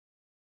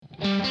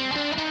I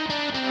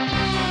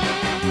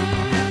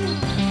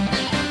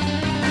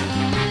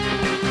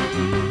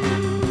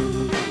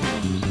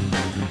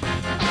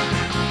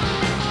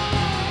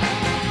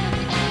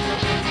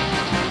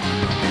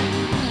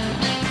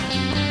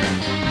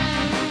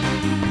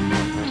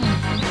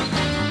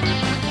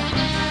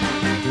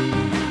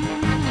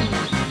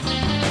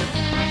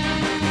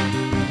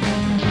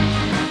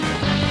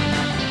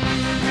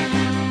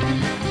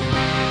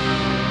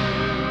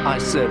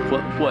said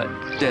what,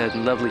 dead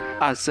and lovely.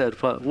 I said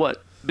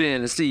what,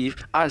 Ben and Steve.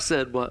 I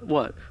said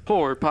what,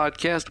 horror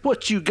podcast.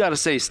 What you gotta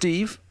say,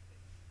 Steve?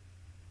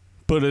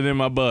 Put it in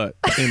my butt,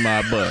 in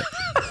my butt.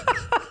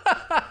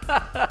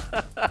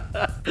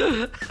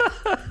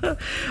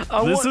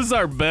 This is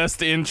our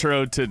best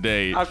intro to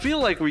date. I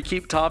feel like we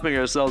keep topping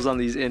ourselves on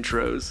these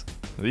intros.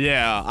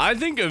 Yeah, I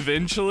think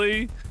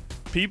eventually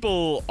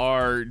people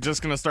are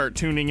just going to start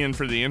tuning in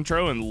for the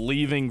intro and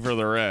leaving for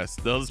the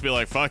rest. They'll just be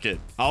like, fuck it.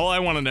 All I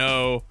want to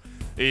know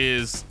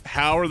is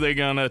how are they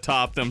going to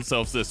top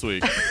themselves this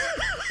week?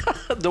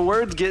 The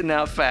word's getting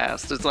out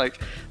fast. It's like,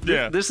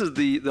 this is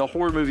the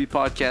horror movie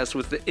podcast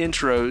with the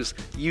intros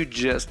you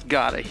just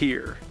gotta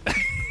hear.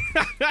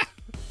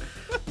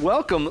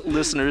 Welcome,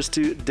 listeners,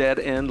 to Dead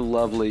and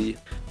Lovely,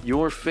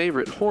 your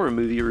favorite horror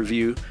movie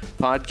review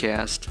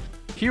podcast.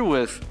 Here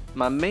with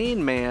my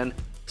main man,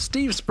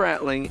 Steve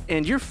Spratling,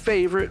 and your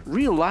favorite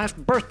real-life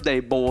birthday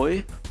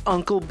boy,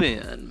 Uncle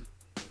Ben.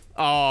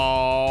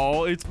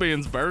 Oh, it's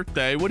Ben's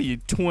birthday. What are you,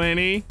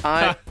 20?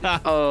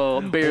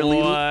 Barely.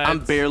 What? I'm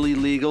barely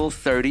legal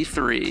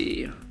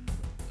 33.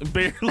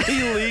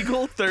 Barely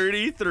legal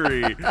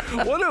 33.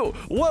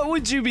 What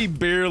would you be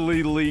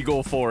barely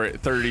legal for at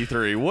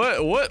 33?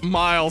 What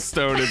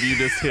milestone have you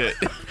just hit?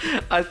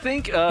 I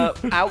think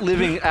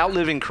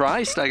outliving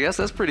Christ. I guess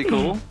that's pretty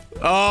cool.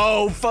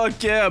 Oh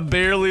fuck yeah!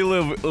 Barely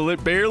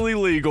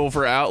legal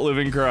for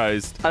outliving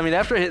Christ. I mean,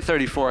 after I hit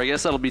 34, I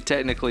guess that'll be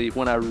technically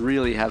when I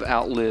really have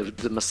outlived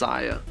the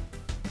Messiah.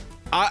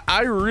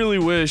 I really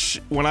wish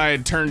when I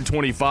had turned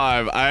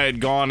 25, I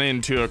had gone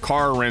into a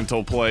car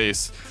rental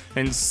place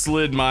and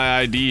slid my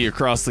ID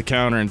across the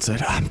counter and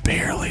said, I'm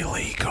barely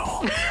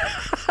legal.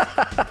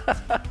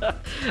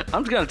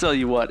 I'm just going to tell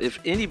you what, if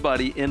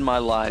anybody in my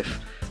life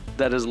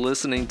that is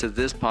listening to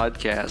this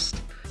podcast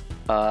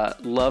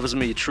loves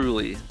me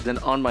truly, then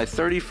on my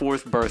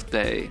 34th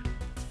birthday,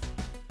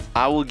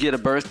 I will get a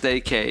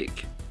birthday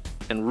cake,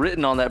 and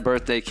written on that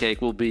birthday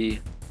cake will be,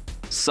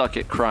 suck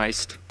it,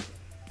 Christ.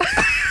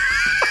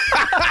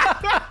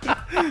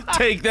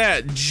 Take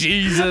that,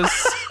 Jesus.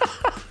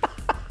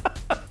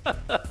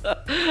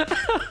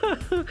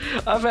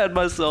 I've had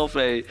myself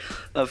a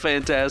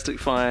fantastic,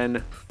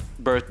 fine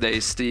birthday,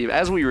 Steve.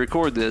 As we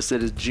record this,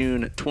 it is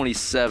June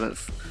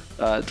 27th,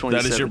 2017.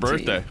 That is your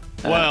birthday.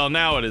 Well,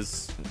 now it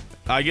is.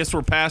 I guess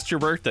we're past your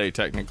birthday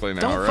technically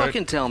now, don't right?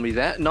 fucking tell me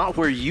that. Not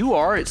where you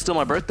are. It's still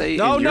my birthday.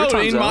 No, in your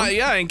time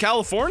zone. in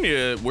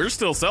California, we're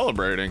still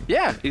celebrating.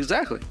 Yeah,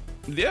 exactly.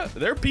 Yeah,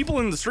 there are people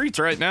in the streets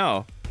right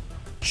now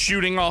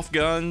shooting off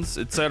guns,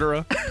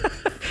 etc.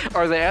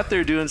 Are they out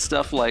there doing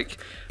stuff like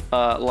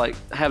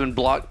having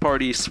block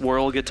party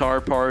swirl guitar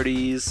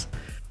parties,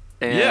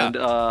 and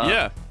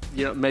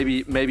you know,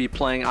 maybe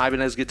playing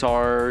Ibanez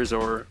guitars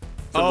or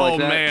something like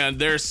that? Oh man,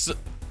 there's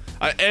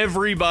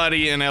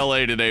everybody in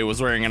LA today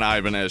was wearing an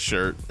Ibanez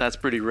shirt. That's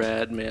pretty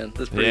rad, man.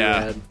 That's pretty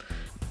rad.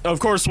 Of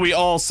course, we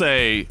all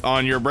say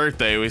on your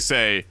birthday, we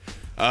say,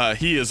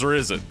 he is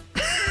risen.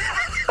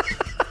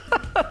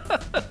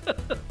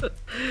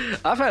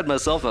 I've had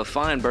myself a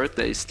fine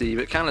birthday, Steve.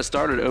 It kind of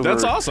started over.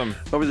 That's awesome.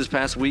 Over this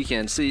past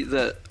weekend. See,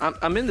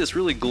 I'm in this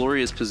really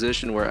glorious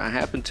position where I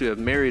happen to have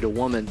married a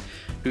woman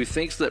who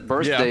thinks that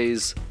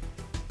birthdays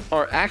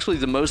are actually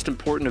the most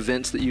important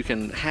events that you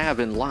can have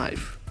in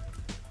life.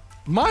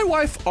 My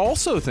wife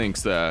also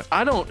thinks that.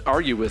 I don't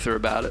argue with her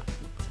about it.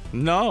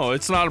 No,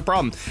 it's not a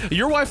problem.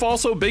 Your wife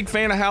also a big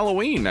fan of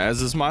Halloween,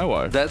 as is my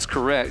wife. That's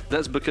correct.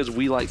 That's because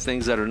we like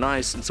things that are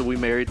nice, and so we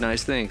married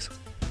nice things.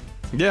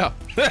 Yeah.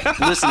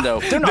 Listen,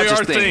 though, they're not they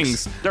just are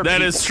things. They're that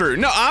people. is true.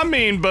 No, I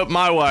mean, but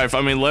my wife,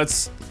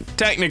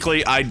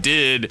 technically, I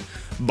did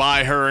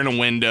buy her in a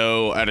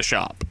window at a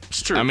shop.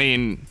 It's true. I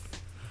mean,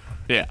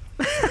 yeah.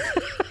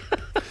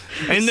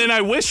 And then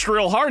I wished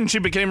real hard, and she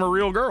became a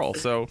real girl,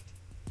 so...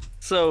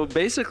 So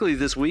basically,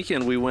 this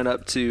weekend we went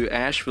up to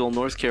Asheville,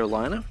 North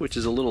Carolina, which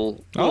is a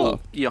little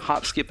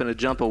hop, skip, and a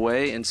jump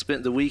away, and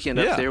spent the weekend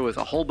up there with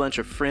a whole bunch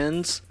of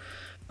friends.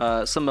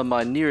 Some of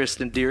my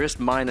nearest and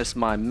dearest, minus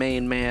my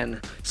main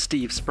man,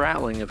 Steve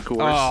Spratling, of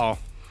course. Oh,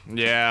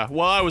 yeah.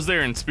 Well, I was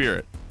there in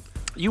spirit.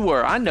 You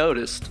were. I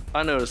noticed.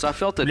 I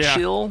felt a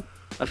chill.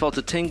 I felt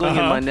a tingling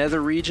in my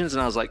nether regions,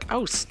 and I was like,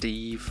 oh,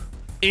 Steve.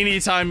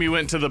 Anytime you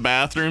went to the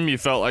bathroom, you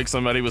felt like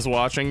somebody was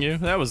watching you?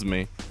 That was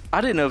me.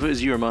 I didn't know if it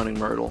was you or Moaning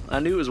Myrtle. I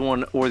knew it was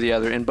one or the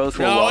other, and both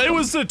were No, welcome. it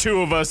was the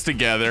two of us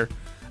together.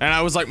 And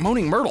I was like,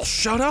 Moaning Myrtle,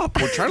 shut up.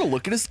 We're trying to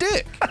look at his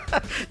dick.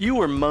 You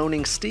were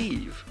Moaning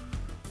Steve.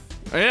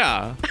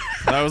 Yeah.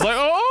 I was like,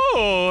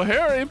 oh,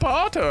 Harry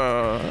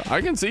Potter.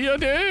 I can see your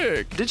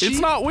dick. It's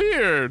not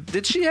weird.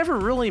 Did she ever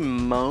really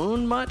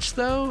moan much,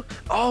 though?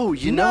 Oh,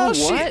 you know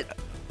what?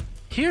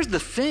 Here's the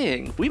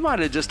thing. We might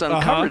have just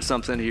uncovered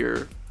something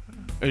here.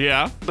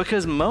 Yeah.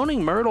 Because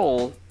Moaning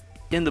Myrtle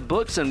in the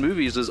books and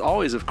movies is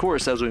always, of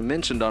course, as we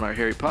mentioned on our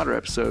Harry Potter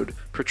episode,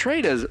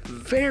 portrayed as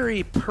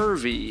very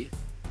pervy.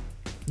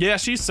 Yeah,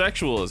 she's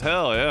sexual as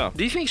hell, yeah.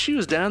 Do you think she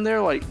was down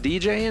there like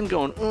DJing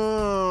going,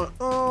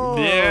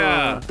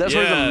 Yeah. That's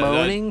where the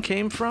moaning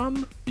came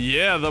from?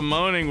 Yeah, the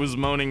moaning was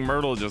Moaning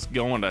Myrtle just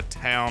going to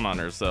town on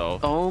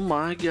herself. Oh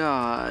my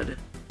God.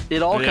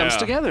 It all comes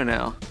together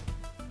now.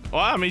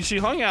 Well, I mean, she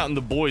hung out in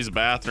the boys'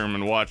 bathroom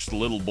and watched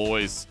little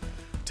boys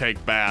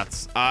take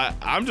baths.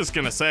 I'm just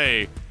going to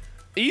say,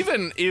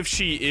 even if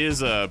she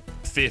is a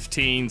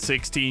 15,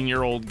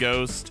 16-year-old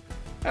ghost,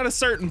 at a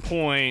certain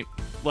point,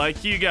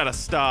 like, you got to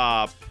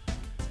stop,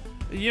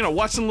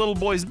 watching little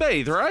boys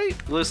bathe, right?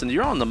 Listen,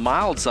 you're on the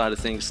mild side of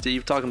things,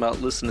 Steve, talking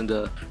about listening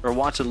to or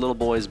watching little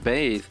boys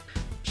bathe.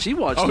 She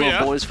watched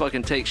little boys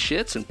fucking take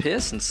shits and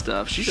piss and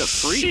stuff. She's a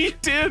freak. She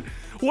did.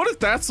 What if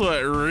that's what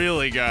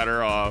really got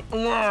her off?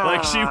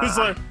 Like,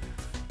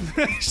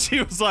 she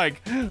was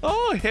like,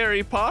 oh,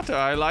 Harry Potter,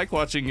 I like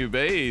watching you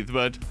bathe,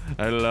 but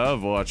I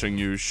love watching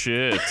you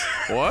shit.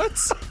 What?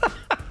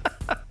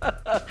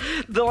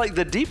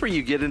 The deeper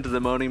you get into the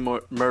Moaning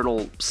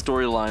Myrtle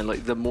storyline,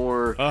 like the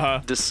more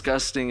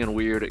disgusting and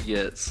weird it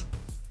gets.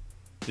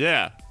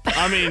 Yeah.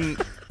 I mean,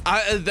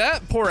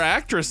 that poor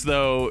actress,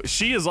 though,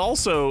 she is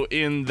also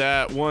in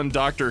that one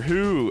Doctor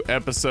Who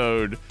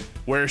episode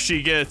where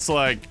she gets,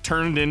 like,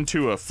 turned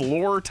into a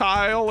floor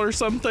tile or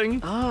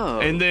something. Oh.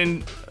 And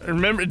then,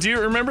 do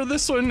you remember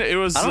this one? It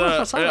was,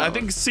 I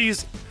think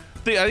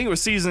it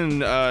was season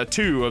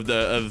 2 of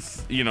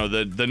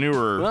the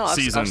newer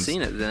seasons. I've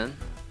seen it then.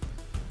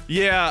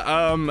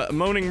 Yeah,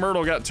 Moaning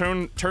Myrtle got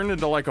turned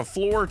into like a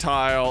floor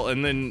tile,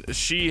 and then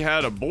she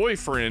had a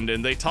boyfriend,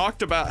 and they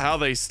talked about how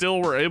they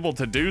still were able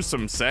to do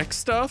some sex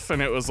stuff,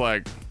 and it was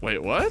like,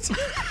 wait, what?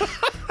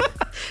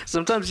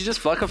 Sometimes you just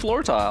fuck a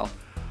floor tile.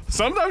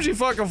 Sometimes you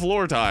fuck a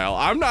floor tile.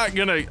 I'm not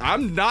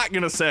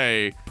gonna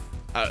say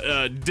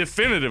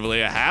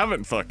definitively I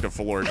haven't fucked a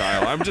floor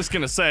tile. I'm just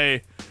gonna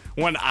say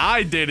when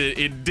I did it,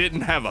 it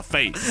didn't have a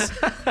face.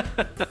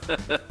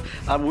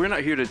 We're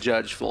not here to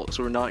judge, folks.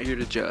 We're not here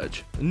to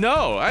judge.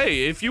 No,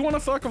 hey, if you want to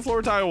fuck a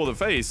floor tile with a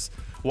face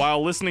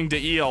while listening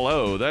to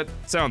ELO, that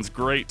sounds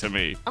great to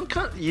me.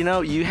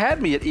 You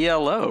had me at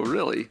ELO,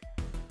 really.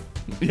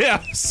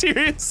 Yeah,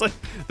 seriously.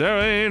 There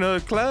ain't a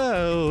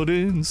cloud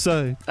in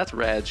sight. That's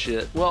rad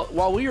shit. Well,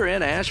 while we were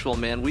in Asheville,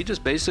 man, we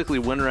just basically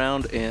went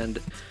around and,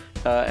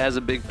 as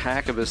a big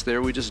pack of us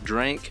there, we just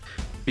drank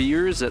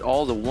beers at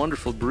all the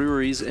wonderful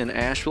breweries in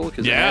Asheville,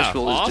 because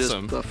Asheville is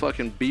just a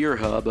fucking beer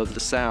hub of the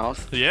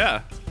South.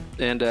 Yeah.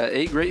 And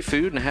ate great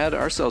food and had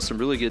ourselves some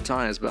really good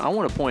times. But I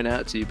want to point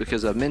out to you,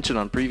 because I've mentioned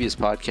on previous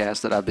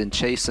podcasts that I've been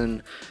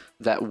chasing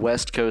that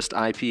West Coast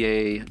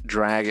IPA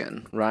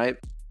Dragon, right?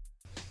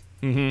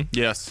 Mm-hmm.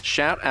 Yes.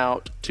 Shout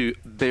out to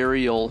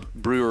Burial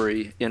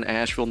Brewery in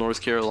Asheville,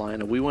 North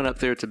Carolina. We went up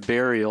there to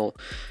Burial,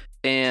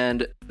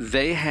 and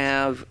they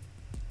have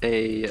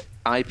a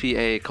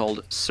IPA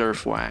called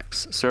Surf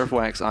Wax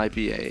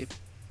IPA.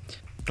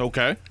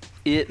 Okay.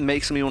 It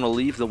makes me want to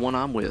leave the one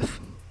I'm with.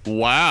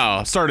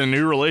 Wow. Start a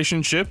new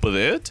relationship with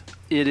it?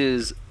 It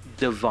is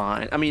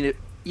divine. I mean,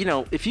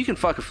 if you can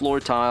fuck a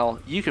floor tile,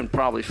 you can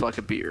probably fuck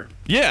a beer.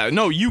 Yeah,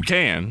 no, you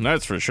can.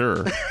 That's for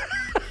sure.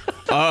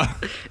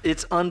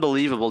 It's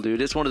unbelievable,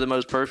 dude. It's one of the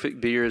most perfect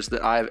beers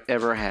that I've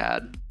ever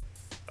had.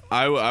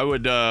 I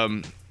would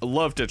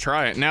love to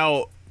try it.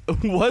 Now,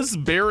 was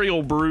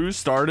Burial Brew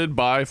started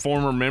by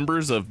former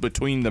members of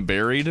Between the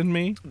Buried and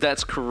Me?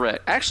 That's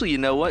correct. Actually, you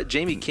know what?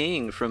 Jamie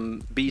King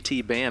from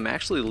BT Bam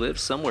actually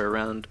lives somewhere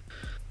around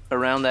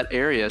that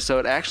area, so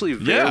it actually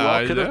very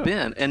well could have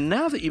been. And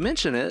now that you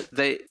mention it,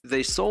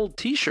 they sold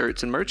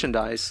T-shirts and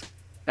merchandise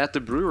at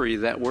the brewery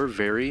that were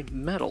very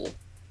metal.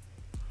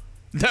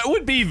 That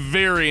would be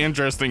very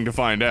interesting to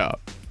find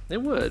out.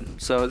 It would.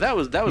 So that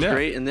was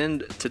great. And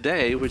then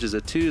today, which is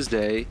a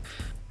Tuesday,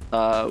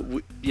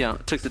 took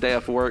the day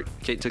off of work.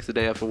 Kate took the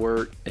day off of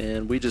work,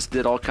 and we just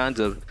did all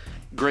kinds of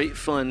great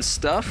fun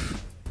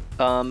stuff,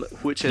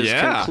 which has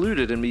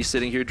concluded in me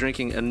sitting here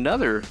drinking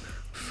another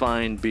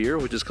fine beer,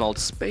 which is called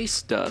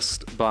Space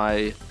Dust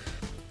by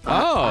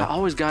I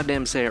always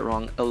goddamn say it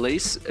wrong.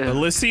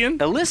 Elysian?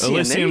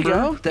 There you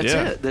go. That's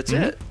it. That's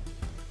it.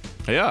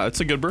 Yeah, it's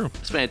a good brew.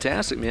 It's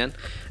fantastic, man.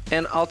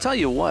 And I'll tell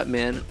you what,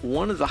 man,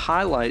 one of the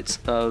highlights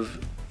of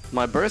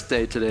my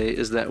birthday today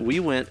is that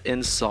we went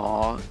and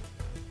saw,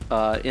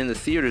 in the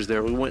theaters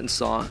there, we went and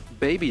saw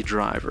Baby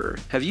Driver.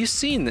 Have you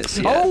seen this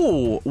yet?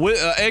 Oh,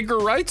 Edgar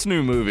Wright's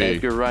new movie.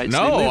 Edgar Wright's new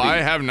movie. No, I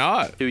have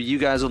not. Who you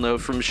guys will know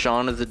from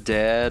Shaun of the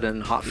Dead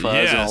and Hot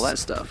Fuzz and all that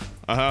stuff.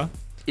 Uh-huh.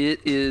 It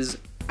is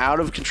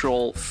out of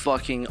control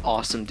fucking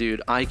awesome,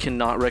 dude. I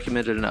cannot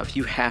recommend it enough.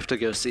 You have to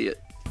go see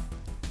it.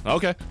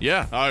 Okay.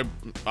 Yeah.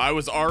 I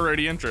was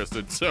already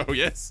interested, so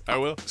yes, I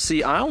will.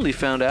 See, I only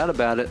found out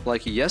about it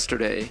like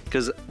yesterday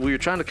because we were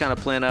trying to kind of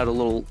plan out a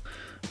little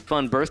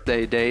fun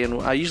birthday day,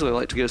 and I usually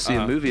like to go see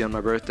a movie on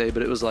my birthday,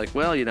 but it was like,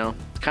 well, you know,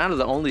 kind of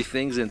the only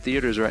things in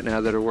theaters right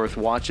now that are worth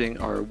watching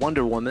are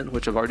Wonder Woman,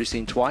 which I've already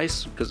seen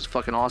twice because it's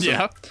fucking awesome.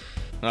 Yeah.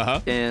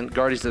 And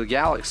Guardians of the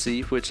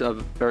Galaxy, or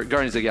Guardians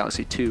of the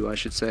Galaxy 2, I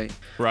should say.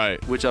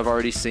 Right. Which I've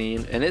already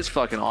seen, and it's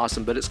fucking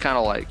awesome, but it's kind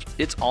of like,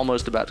 it's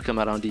almost about to come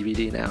out on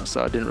DVD now,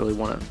 so I didn't really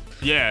want to.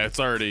 Yeah, it's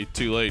already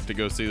too late to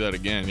go see that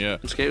again, yeah.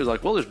 And Kate was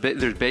like, well,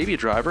 there's Baby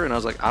Driver, and I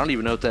was like, I don't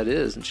even know what that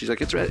is. And she's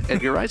like, it's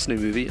Edgar Wright's new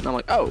movie. And I'm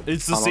like, oh.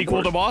 It's the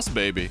sequel to Boss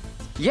Baby.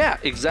 Yeah,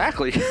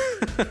 exactly.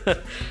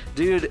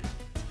 Dude,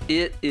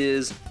 it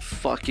is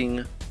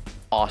fucking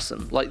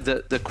awesome. Like,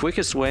 the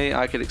quickest way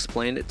I could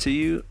explain it to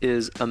you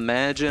is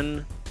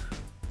imagine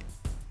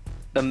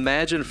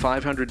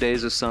 500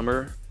 Days of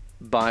Summer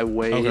by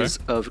ways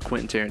of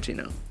Quentin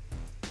Tarantino.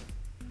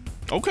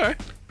 Okay.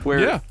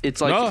 Where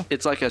it's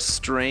like a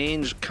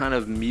strange kind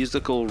of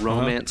musical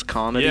romance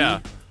comedy.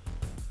 Yeah,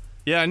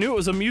 I knew it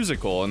was a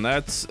musical, and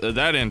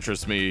that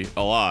interests me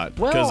a lot.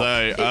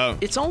 Well,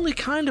 it's only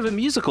kind of a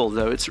musical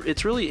though.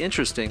 It's really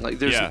interesting.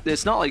 Like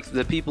it's not like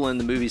the people in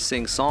the movie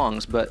sing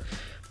songs, but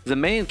the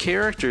main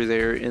character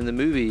there in the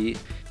movie,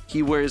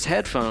 he wears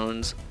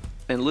headphones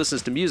and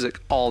listens to music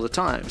all the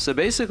time. So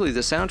basically,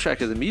 the soundtrack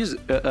of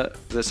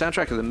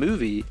the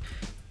movie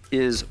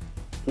is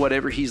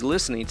whatever he's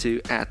listening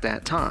to at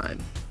that time.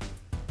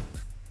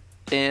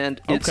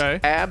 And it's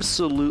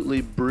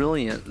absolutely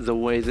brilliant the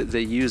way that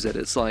they use it.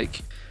 It's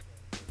like,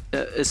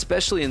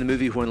 especially in the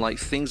movie when like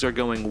things are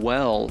going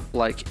well,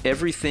 like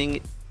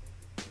everything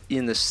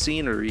in the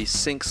scenery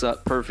syncs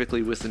up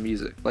perfectly with the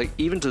music. Like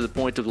even to the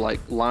point of like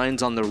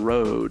lines on the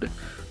road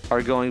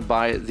are going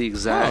by the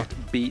exact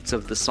beats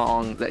of the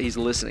song that he's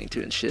listening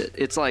to and shit.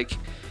 It's like,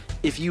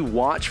 if you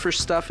watch for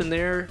stuff in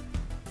there,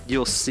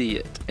 you'll see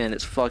it, and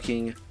it's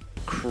fucking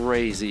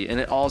crazy. And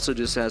it also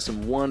just has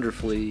some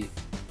wonderfully,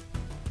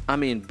 I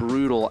mean,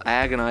 brutal,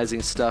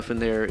 agonizing stuff in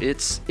there.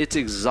 It's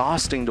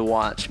exhausting to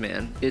watch,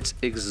 man. It's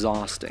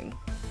exhausting.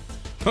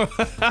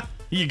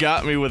 You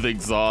got me with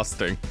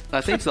exhausting.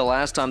 I think the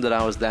last time that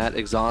I was that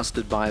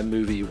exhausted by a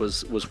movie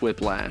was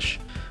Whiplash,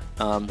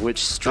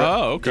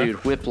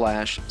 dude,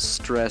 Whiplash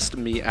stressed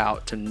me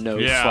out to no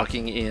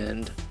fucking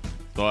end.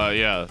 Well,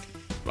 yeah,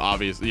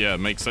 obviously, yeah,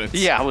 makes sense.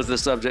 Yeah, with the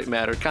subject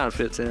matter, kind of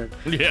fits in.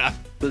 Yeah.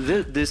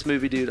 But this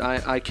movie, dude,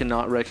 I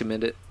cannot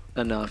recommend it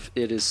enough.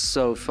 It is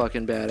so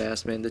fucking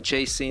badass, man. The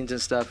chase scenes and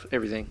stuff,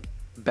 everything,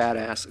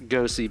 badass.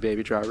 Go see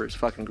Baby Driver. It's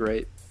fucking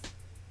great.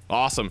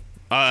 Awesome.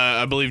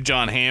 I believe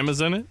John Hamm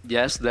is in it.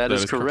 Yes, that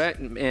is correct.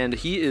 And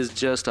he is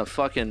just a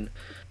fucking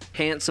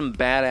handsome,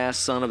 badass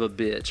son of a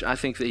bitch. I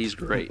think that he's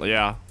great.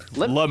 Yeah.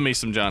 Love me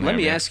some John Hamm. Let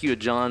me ask you a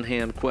John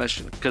Hamm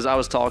question, because I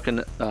was talking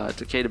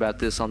to Kate about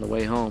this on the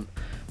way home.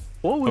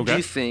 What would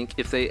you think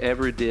if they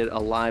ever did a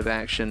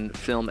live-action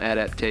film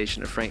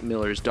adaptation of Frank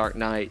Miller's Dark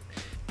Knight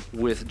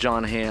with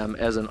John Hamm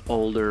as an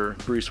older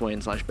Bruce Wayne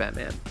 /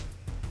 Batman?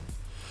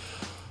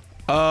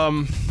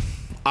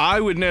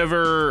 I would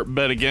never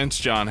bet against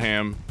John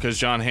Hamm because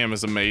John Hamm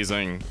is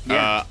amazing.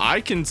 Yeah.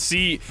 I can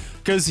see,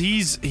 because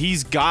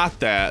he's got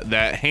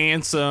that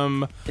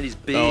handsome. And he's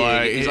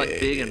big. He's like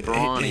big and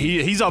brawny.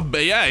 He's a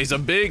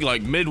big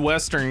like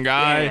Midwestern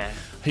guy. Yeah.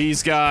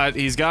 He's got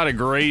a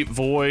great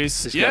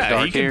voice. He's got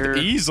dark hair.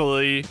 Can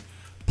easily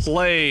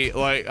play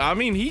like, I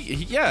mean,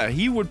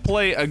 he would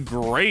play a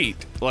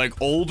great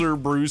like older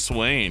Bruce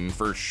Wayne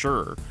for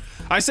sure.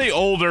 I say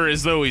older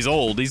as though he's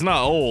old. He's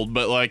not old,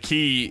 but like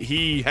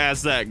he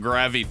has that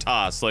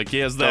gravitas. Like he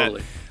has that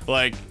Totally.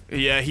 like,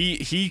 yeah,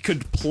 he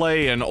could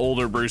play an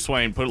older Bruce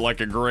Wayne, put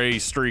like a gray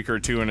streak or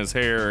two in his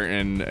hair,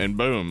 and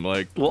boom,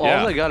 like. Well,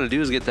 all they got to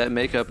do is get that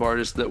makeup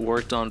artist that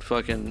worked on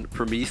fucking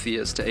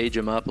Prometheus to age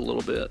him up a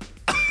little bit.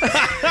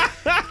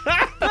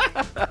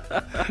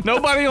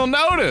 Nobody will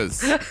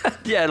notice.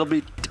 Yeah, it'll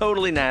be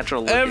totally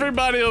natural looking.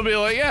 Everybody will be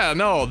like, yeah,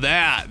 no,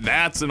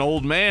 that's an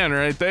old man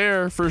right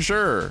there for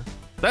sure.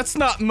 That's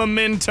not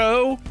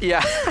Memento.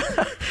 Yeah.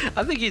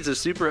 I think he's a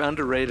super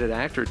underrated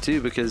actor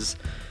too, because,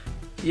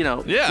 you know,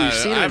 we've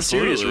seen him in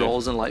serious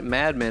roles in like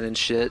Mad Men and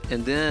shit,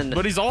 and then.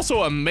 But he's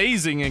also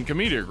amazing in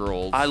comedic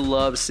roles. I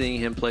love seeing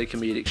him play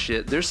comedic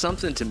shit. There's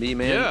something to me,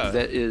 man,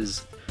 that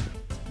is.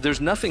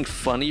 There's nothing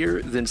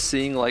funnier than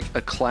seeing like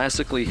a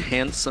classically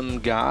handsome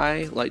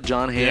guy like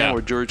John Hamm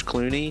or George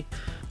Clooney,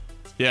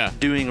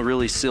 doing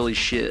really silly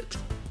shit.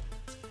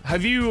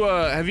 Have you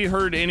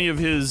heard any of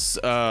his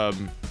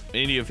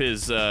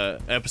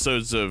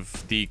episodes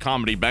of the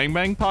Comedy Bang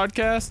Bang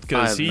podcast?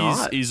 Because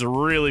he's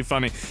really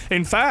funny.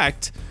 In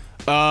fact,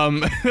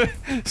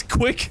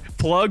 quick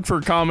plug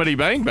for Comedy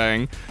Bang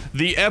Bang.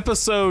 The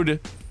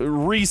episode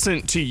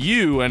recent to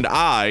you and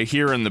I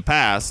here in the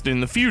past,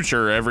 in the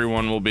future,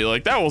 everyone will be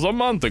like, that was a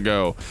month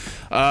ago.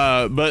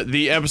 But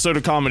the episode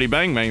of Comedy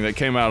Bang Bang that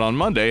came out on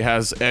Monday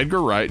has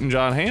Edgar Wright and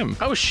John Hamm.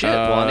 Oh, shit.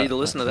 Well, I need to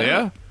listen to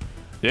that.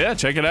 Yeah,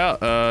 check it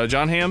out.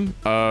 John Hamm,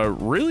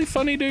 really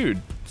funny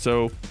dude.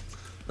 So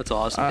that's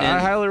awesome. I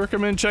highly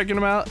recommend checking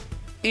him out.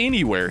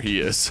 anywhere he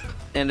is.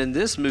 And in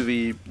this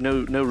movie,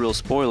 no real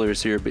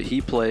spoilers here, but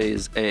he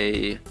plays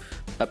a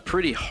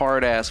pretty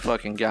hard-ass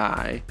fucking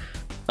guy.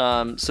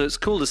 So it's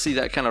cool to see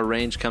that kind of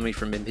range coming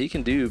from him. He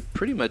can do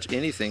pretty much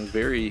anything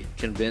very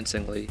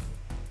convincingly.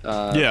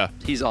 Yeah.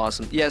 He's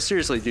awesome. Yeah,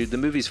 seriously, dude, the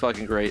movie's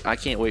fucking great. I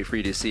can't wait for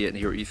you to see it and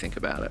hear what you think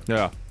about it.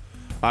 Yeah.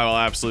 I will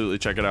absolutely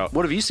check it out.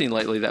 What have you seen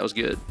lately that was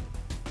good?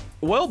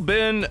 Well,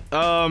 Ben,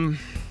 I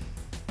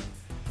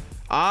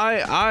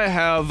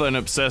have an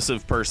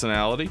obsessive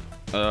personality.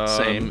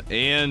 Same.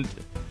 And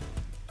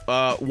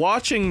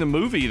watching the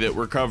movie that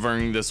we're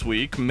covering this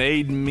week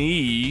made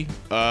me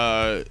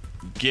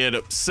get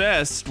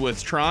obsessed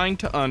with trying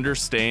to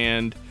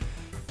understand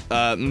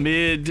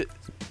mid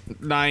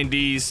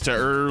 90s to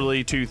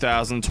early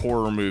 2000s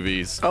horror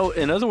movies. Oh,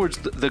 in other words,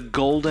 the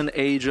golden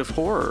age of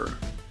horror.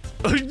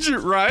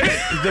 Right?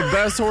 The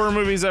best horror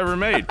movies ever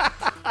made.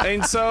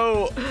 And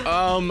so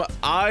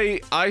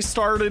I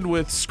started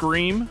with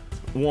Scream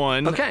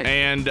 1. Okay.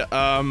 And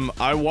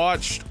I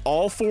watched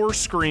all 4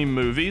 Scream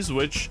movies,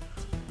 which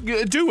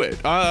do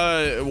it.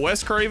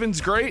 Wes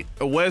Craven's great.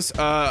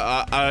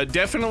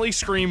 Definitely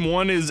Scream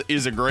 1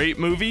 is a great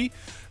movie.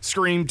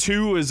 Scream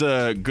 2 is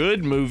a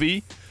good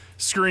movie.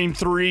 Scream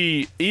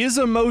 3 is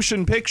a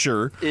motion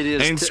picture. It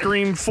is. And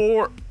Scream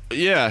 4...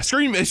 Yeah,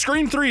 Scream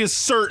 3 is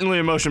certainly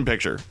a motion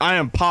picture. I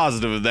am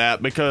positive of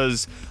that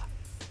because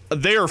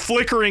they are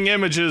flickering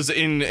images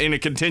in a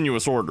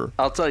continuous order.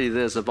 I'll tell you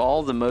this, of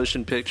all the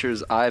motion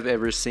pictures I've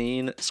ever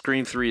seen,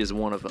 Scream 3 is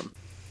one of them.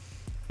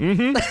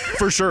 Mm-hmm.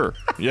 For sure.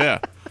 Yeah.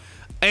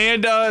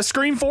 And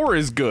Scream 4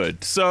 is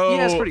good. So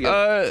yeah, it's pretty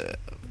good.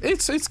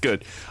 It's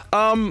good.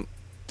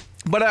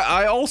 But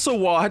I also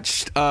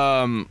watched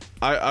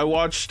I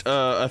watched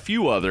a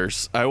few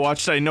others. I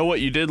watched I Know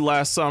What You Did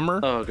Last Summer.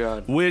 Oh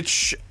god.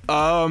 Which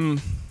the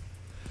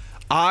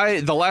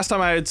last time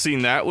I had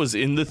seen that was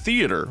in the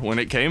theater when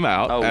it came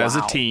out as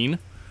a teen.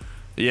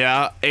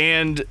 Yeah,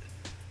 and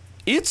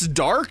it's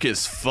dark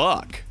as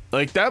fuck.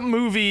 Like that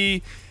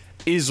movie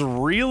is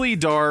really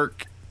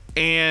dark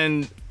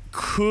and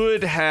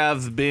could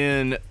have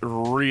been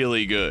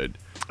really good.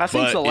 I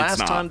think the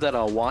last time that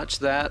I watched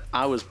that,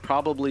 I was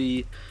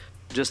probably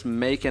just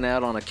making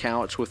out on a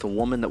couch with a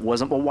woman that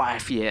wasn't my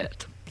wife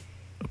yet.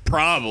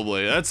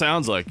 Probably. That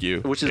sounds like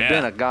you. Which has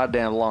been a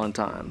goddamn long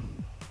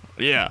time.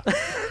 Yeah.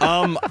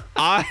 I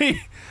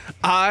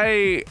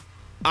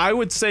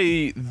would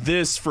say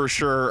this for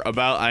sure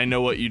about I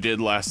Know What You Did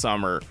Last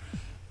Summer.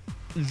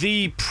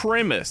 The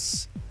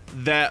premise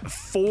that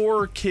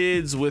 4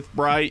 kids with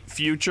bright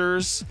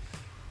futures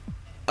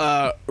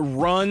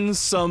run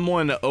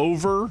someone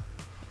over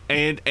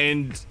and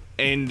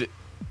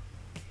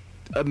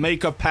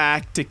make a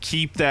pact to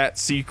keep that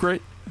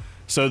secret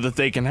so that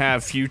they can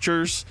have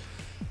futures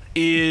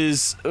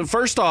is,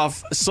 first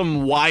off,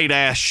 some white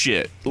ass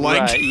shit.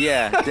 Like, right,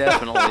 yeah,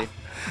 definitely.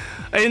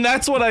 And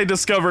that's what I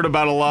discovered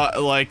about a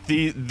lot, like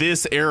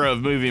this era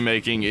of movie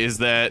making, is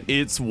that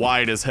it's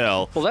white as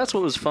hell. Well, that's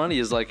what was funny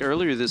is like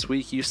earlier this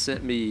week you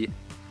sent me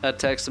a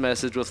text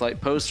message with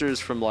like posters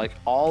from like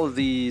all of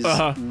these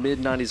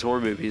mid-90s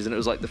horror movies, and it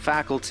was like The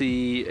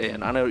Faculty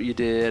and I Know What You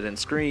Did and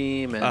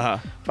Scream and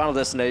Final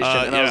Destination,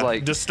 and I was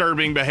like,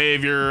 Disturbing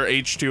Behavior,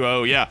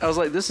 H2O. Yeah, I was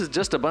like, this is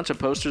just a bunch of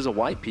posters of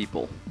white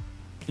people.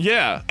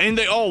 Yeah, and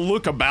they all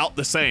look about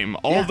the same.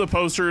 All of the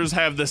posters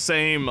have the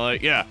same,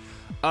 like, yeah.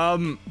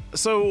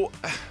 So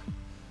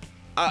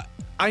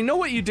I Know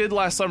What You Did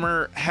Last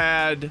Summer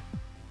had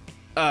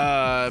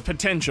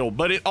potential,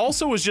 but it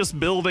also was just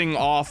building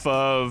off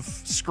of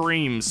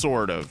Scream,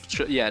 sort of.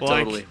 Yeah,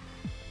 like, totally.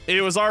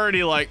 It was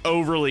already like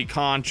overly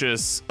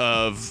conscious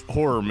of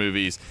horror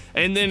movies.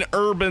 And then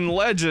Urban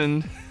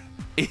Legend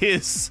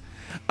is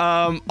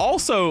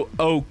also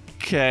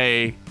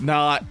okay,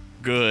 not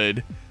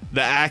good.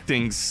 The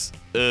acting's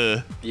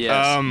yes.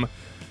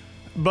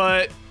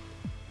 But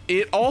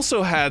it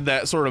also had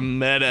that sort of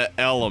meta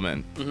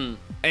element. Mm-hmm.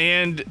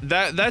 And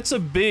that's a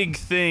big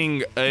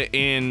thing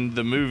in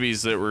the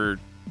movies that were,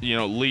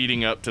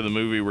 leading up to the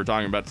movie we're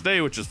talking about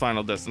today, which is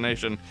Final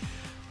Destination.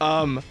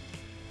 It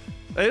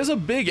is a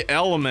big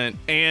element,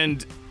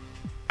 and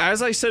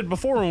as I said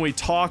before when we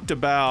talked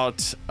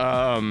about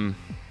In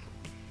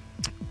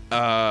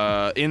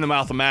the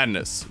Mouth of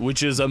Madness,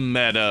 which is a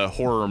meta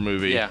horror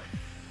movie. Yeah.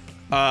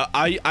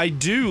 I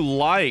do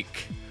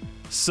like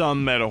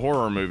some meta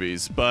horror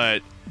movies,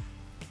 but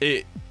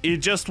it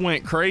just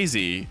went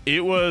crazy.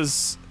 It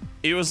was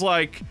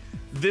like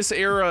this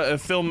era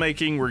of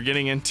filmmaking we're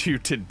getting into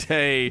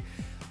today.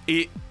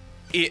 It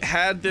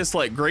had this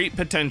like great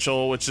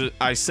potential, which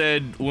I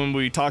said when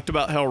we talked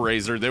about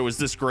Hellraiser. There was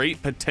this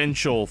great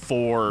potential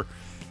for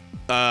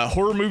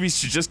horror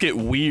movies to just get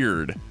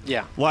weird.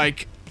 Yeah.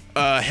 Like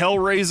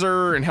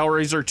Hellraiser and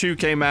Hellraiser 2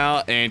 came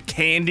out, and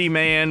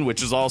Candyman,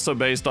 which is also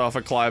based off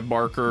a Clive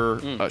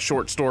Barker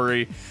short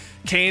story.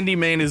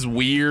 Candyman is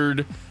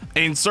weird,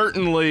 and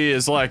certainly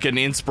is like an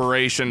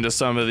inspiration to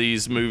some of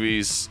these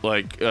movies,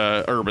 like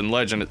Urban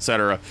Legend,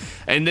 etc.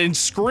 And then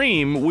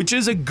Scream, which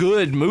is a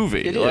good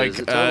movie. It is.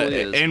 It totally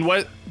is. And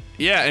what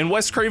Yeah, and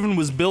Wes Craven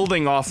was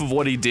building off of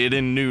what he did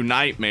in New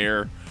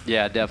Nightmare.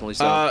 Yeah, definitely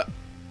so.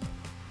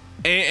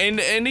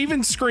 And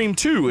even Scream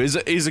 2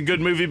 is a good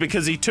movie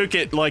because he took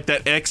it like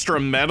that extra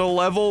meta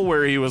level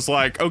where he was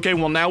like, okay,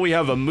 well now we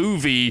have a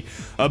movie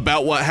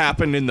about what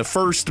happened in the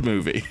first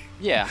movie.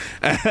 Yeah.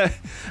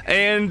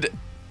 And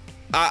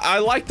I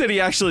like that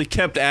he actually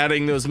kept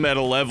adding those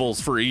meta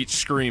levels for each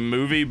Scream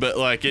movie, but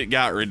like it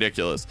got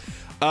ridiculous.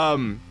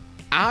 I'm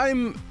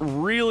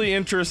really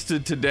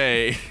interested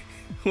today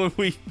when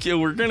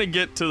we're gonna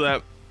get to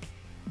that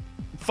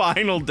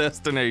final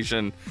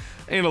destination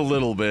in a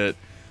little bit.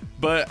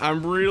 But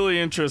I'm really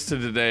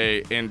interested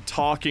today in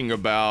talking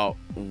about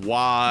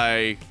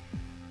why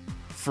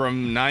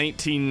from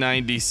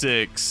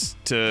 1996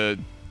 to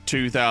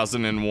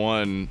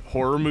 2001,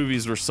 horror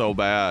movies were so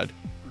bad.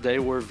 They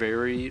were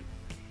very,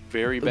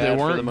 very bad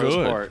for the most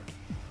part.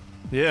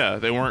 Yeah,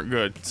 they weren't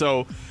good.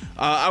 So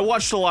I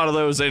watched a lot of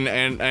those,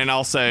 and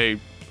I'll say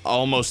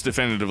almost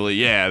definitively,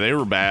 yeah, they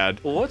were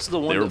bad. Well, what's the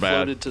one that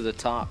floated to the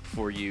top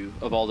for you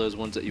of all those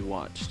ones that you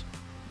watched?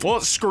 Well,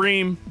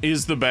 Scream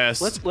is the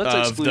best. Let's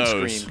exclude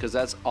Scream because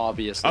that's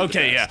obviously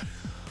okay. The best.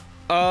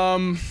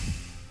 Yeah.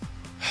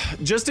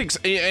 Just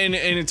and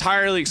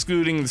entirely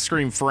excluding the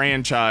Scream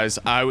franchise,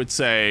 I would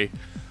say,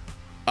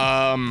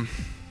 I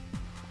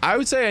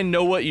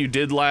Know What You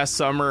Did Last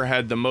Summer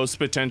had the most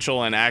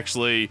potential and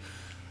actually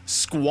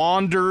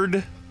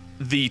squandered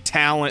the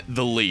talent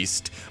the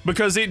least,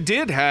 because it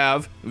did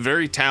have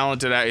very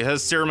talented. It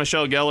has Sarah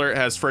Michelle Gellar, it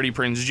has Freddie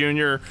Prinze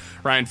Jr.,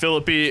 Ryan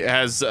Phillippe, it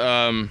has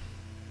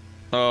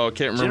I can't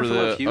remember Jennifer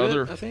Love Hewitt,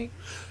 other. I think.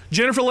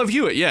 Jennifer Love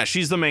Hewitt, yeah,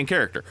 she's the main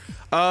character.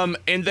 And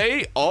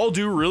they all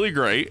do really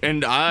great.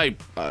 And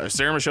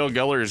Sarah Michelle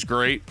Gellar is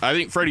great. I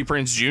think Freddie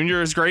Prinze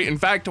Jr. is great. In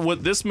fact,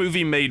 what this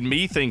movie made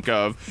me think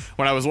of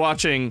when I was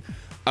watching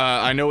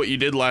I Know What You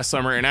Did Last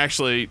Summer, and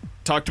actually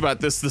talked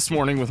about this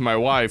morning with my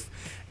wife,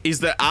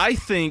 is that I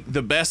think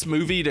the best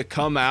movie to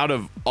come out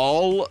of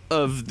all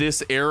of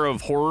this era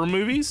of horror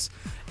movies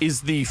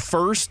is the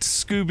first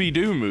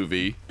Scooby-Doo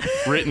movie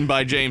written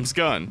by James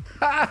Gunn.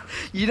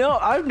 You know,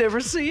 I've never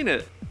seen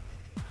it.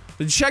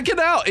 Check it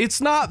out. It's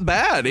not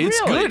bad.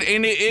 It's really? good.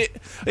 And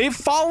it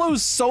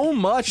follows so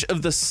much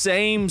of the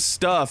same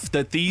stuff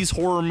that these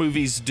horror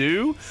movies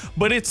do,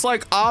 but it's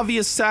like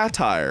obvious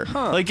satire.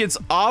 Like it's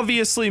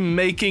obviously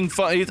making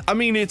fun.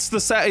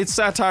 It's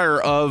satire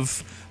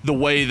of the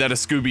way that a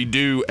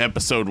Scooby-Doo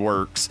episode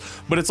works,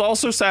 but it's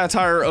also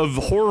satire of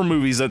horror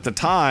movies at the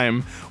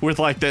time with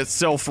like that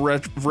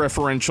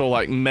self-referential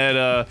like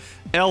meta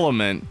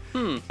element.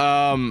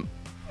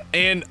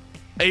 And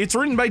it's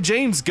written by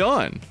James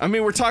Gunn. I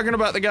mean, we're talking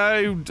about the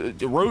guy who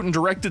wrote and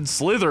directed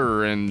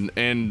Slither and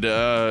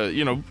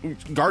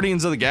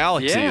Guardians of the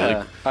Galaxy. Yeah,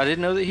 like, I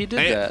didn't know that he did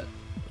that.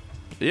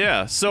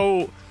 Yeah,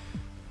 so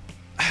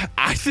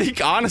I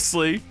think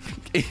honestly,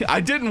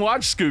 I didn't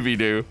watch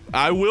Scooby-Doo.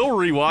 I will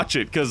rewatch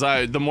it because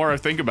the more I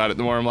think about it,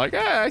 the more I'm like,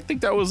 I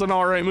think that was an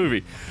all right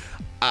movie.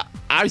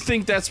 I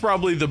think that's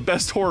probably the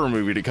best horror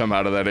movie to come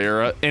out of that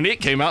era, and it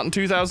came out in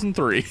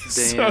 2003.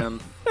 Damn. So.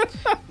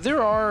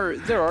 There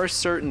are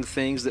certain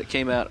things that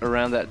came out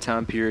around that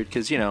time period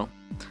because, you know,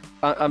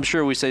 I'm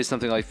sure we say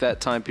something like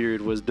that time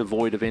period was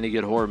devoid of any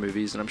good horror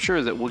movies, and I'm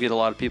sure that we'll get a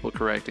lot of people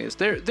correcting us.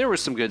 There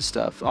was some good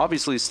stuff.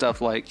 Obviously,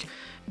 stuff like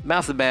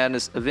Mouth of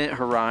Madness, Event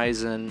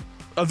Horizon.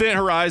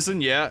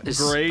 Yeah,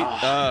 great.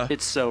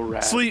 It's so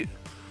rad.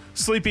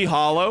 Sleepy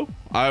Hollow,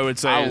 I would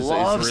say, is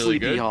really Sleepy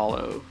good.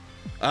 Hollow.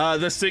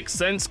 The Sixth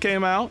Sense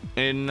came out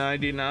in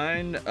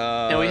 '99.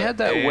 And we had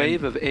that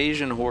wave of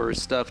Asian horror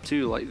stuff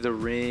too, like The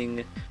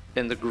Ring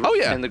and the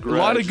and the Grudge.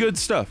 A lot of good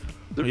stuff.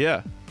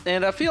 Yeah.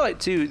 And I feel like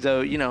too, though,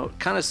 you know,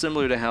 kind of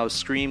similar to how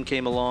Scream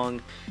came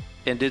along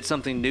and did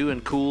something new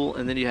and cool,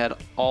 and then you had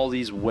all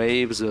these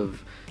waves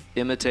of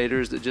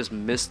imitators that just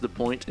missed the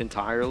point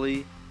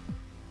entirely.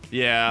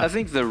 Yeah. I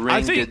think The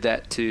Ring did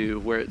that too,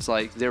 where it's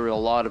like there were a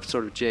lot of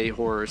sort of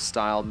J-horror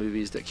style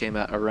movies that came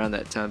out around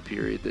that time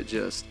period that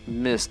just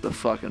missed the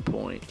fucking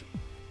point.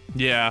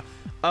 Yeah.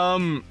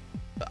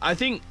 I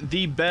think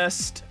the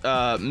best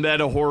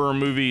meta horror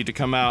movie to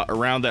come out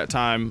around that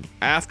time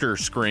after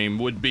Scream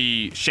would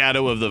be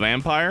Shadow of the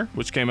Vampire,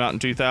 which came out in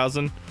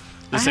 2000,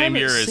 the same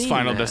year as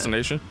Final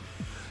Destination.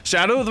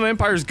 Shadow of the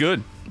Vampire is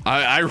good.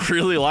 I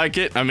really like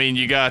it. I mean,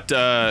 you got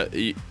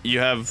you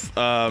have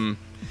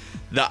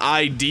the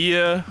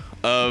idea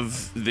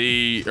of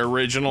the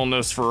original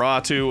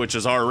Nosferatu, which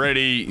is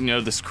already, you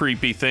know, this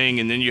creepy thing,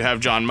 and then you have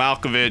John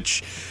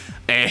Malkovich,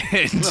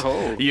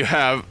 and you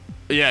have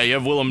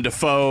Willem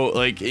Dafoe.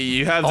 Like,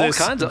 you have all this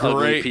kinds of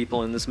ugly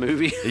people in this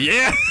movie.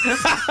 Yeah.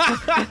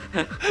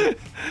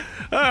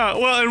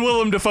 Well, and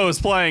Willem Dafoe is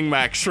playing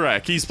Max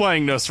Schreck. He's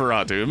playing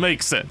Nosferatu. It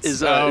makes sense. Is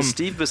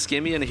Steve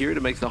Buscemi here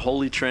to make the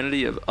holy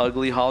trinity of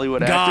ugly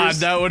Hollywood actors?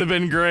 God, that would have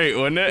been great,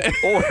 wouldn't it?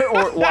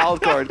 or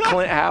wild card,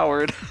 Clint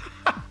Howard.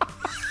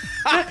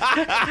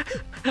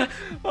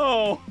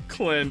 Oh,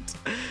 Clint.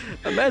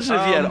 Imagine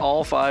if you had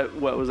all five,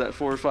 4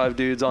 or 5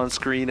 dudes on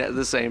screen at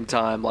the same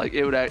time. Like,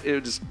 it would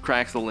just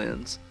crack the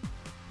lens.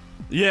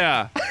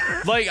 Yeah.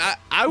 Like,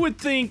 I would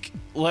think,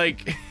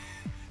 like,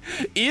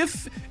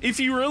 if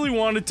you really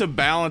wanted to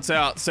balance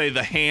out, say,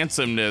 the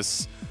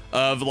handsomeness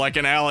of like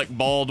an Alec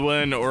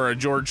Baldwin or a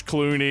George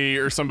Clooney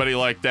or somebody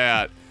like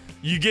that,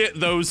 you get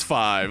those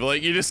 5.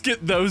 Like, you just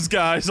get those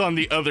guys on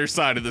the other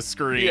side of the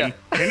screen. Yeah.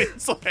 And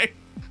it's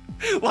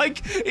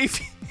like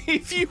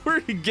if you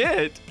were to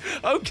get,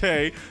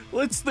 okay,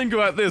 let's think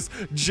about this.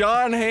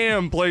 John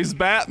Hamm plays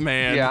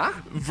Batman, Yeah.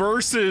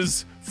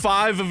 versus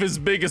 5 of his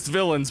biggest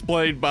villains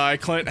played by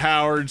Clint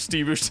Howard,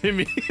 Steve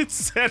Buscemi,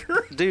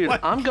 etc. Dude,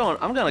 Like, I'm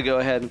gonna go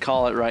ahead and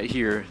call it right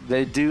here.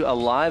 They do a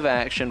live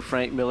action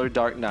Frank Miller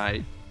Dark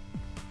Knight.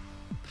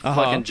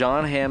 Fucking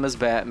John Hamm as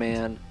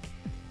Batman.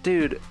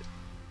 Dude,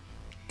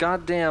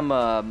 goddamn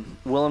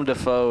Willem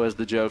Dafoe as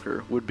the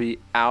Joker would be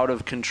out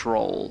of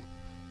control.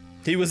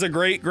 he was a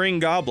great Green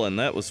Goblin,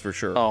 that was for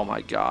sure. Oh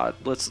my god.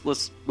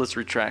 Let's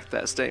retract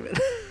that statement.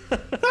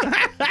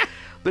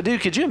 But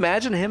dude, could you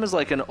imagine him as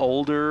like an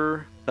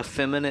older,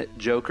 effeminate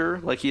Joker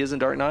like he is in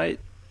Dark Knight?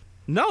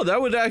 No, that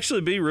would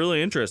actually be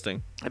really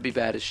interesting. That'd be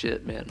bad as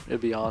shit, man.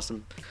 It'd be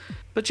awesome.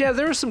 But yeah,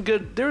 there were some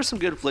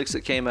good flicks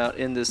that came out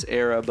in this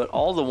era, but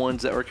all the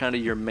ones that were kind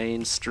of your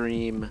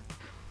mainstream,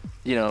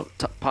 you know,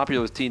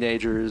 popular with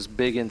teenagers,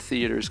 big in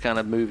theaters kind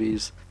of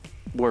movies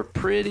were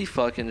pretty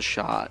fucking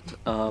shot.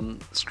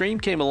 Scream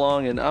came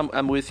along, and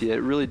I'm with you.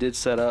 It really did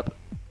set up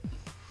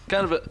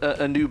kind of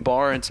a new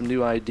bar and some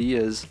new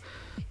ideas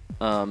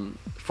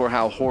for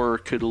how horror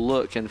could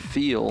look and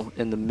feel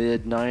in the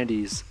mid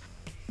 90s.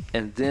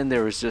 And then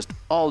there was just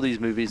all these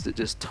movies that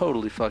just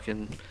totally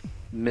fucking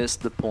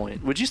missed the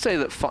point. Would you say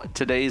that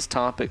today's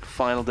topic,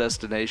 Final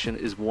Destination,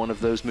 is one of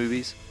those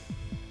movies?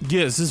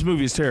 Yes, this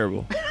movie's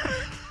terrible.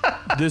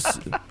 This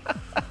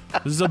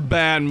is a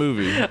bad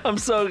movie. I'm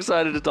so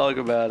excited to talk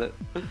about it.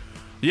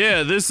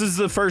 Yeah, this is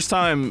the first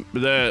time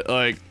that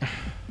like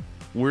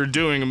we're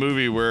doing a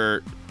movie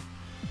where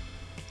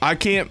I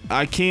can't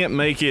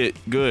make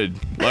it good.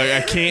 Like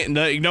I can't,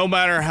 no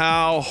matter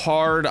how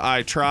hard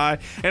I try,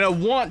 and I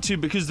want to,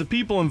 because the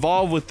people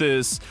involved with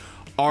this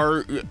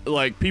are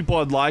like people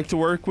I'd like to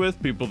work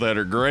with, people that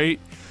are great,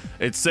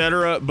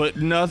 etc. But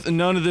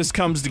none of this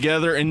comes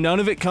together, and none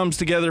of it comes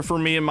together for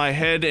me in my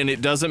head, and it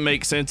doesn't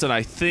make sense. And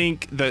I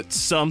think that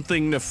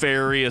something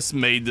nefarious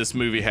made this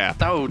movie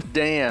happen. Oh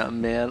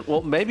damn, man.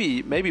 Well,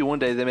 maybe one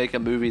day they make a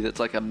movie that's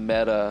like a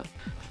meta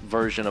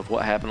version of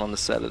what happened on the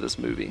set of this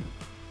movie.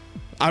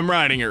 I'm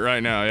writing it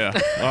right now. Yeah,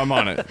 I'm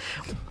on it.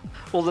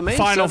 Well, the main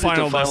Final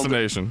subject of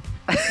Destination.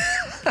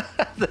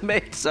 The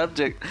main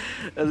subject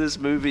of this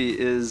movie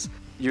is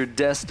your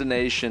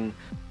destination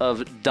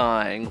of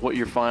dying, what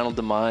your final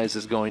demise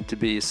is going to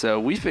be. So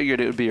we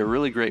figured it would be a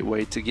really great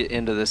way to get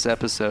into this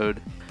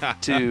episode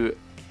to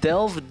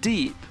delve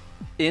deep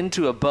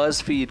into a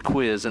BuzzFeed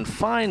quiz and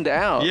find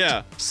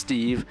out,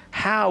 Steve,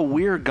 how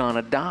we're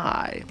gonna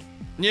die.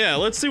 Yeah,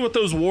 let's see what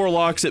those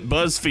warlocks at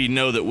BuzzFeed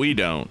know that we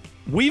don't.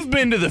 We've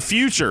been to the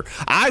future.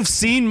 I've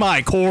seen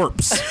my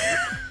corpse.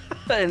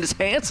 And it's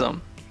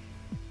handsome.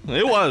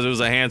 It was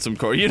a handsome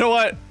corpse. You know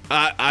what?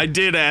 I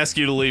did ask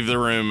you to leave the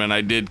room, and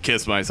I did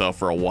kiss myself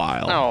for a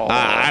while. Oh.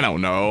 I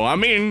don't know. I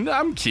mean,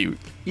 I'm cute.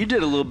 You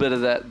did a little bit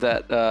of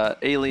that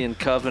Alien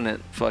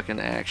Covenant fucking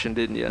action,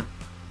 didn't you?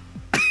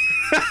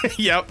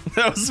 Yep,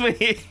 that was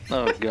me.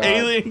 Oh, God.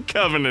 Alien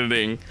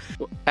Covenanting.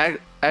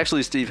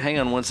 Actually, Steve, hang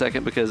on one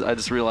second, because I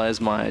just realized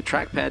my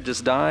trackpad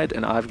just died,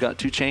 and I've got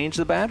to change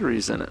the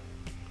batteries in it.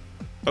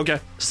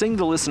 Okay. Sing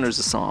the listeners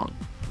a song.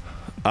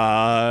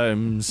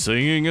 I'm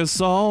singing a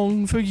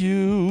song for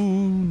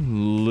you,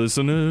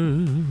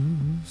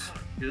 listeners.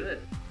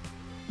 Good.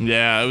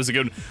 Yeah, it was a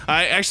good one.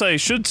 I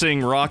should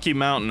sing Rocky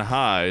Mountain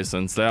High,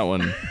 since that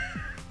one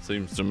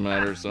seems to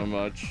matter so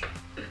much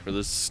for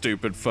this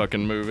stupid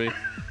fucking movie.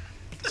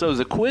 So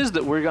the quiz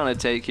that we're going to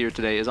take here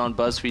today is on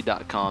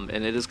BuzzFeed.com,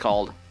 and it is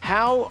called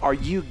How Are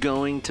You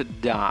Going to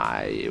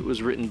Die? It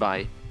was written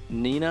by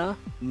Nina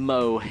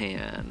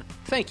Mohan.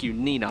 Thank you,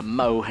 Nina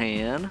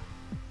Mohan.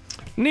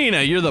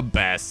 Nina, you're the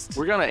best.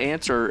 We're going to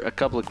answer a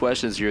couple of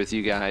questions here with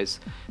you guys.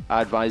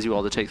 I advise you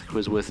all to take the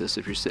quiz with us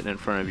if you're sitting in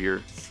front of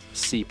your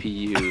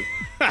CPU.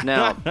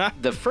 Now,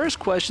 the first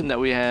question that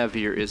we have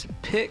here is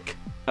pick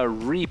a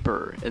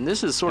Reaper. And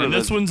this is sort of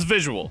this one's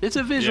visual. It's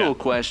a visual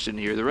question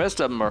here. The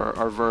rest of them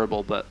are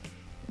verbal, but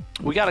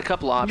we got a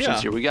couple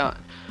options here. We got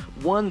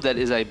one that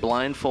is a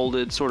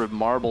blindfolded sort of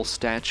marble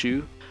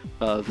statue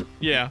of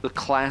the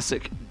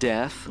classic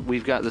Death.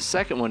 We've got the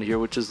second one here,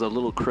 which is a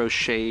little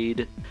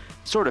crocheted,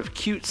 sort of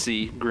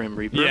cutesy Grim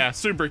Reaper. Yeah,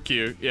 super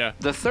cute. Yeah.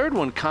 The third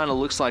one kind of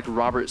looks like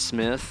Robert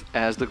Smith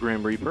as the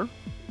Grim Reaper.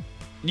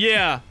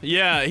 Yeah.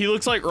 He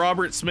looks like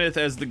Robert Smith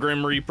as the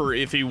Grim Reaper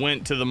if he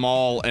went to the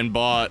mall and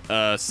bought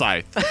a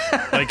scythe.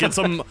 Like it's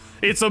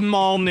a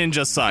mall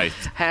ninja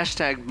scythe.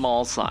 Hashtag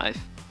mall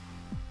scythe.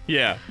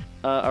 Yeah.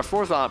 Our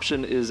fourth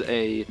option is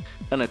an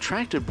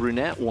attractive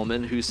brunette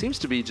woman who seems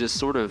to be just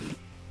sort of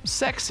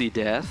sexy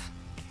Death.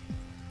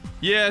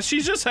 Yeah,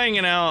 she's just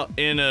hanging out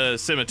in a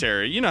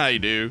cemetery. You know how you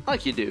do.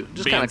 Like you do.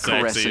 Just kind of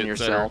caressing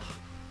yourself.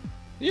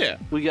 Yeah.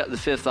 We got the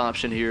fifth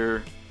option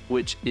here,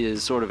 which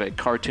is sort of a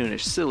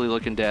cartoonish,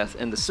 silly-looking death,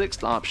 and the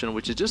sixth option,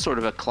 which is just sort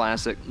of a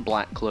classic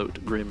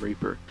black-cloaked Grim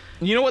Reaper.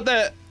 You know what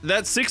that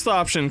sixth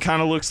option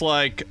kind of looks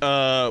like?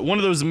 One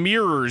of those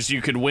mirrors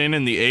you could win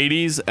in the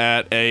 80s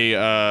at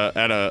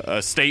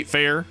a state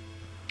fair.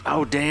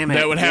 Oh, damn it.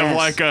 That would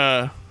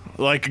have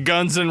like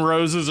Guns N'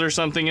 Roses or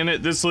something in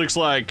it. This looks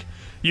like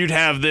you'd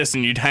have this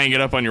and you'd hang it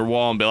up on your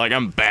wall and be like,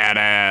 I'm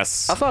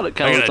badass. I thought it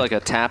kind of looked like a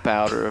Tap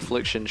Out or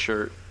Affliction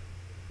shirt.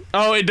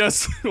 Oh, it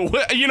does.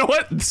 You know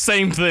what?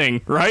 Same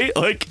thing, right?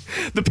 Like,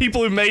 the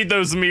people who made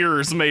those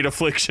mirrors made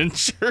Affliction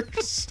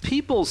shirts.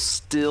 People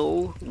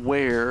still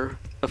wear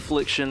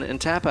Affliction and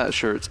Tap Out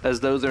shirts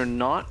as though they're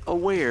not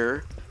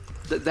aware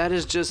that that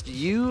is just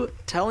you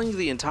telling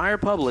the entire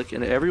public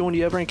and everyone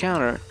you ever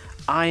encounter,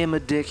 I am a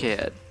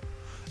dickhead.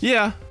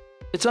 Yeah.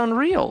 It's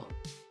unreal.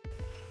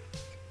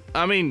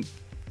 I mean,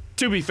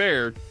 to be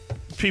fair,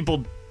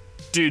 people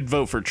did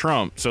vote for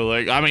Trump. So,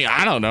 like, I mean,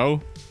 I don't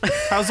know.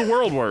 How's the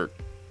world work?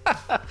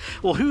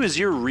 Well, who is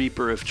your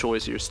Reaper of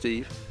choice here,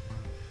 Steve?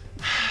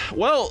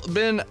 Well,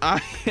 Ben,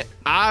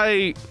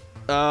 I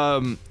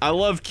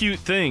love cute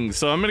things,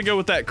 so I'm gonna go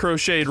with that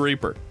crocheted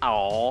Reaper.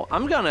 Oh,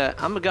 I'm gonna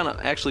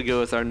actually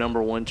go with our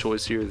number one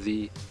choice here,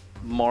 the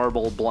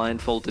marble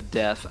blindfolded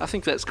death. I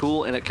think that's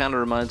cool, and it kind of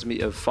reminds me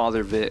of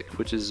Father Vic,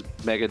 which is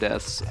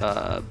Megadeth's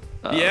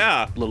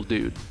little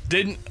dude.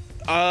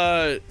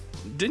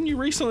 Didn't you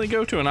recently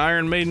go to an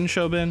Iron Maiden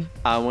show, Ben?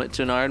 I went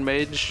to an Iron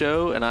Maiden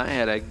show, and I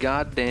had a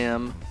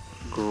goddamn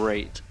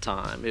great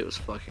time. It was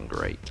fucking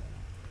great.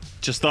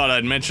 Just thought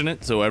I'd mention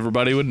it so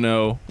everybody would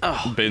know.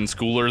 Oh. Ben's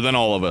cooler than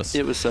all of us.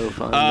 It was so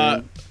fun,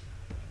 man.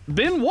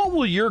 Ben, what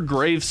will your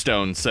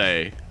gravestone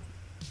say?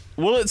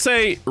 Will it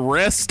say,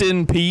 rest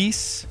in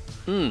peace?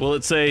 Will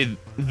it say,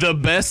 the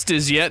best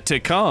is yet to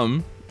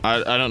come?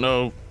 I don't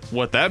know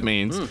what that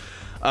means.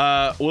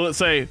 Will it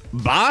say,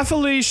 bye,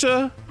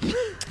 Felicia?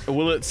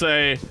 Will it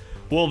say,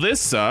 well, this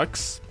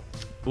sucks?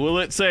 Will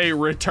it say,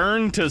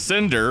 return to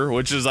sender,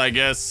 which is, I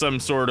guess, some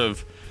sort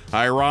of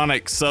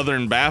ironic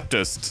Southern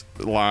Baptist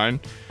line?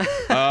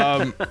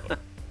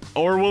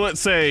 Or will it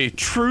say,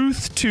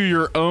 truth to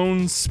your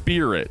own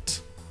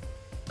spirit?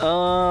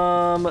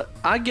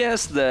 I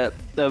guess that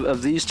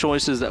of these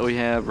choices that we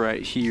have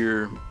right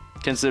here,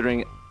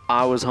 considering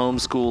I was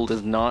homeschooled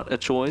is not a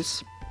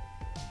choice.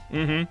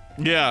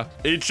 Yeah,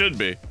 it should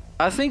be.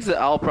 I think that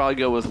I'll probably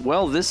go with,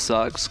 well, this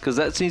sucks, because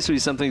that seems to be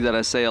something that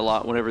I say a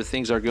lot whenever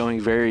things are going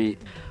very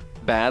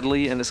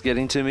badly and it's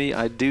getting to me.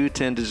 I do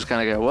tend to just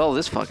kind of go, well,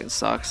 this fucking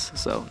sucks.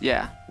 So,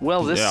 yeah,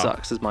 well, this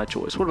sucks is my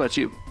choice. What about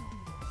you?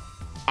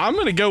 I'm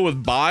going to go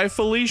with bye,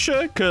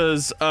 Felicia,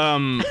 because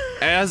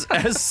as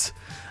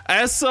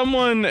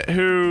someone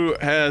who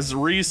has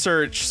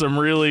researched some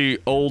really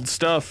old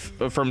stuff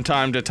from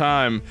time to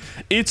time,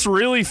 it's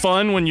really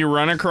fun when you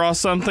run across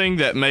something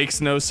that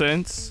makes no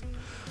sense.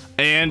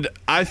 And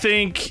I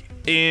think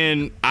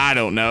in, I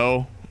don't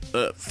know,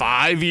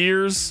 5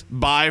 years,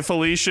 bye,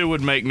 Felicia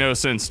would make no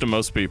sense to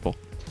most people.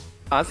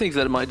 I think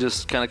that it might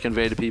just kind of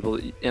convey to people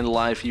that in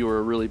life you were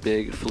a really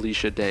big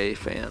Felicia Day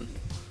fan.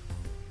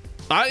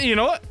 You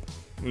know what?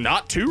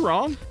 Not too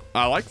wrong.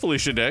 I like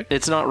Felicia Day.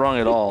 It's not wrong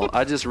at all.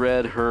 I just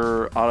read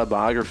her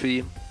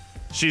autobiography.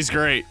 She's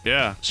great,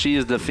 yeah. She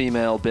is the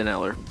female Ben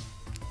Eller.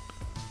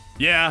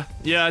 Yeah,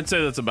 I'd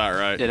say that's about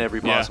right. In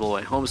every possible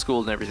way.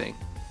 Homeschooled and everything.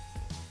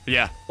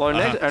 Yeah. Well,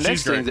 our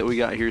next thing that we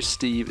got here,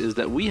 Steve, is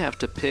that we have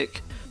to pick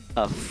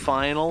a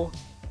final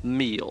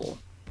meal.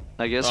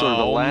 I guess sort of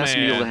the last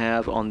meal to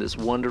have on this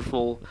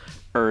wonderful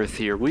earth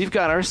here. We've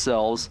got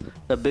ourselves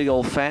a big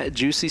old fat,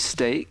 juicy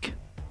steak.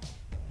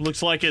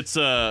 Looks like it's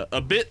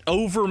a bit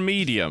over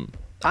medium.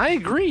 I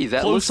agree.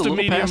 That Close looks a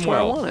little past where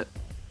I want it.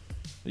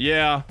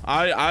 Yeah,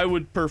 I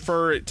would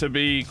prefer it to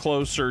be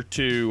closer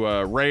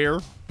to rare,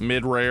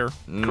 mid-rare.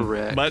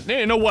 Correct. But,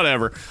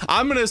 whatever.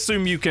 I'm going to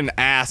assume you can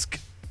ask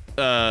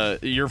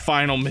your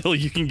final meal.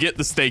 You can get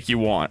the steak you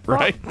want,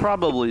 right?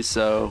 Probably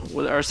so.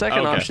 Our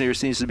second option here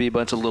seems to be a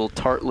bunch of little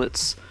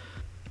tartlets.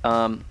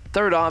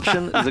 Third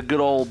option is a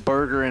good old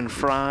burger and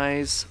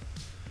fries.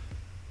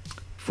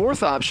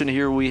 Fourth option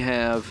here we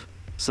have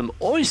some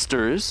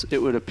oysters,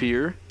 it would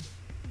appear.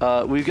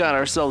 We've got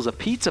ourselves a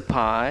pizza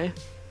pie.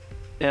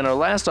 And our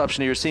last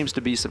option here seems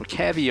to be some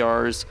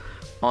caviars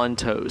on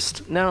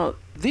toast. Now,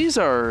 these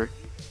are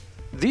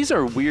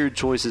weird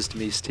choices to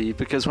me, Steve,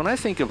 because when I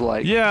think of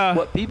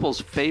what people's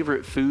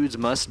favorite foods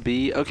must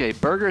be, okay,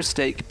 burger,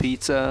 steak,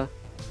 pizza,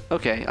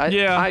 okay,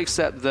 I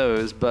accept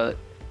those, but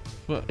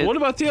what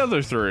about the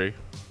other three?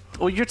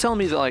 Well, you're telling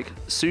me that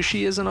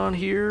sushi isn't on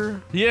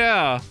here?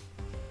 Yeah,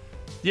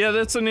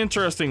 that's an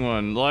interesting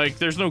one.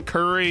 There's no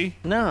curry.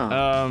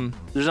 No.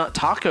 There's not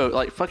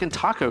fucking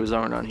tacos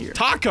aren't on here.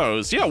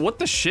 Tacos? Yeah, what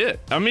the shit?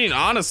 I mean,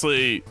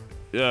 honestly,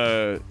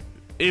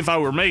 if I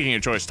were making a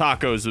choice,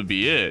 tacos would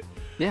be it.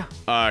 Yeah.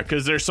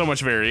 Because there's so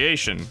much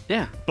variation.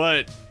 Yeah.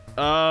 But,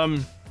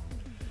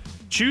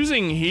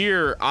 choosing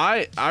here,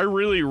 I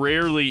really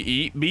rarely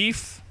eat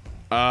beef.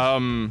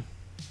 For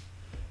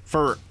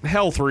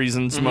health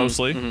reasons,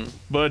 mostly. Mm-hmm.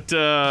 But,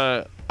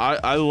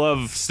 I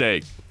love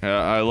steak.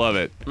 I love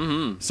it.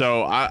 Mm-hmm.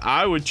 So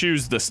I would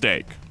choose the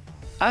steak.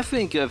 I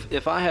think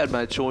if I had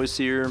my choice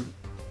here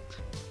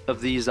of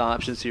these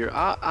options here,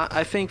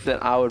 I think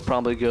that I would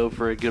probably go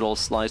for a good old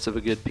slice of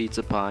a good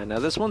pizza pie. Now,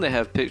 this one they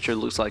have pictured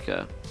looks like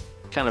a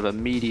kind of a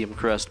medium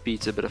crust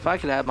pizza, but if I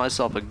could have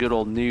myself a good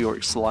old New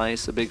York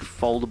slice, a big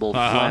foldable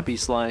flappy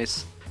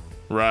slice,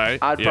 right?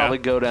 I'd probably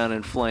go down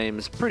in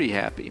flames pretty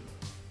happy.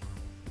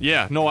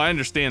 Yeah, no, I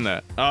understand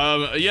that.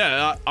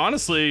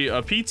 Honestly,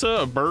 a pizza,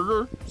 a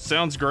burger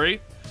sounds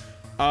great.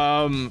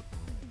 Caviar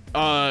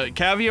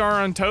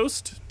on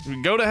toast,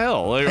 go to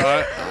hell.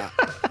 Like,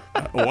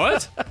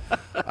 what?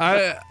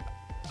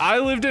 I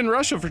lived in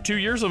Russia for 2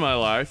 years of my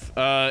life.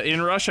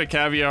 In Russia,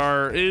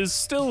 caviar is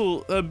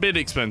still a bit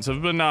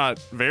expensive, but not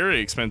very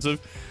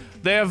expensive.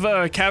 They have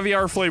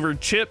caviar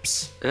flavored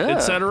chips,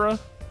 etc.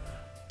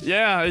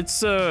 Yeah,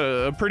 it's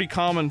a pretty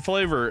common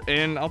flavor,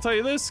 and I'll tell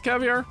you this,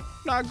 caviar,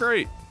 not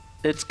great.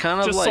 It's kind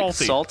of just like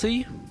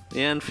salty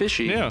and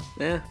fishy. Yeah.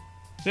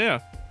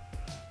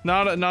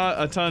 Not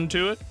a ton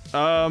to it.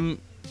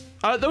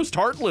 Those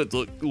tartlets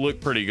look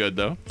pretty good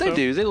though. They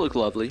do. They look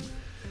lovely.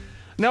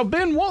 Now,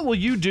 Ben, what will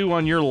you do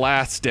on your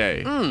last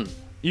day?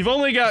 You've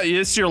only got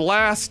it's your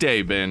last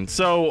day, Ben.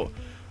 So,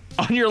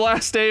 on your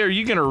last day, are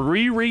you gonna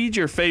reread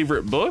your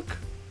favorite book?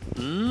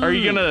 Are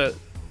you gonna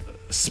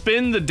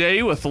spend the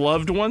day with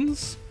loved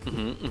ones?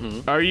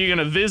 Are you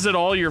gonna visit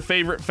all your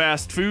favorite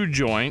fast food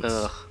joints?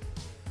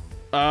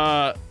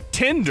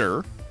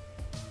 Tinder.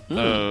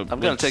 I'm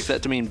gonna take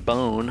that to mean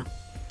bone.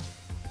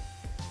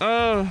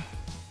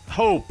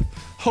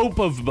 Hope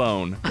of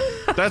bone.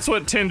 That's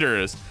what Tinder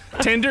is.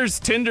 Tinder's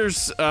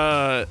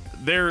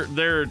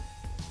their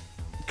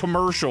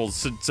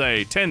commercials should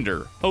say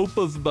Tinder, hope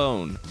of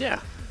bone. Yeah.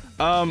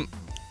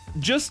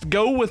 Just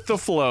go with the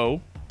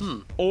flow,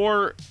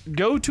 or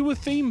go to a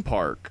theme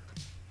park.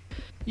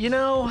 You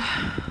know,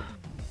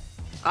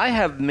 I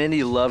have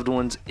many loved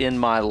ones in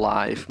my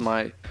life.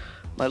 My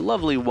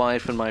lovely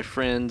wife and my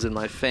friends and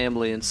my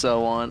family and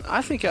so on.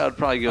 I think I would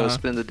probably go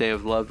spend the day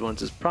with loved ones.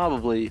 That's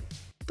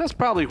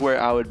probably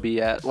where I would be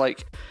at.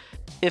 Like,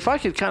 if I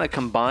could kind of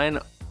combine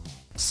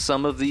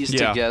some of these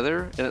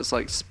together, and it's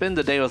like spend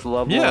the day with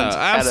loved ones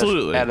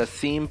absolutely. At a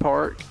theme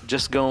park,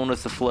 just going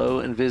with the flow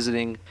and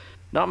visiting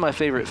not my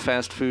favorite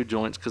fast food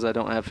joints, because I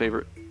don't have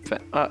favorite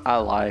I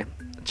lie.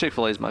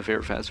 Chick-fil-A is my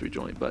favorite fast food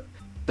joint, but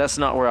that's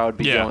not where I would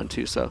be going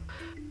to. So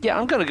yeah,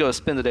 I'm gonna go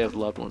spend the day with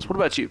loved ones. What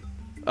about you?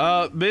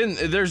 Ben,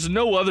 there's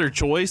no other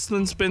choice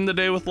than spend the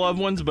day with loved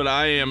ones, but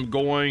I am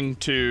going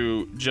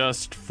to,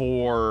 just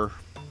for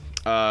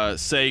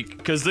sake,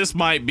 because this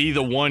might be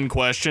the one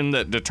question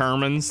that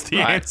determines the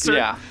answer.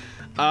 Yeah.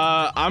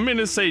 I'm going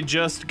to say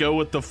just go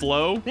with the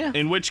flow. Yeah.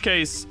 In which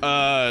case,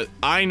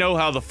 I know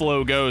how the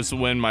flow goes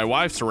when my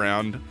wife's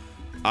around.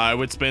 I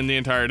would spend the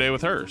entire day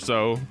with her.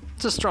 So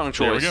it's a strong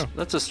choice. There we go.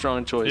 That's a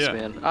strong choice,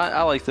 man.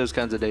 I like those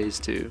kinds of days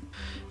too.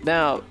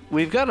 Now,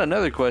 we've got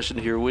another question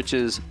here, which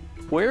is,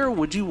 where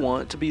would you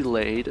want to be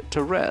laid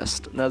to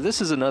rest? Now, this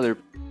is another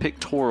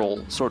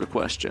pictorial sort of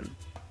question.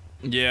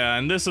 Yeah,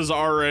 and this is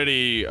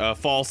already a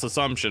false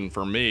assumption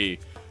for me,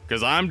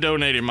 because I'm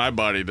donating my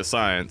body to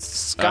science.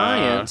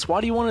 Science? Why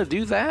do you want to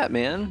do that,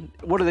 man?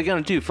 What are they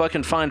going to do,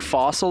 fucking find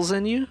fossils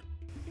in you?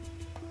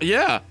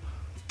 Yeah.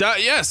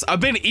 Yes,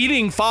 I've been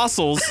eating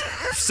fossils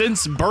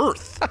since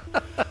birth.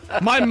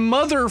 My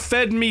mother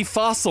fed me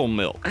fossil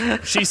milk.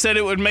 She said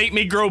it would make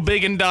me grow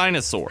big and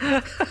dinosaur.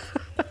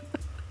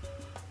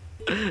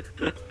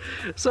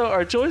 So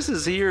our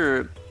choices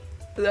here,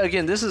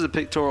 again, this is a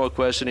pictorial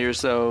question here,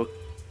 so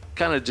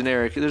kind of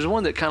generic. There's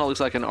one that kind of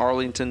looks like an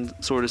Arlington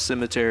sort of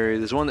cemetery.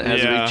 There's one that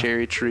has a big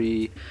cherry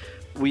tree.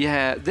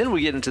 Then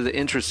we get into the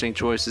interesting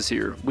choices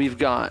here. We've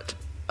got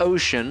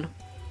ocean.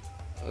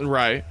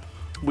 Right.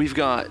 We've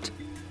got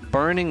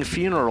burning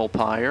funeral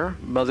pyre,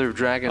 Mother of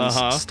Dragons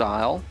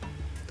style.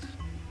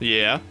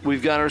 Yeah.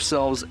 We've got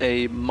ourselves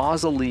a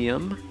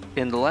mausoleum.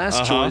 In the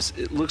last choice,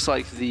 it looks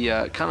like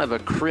the kind of a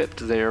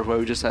crypt there, where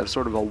we just have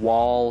sort of a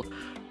wall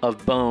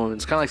of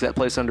bones, kind of like that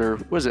place under,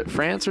 what is it,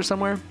 France or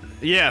somewhere?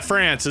 Yeah,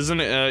 France,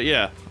 isn't it?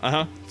 Yeah.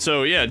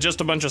 So yeah,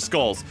 just a bunch of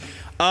skulls.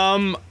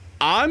 I'm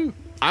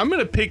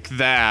gonna pick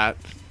that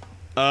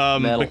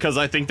because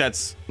I think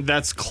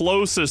that's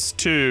closest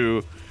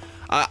to.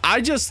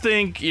 I just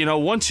think,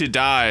 once you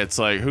die, it's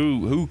like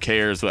who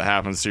cares what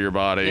happens to your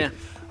body? Yeah.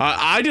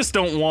 I just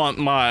don't want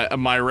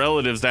my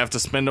relatives to have to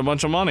spend a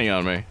bunch of money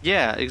on me.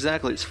 Yeah,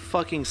 exactly. It's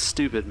fucking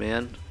stupid,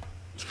 man.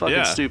 It's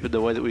fucking stupid the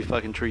way that we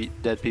fucking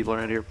treat dead people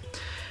around here.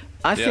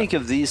 I think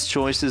of these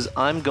choices,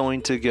 I'm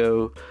going to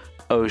go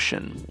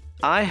ocean.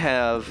 I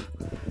have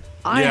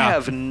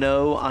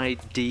no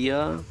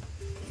idea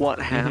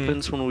what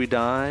happens when we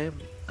die.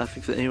 I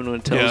think that anyone who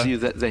tells you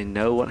that they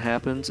know what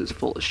happens is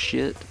full of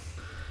shit.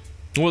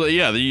 Well,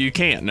 yeah, you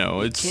can't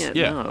know. You can't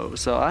know.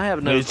 So I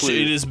have no clue.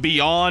 It is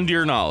beyond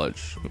your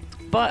knowledge.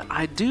 But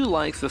I do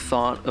like the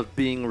thought of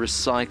being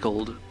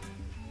recycled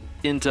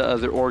into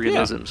other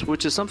organisms,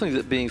 which is something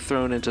that being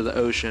thrown into the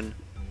ocean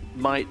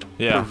might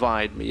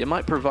provide me. It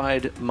might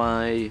provide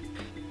my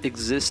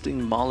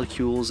existing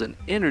molecules and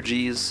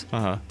energies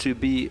Uh-huh. to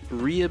be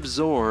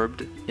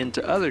reabsorbed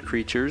into other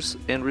creatures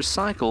and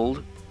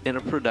recycled in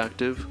a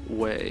productive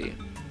way.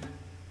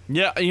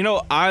 Yeah,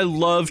 I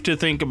love to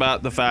think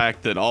about the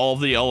fact that all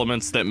the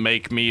elements that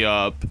make me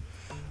up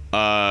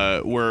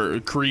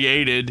were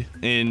created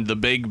in the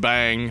Big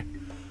Bang.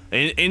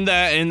 In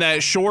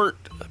that short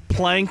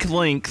Planck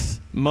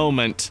length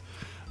moment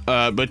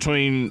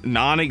between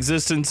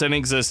non-existence and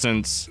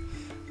existence,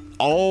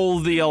 all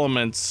the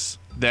elements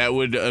that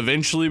would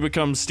eventually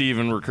become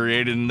Steven were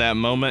created in that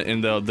moment,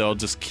 and they'll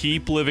just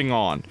keep living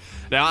on.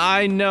 Now,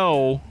 I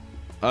know,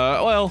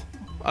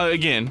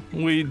 again,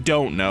 we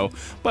don't know,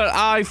 but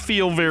I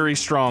feel very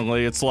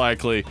strongly it's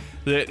likely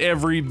that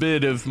every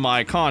bit of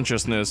my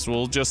consciousness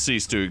will just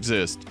cease to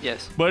exist.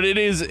 Yes. But it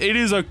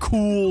is a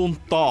cool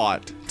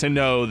thought to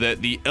know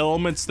that the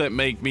elements that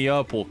make me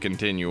up will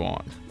continue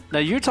on. Now,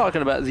 you're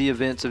talking about the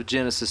events of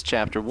Genesis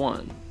chapter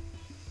 1.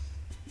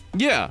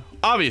 Yeah,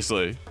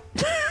 obviously.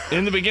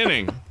 In the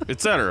beginning,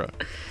 etc.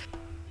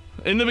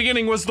 In the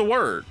beginning was the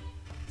Word.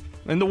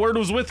 And the Word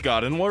was with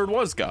God, and the Word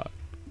was God.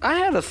 I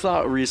had a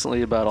thought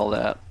recently about all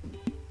that.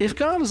 If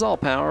God is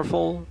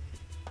all-powerful,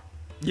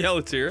 Yeah,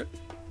 let's hear it.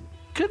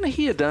 couldn't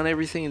he have done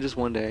everything in just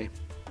one day?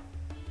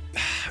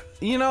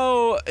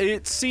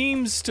 It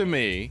seems to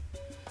me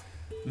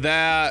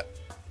that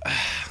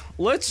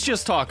let's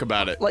just talk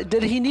about it. Like,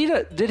 did he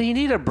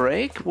need a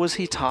break? Was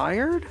he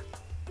tired?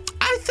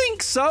 I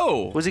think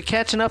so. Was he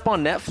catching up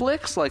on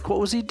Netflix? Like, what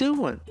was he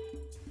doing?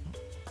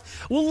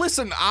 Well,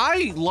 listen,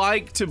 I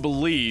like to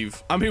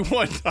believe. I mean,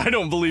 I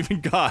don't believe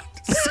in God.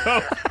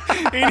 So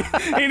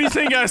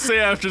anything I say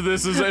after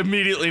this is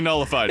immediately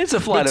nullified. It's a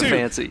flight But of two,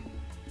 fancy.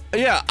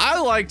 Yeah, I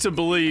like to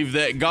believe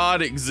that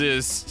God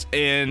exists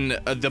in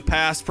the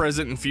past,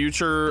 present, and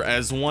future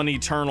as one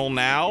eternal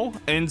now.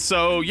 And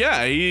so,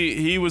 yeah,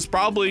 he was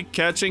probably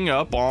catching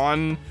up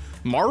on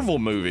Marvel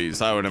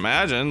movies, I would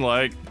imagine.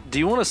 Like, Do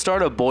you want to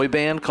start a boy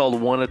band called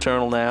One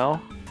Eternal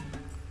Now?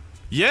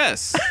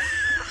 yes.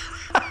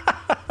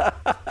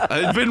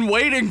 I've been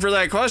waiting for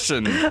that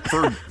question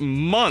for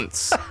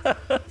months.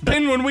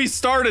 Ben, when we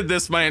started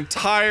this, my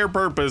entire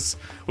purpose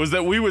was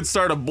that we would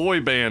start a boy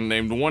band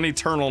named One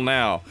Eternal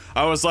Now.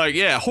 I was like,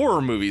 yeah,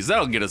 horror movies,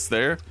 that'll get us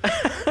there.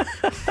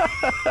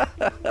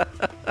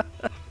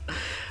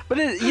 But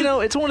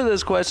it's one of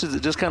those questions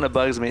that just kind of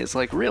bugs me. It's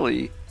like,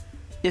 really,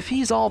 if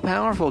he's all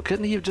powerful,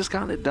 couldn't he have just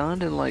gotten it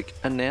done in like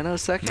a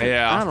nanosecond?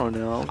 Yeah. I don't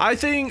know. I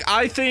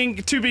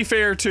think to be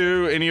fair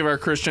to any of our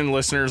Christian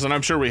listeners, and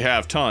I'm sure we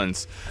have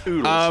tons.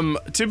 Oodles.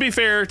 To be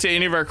fair to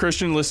any of our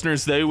Christian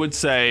listeners, they would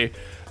say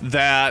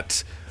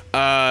that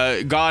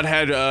God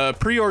had a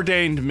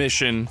preordained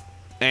mission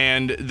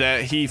and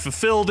that he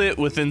fulfilled it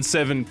within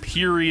 7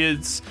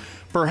 periods.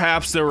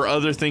 Perhaps there were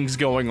other things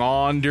going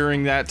on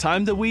during that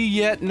time that we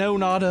yet know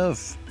not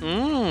of.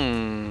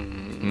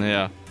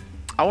 Yeah.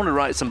 I want to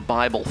write some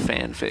Bible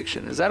fan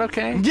fiction. Is that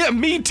okay? Yeah,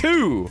 me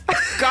too.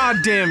 God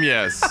damn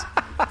yes.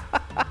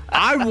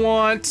 I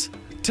want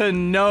to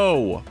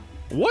know,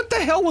 what the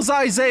hell was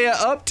Isaiah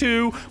up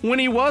to when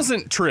he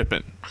wasn't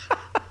tripping?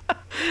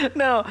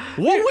 Now,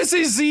 What was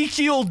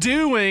Ezekiel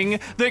doing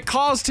that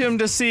caused him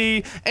to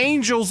see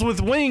angels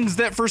with wings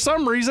that for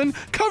some reason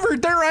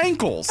covered their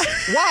ankles?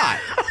 Why?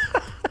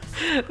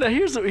 now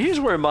here's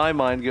where my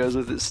mind goes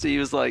with it, Steve,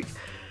 is like,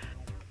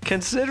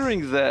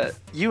 considering that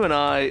you and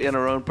I, in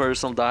our own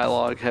personal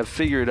dialogue, have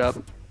figured up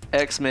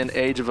X-Men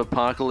Age of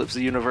Apocalypse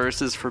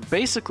universes for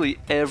basically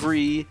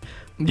every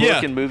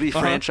book and movie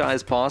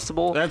franchise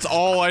possible. That's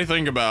all I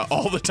think about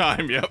all the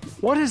time, yep.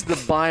 What is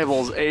the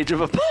Bible's Age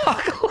of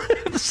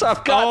Apocalypse?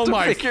 I've got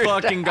to figure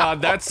fucking it God,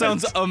 out. that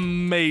sounds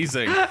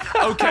amazing.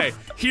 Okay,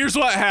 here's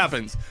what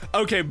happens.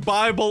 Okay,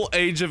 Bible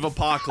Age of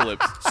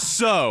Apocalypse.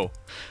 So,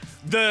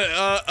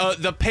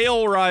 the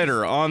pale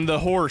rider on the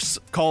horse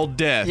called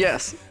Death.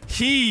 Yes.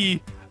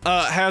 He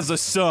has a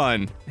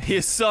son.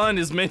 His son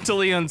is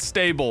mentally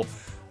unstable.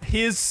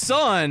 His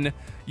son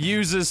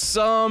uses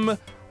some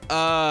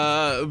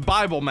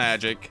Bible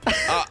magic.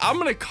 I'm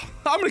gonna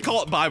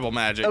call it Bible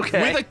magic.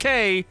 Okay. With a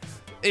K,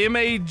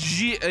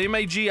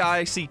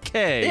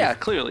 M-A-G-I-C-K. Yeah,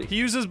 clearly. He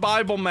uses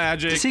Bible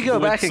magic. Does he go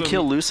with back and some-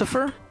 kill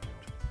Lucifer?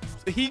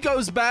 He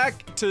goes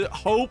back to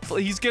hope.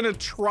 He's gonna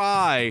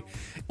try,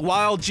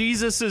 while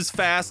Jesus is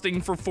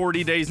fasting for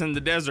 40 days in the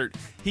desert,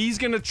 he's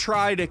gonna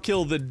try to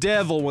kill the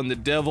devil when the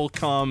devil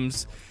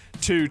comes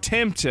to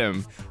tempt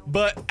him,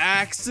 but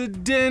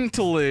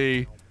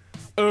accidentally,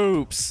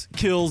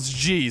 kills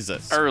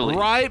Jesus. Early.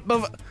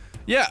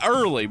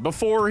 Early,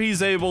 before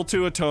he's able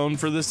to atone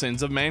for the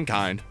sins of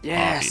mankind.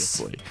 Yes.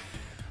 Obviously.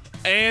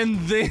 And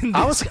then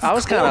I was kind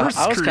of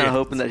creates-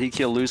 hoping that he'd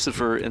kill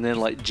Lucifer, and then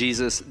like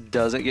Jesus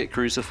doesn't get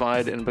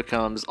crucified and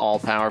becomes all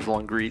powerful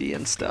and greedy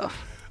and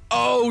stuff.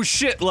 Oh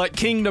shit! Like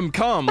Kingdom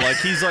Come, like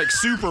he's like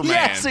Superman.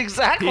 Yes,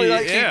 exactly. He-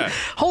 Like yeah.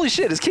 Holy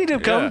shit! Is Kingdom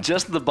Come Yeah.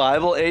 just the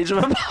Bible Age of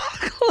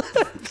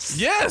Apocalypse?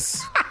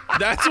 Yes,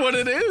 that's what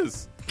it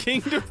is.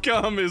 Kingdom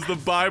Come is the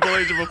Bible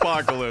Age of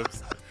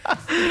Apocalypse.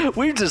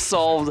 We've just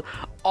solved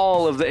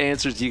all of the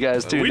answers you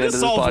guys tuned We into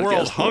just this solved podcast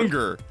world for.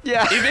 hunger.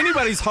 Yeah. If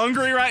anybody's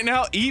hungry right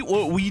now, eat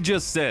what we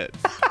just said.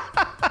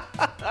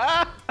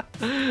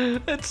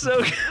 It's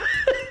so good.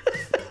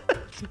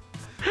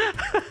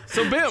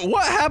 So Ben,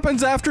 what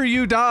happens after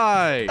you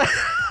die?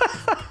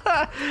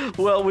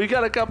 Well, we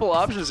got a couple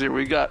options here.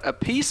 We got a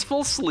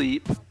peaceful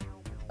sleep,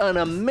 an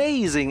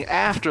amazing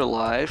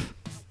afterlife,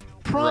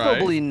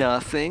 probably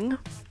nothing,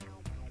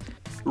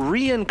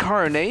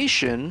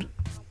 reincarnation,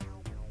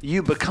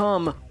 you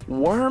become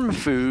worm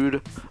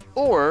food,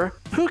 or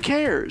who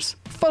cares?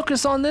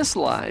 Focus on this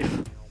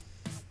life.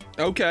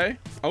 Okay.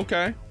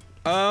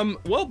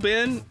 Well,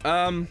 Ben,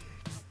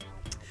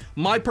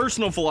 my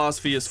personal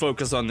philosophy is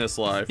focus on this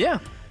life. Yeah.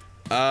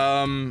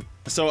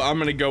 So I'm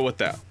gonna go with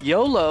that.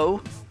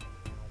 YOLO.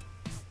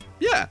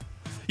 Yeah.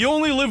 You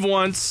only live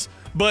once,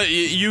 but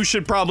you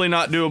should probably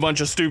not do a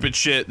bunch of stupid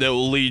shit that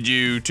will lead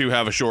you to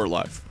have a short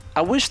life.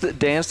 I wish that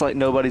Dance Like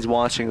Nobody's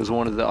Watching was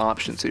one of the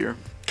options here.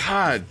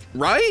 God,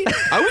 right?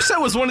 I wish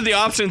that was one of the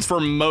options for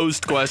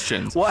most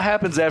questions. What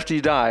happens after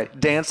you die?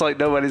 Dance like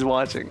nobody's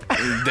watching.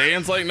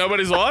 Dance like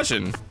nobody's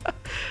watching.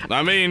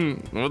 I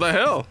mean, what the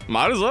hell?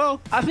 Might as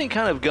well. I think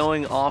kind of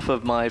going off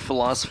of my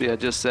philosophy I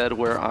just said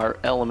where our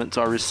elements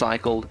are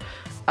recycled,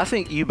 I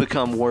think you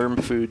become worm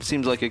food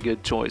seems like a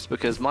good choice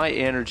because my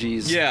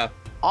energies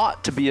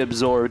ought to be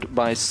absorbed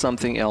by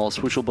something else,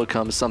 which will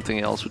become something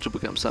else, which will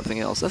become something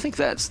else. I think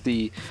that's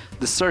the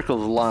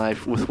circle of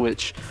life with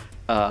which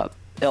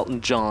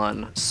Elton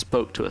John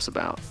spoke to us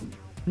about.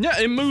 Yeah,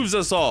 it moves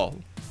us all.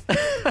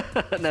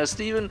 Now,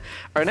 Steven,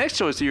 our next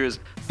choice here is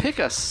pick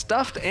a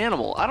stuffed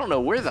animal. I don't know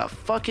where the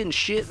fucking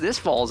shit this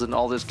falls in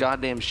all this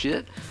goddamn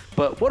shit,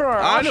 but what are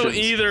our options? I don't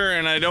either,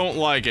 and I don't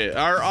like it.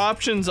 Our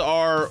options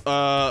are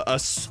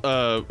is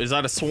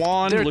that a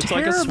swan? They're Looks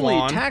terribly like a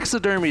swan.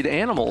 taxidermied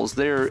animals.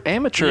 They're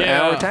amateur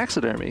hour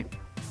taxidermy.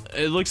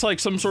 It looks like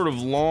some sort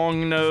of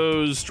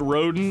long-nosed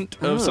rodent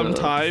of some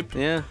type.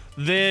 Yeah.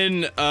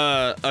 Then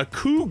a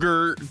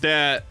cougar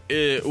that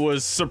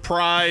was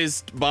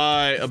surprised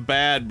by a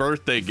bad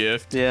birthday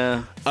gift.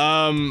 Yeah.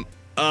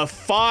 A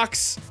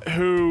fox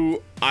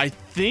who I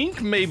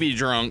think may be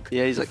drunk.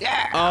 Yeah, he's like,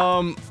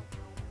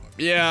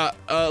 yeah.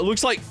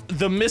 Looks like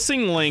the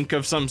missing link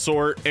of some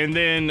sort, and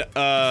then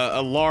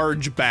a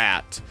large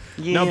bat.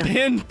 Yeah. Now,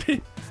 Ben,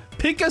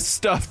 pick a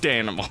stuffed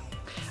animal.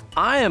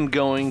 I am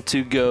going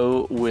to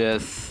go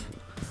with,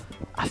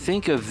 I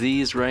think of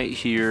these right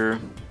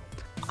here.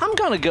 I'm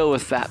going to go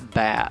with that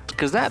bat,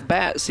 because that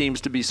bat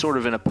seems to be sort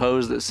of in a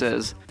pose that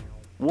says,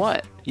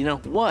 what? You know,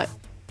 what?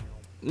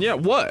 Yeah,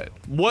 what?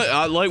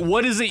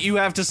 What is it you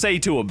have to say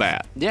to a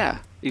bat? Yeah,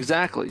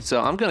 exactly.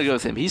 So I'm going to go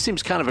with him. He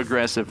seems kind of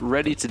aggressive,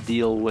 ready to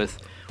deal with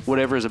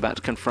whatever is about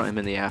to confront him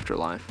in the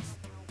afterlife.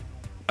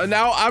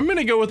 Now, I'm going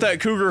to go with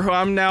that cougar who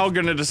I'm now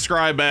going to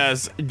describe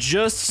as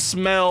just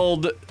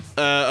smelled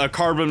a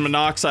carbon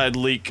monoxide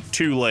leak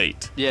too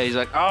late. Yeah, he's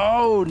like,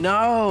 oh,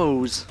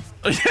 noes.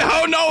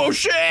 Oh, no,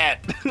 shit!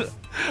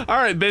 All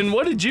right, Ben,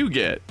 what did you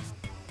get?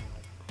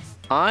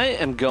 I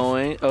am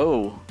going,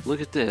 oh,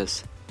 look at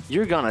this.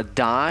 You're going to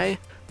die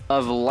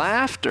of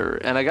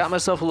laughter. And I got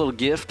myself a little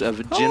gift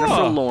of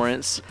Jennifer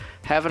Lawrence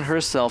having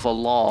herself a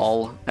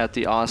lol at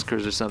the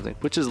Oscars or something,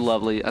 which is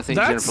lovely. I think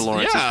Jennifer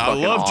Lawrence is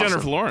fucking I love awesome.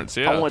 Jennifer Lawrence,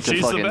 yeah. I want to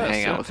She's fucking the best,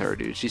 hang out with her,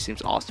 dude. She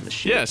seems awesome as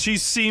shit. Yeah, she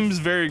seems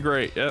very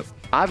great, yep.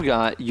 I've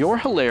got, you're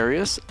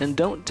hilarious and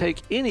don't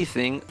take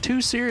anything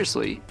too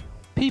seriously.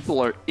 People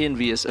are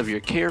envious of your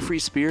carefree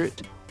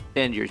spirit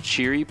and your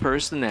cheery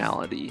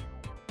personality.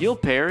 You'll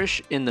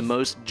perish in the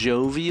most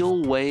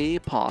jovial way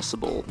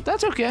possible.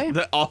 That's okay.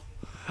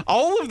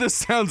 All of this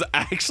sounds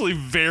actually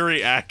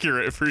very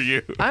accurate for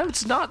you.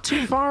 It's not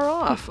too far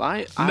off.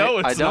 I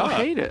don't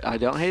hate it. I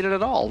don't hate it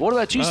at all. What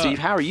about you, Steve?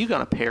 How are you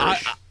going to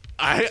perish?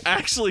 I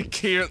actually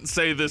can't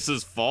say this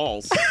is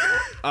false.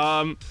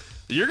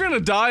 You're going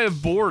to die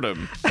of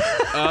boredom.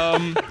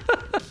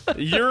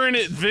 You're an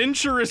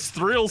adventurous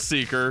thrill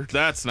seeker.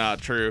 That's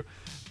not true.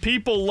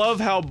 People love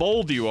how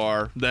bold you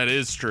are. That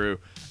is true.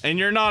 And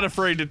you're not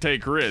afraid to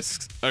take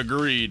risks.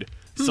 Agreed.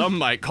 Some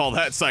might call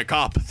that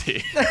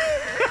psychopathy.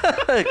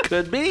 It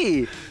could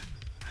be.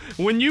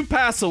 When you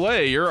pass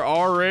away,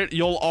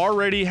 you'll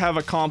already have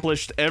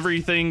accomplished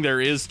everything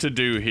there is to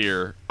do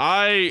here.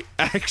 I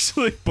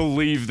actually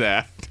believe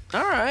that.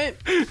 All right.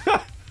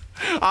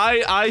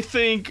 I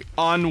think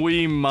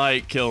ennui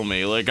might kill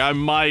me. Like, I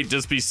might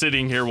just be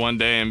sitting here one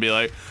day and be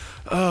like,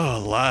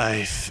 oh,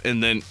 life.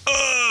 And then,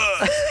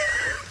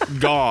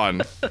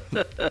 gone.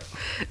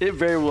 It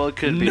very well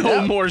could be.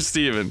 No more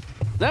Steven.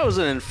 That was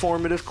an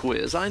informative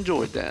quiz. I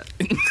enjoyed that.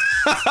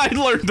 I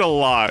learned a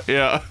lot,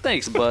 yeah.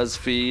 Thanks,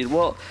 BuzzFeed.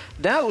 Well,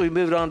 now that we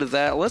moved on to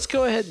that, let's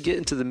go ahead and get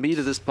into the meat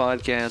of this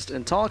podcast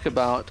and talk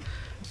about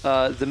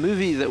the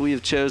movie that we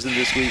have chosen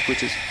this week,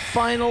 which is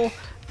Final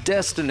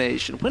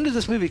Destination. When did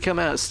this movie come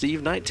out,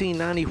 Steve?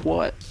 1990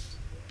 what?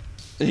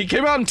 He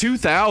came out in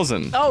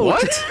 2000. Oh,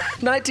 what?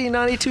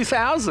 1990,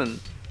 2000.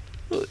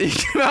 He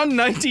came out in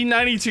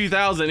 1990,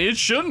 2000. It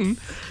shouldn't.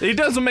 It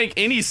doesn't make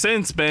any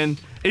sense, Ben.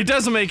 It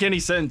doesn't make any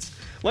sense.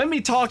 Let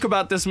me talk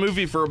about this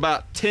movie for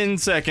about 10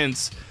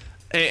 seconds,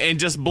 and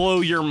just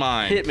blow your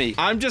mind. Hit me.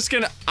 I'm just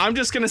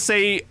gonna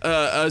say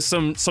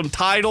some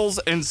titles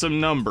and some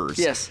numbers.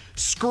 Yes.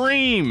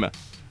 Scream,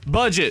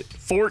 budget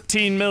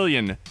 $14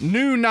 million.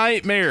 New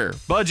Nightmare,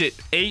 budget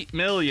 $8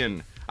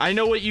 million. I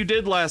Know What You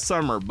Did Last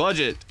Summer,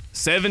 budget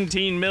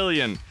 $17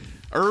 million.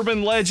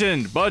 Urban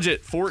Legend,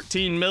 budget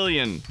 $14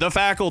 million. The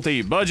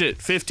Faculty, budget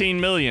 $15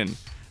 million.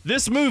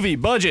 This movie,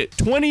 budget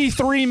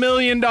 $23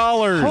 million.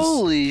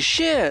 Holy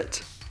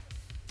shit.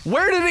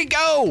 Where did it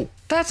go?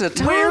 That's a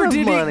ton Where of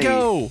did money. it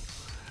go?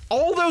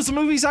 All those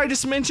movies I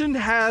just mentioned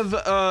have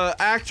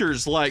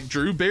actors like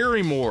Drew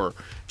Barrymore,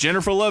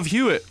 Jennifer Love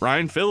Hewitt,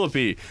 Ryan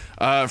Phillippe,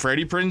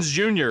 Freddie Prinze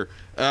Jr.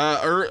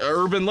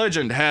 Urban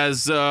Legend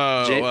has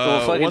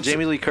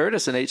Jamie Lee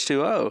Curtis in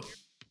H2O.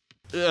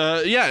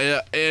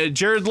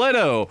 Jared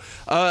Leto.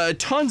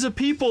 Tons of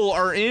people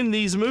are in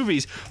these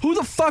movies. Who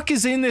the fuck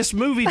is in this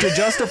movie to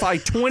justify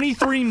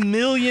 $23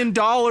 million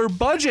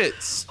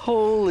budgets?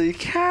 Holy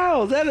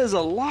cow, that is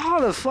a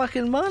lot of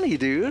fucking money,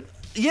 dude.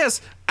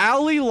 Yes,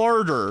 Ali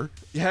Larter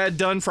had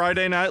done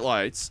Friday Night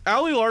Lights.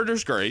 Ali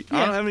Larter's great. Yeah.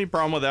 I don't have any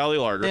problem with Ali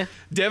Larter. Yeah.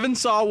 Devon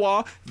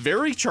Sawa,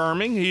 very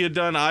charming. He had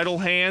done Idle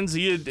Hands.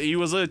 He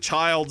was a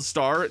child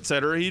star,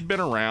 etc. He'd been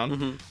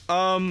around.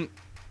 Mm-hmm.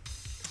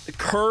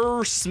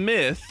 Kerr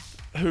Smith,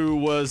 who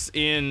was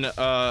in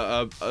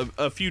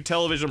a few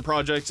television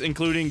projects,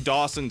 including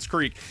Dawson's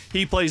Creek.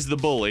 He plays the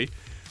bully.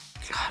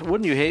 God,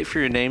 wouldn't you hate for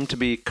your name to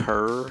be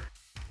Kerr?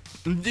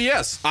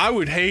 Yes, I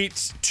would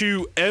hate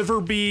to ever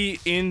be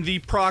in the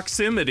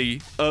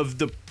proximity of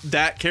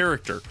that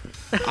character.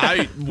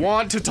 I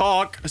want to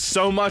talk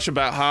so much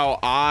about how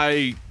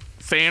I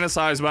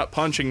fantasize about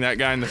punching that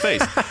guy in the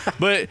face.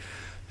 But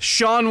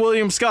Sean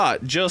William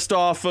Scott, just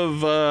off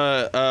of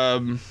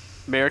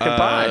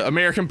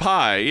American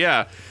Pie,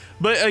 yeah.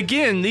 But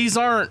again, these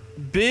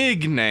aren't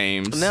big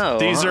names. No,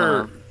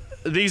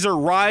 these are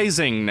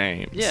rising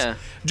names. Yeah.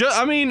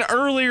 I mean,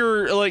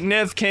 earlier, like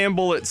Nev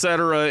Campbell,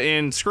 etc.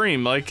 in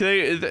Scream, like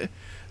they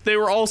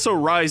were also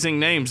rising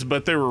names,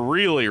 but they were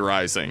really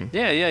rising.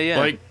 Yeah.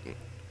 Like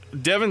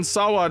Devon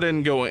Sawa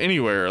didn't go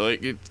anywhere.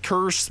 Like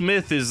Kerr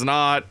Smith is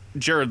not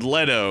Jared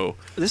Leto.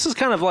 This is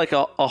kind of like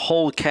a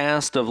whole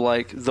cast of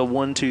like the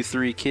 1, 2,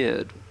 3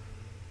 Kid.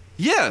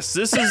 Yes,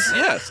 this is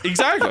yes,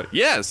 exactly.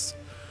 Yes.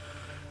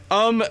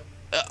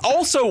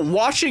 Also,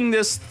 watching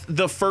this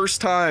the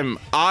first time,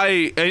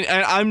 and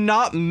I'm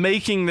not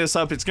making this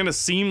up. It's gonna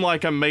seem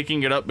like I'm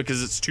making it up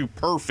because it's too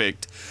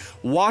perfect.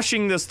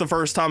 Watching this the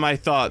first time, I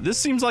thought this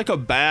seems like a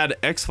bad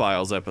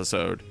X-Files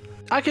episode.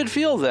 I could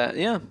feel that.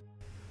 Yeah.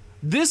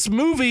 This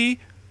movie,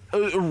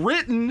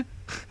 written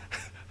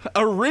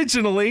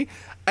originally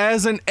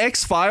as an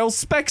X-Files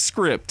spec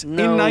script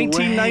in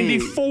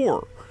 1994.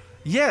 Way.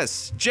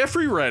 Yes,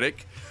 Jeffrey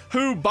Reddick,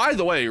 who, by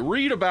the way,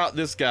 read about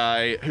this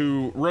guy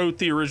who wrote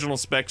the original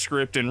spec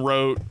script and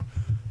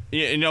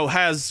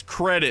has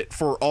credit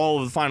for all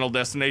of the Final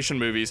Destination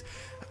movies.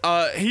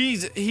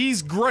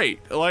 He's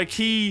great. Like,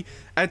 he,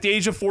 at the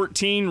age of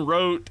 14,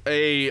 wrote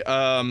a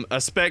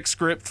spec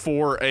script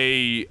for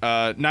a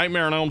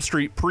Nightmare on Elm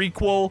Street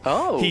prequel.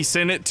 Oh. He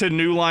sent it to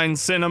New Line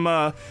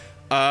Cinema.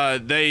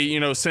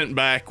 They, sent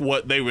back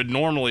what they would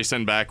normally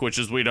send back, which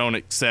is we don't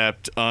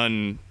accept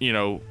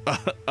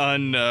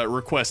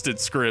unrequested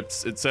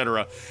scripts,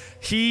 etc.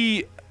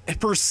 He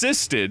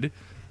persisted,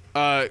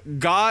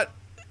 got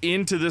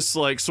into this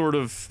like sort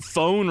of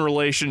phone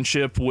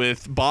relationship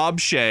with Bob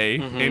Shea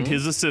and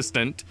his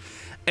assistant.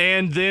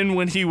 And then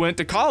when he went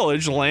to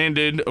college,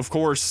 landed, of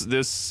course,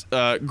 this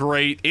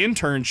great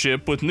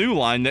internship with New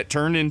Line that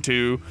turned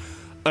into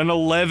an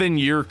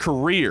 11-year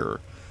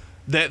career.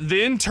 That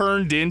then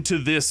turned into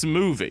this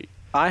movie.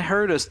 I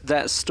heard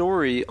that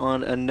story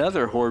on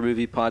another horror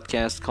movie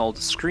podcast called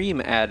Scream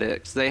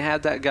Addicts. They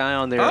had that guy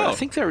on there. Oh. I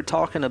think they were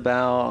talking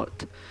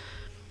about...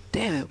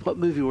 Damn it, what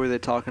movie were they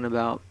talking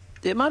about?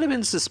 It might have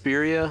been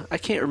Suspiria. I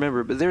can't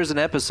remember, but there's an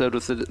episode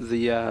with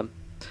the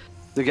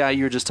guy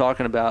you were just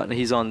talking about, and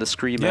he's on the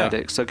Scream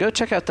Addicts. So go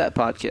check out that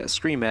podcast,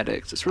 Scream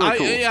Addicts. It's really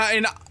cool. Yeah,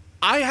 and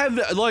I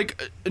have,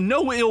 like,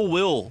 no ill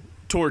will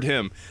toward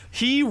him.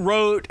 He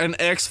wrote an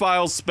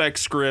X-Files spec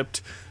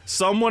script.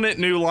 Someone at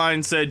New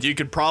Line said you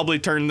could probably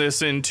turn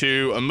this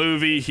into a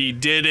movie. He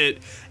did it,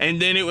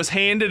 and then it was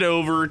handed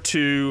over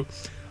to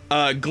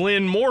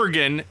Glenn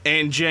Morgan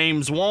and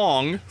James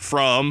Wong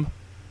from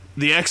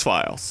the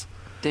X-Files.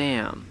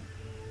 Damn.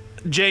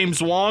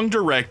 James Wong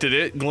directed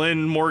it.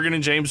 Glenn Morgan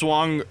and James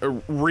Wong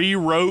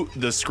rewrote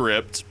the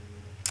script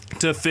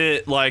to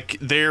fit like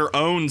their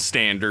own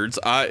standards.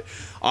 I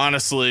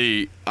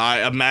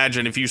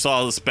imagine if you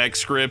saw the spec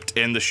script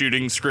and the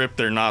shooting script,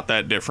 they're not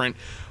that different.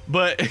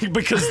 But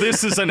because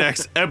this is an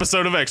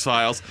episode of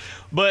X-Files,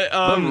 but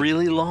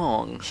really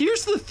long.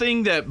 Here's the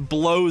thing that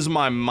blows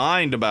my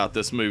mind about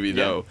this movie,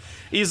 though,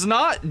 is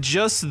not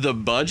just the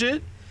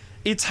budget;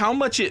 it's how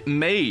much it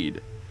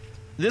made.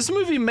 This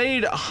movie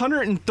made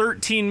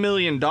 $113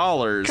 million.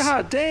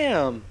 God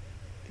damn.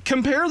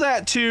 Compare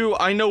that to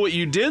I Know What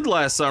You Did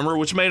Last Summer,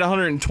 which made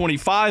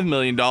 $125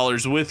 million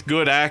with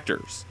good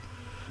actors.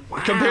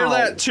 Wow. Compare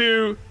that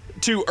to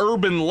to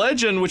Urban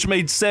Legend, which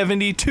made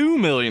 $72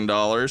 million,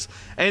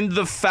 and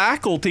The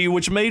Faculty,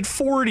 which made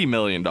 $40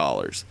 million.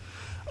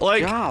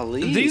 Like,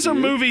 golly, these are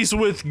dude. movies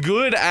with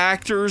good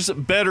actors,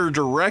 better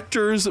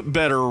directors,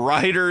 better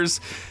writers.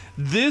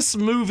 This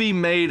movie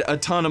made a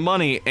ton of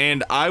money,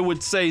 and I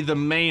would say the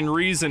main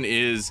reason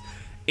is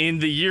in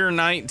the year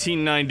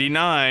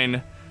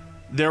 1999,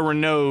 there were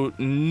no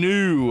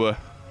new,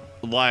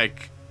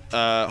 like,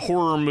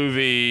 horror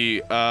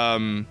movie,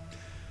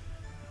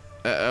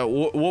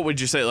 what would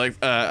you say?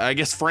 Like, I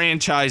guess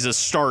franchises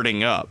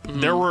starting up. Mm-hmm.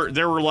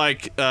 There were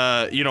like,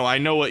 I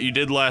know what you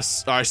did I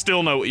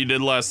still know what you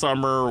did last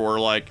summer, or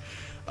like,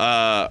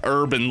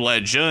 Urban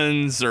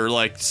Legends, or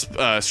like,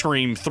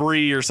 Scream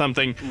 3 or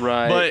something.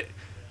 Right. But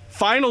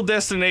Final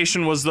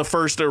Destination was the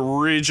first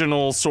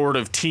original sort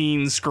of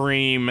teen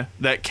Scream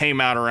that came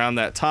out around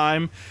that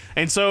time.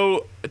 And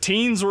so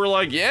teens were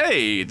like,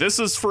 yay, this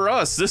is for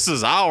us. This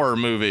is our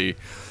movie.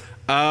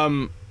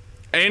 And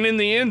in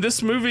the end,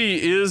 this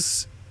movie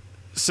is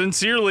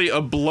sincerely a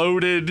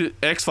bloated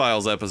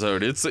X-Files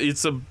episode.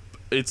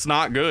 It's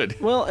not good.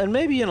 Well, and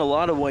maybe in a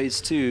lot of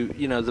ways too,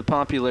 the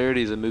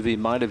popularity of the movie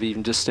might have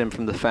even just stemmed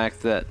from the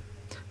fact that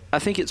I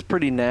think it's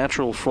pretty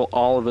natural for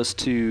all of us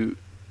to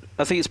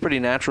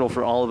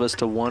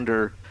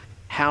wonder,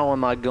 how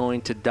am I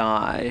going to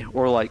die?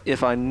 Or like,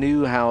 if I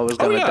knew how I was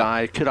going to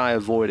die, could I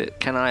avoid it?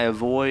 Can I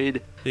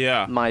avoid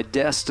my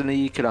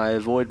destiny? Could I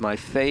avoid my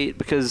fate?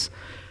 Because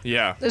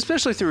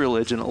especially through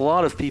religion, a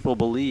lot of people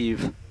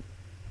believe,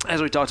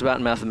 as we talked about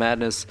in Mouth of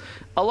Madness,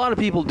 a lot of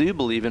people do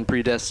believe in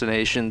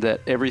predestination,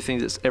 that everything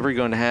that's ever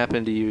going to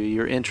happen to you,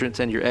 your entrance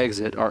and your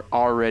exit, are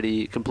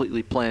already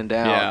completely planned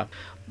out. Yeah.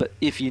 But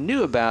if you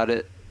knew about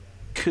it,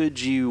 could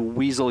you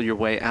weasel your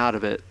way out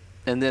of it?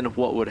 And then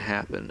what would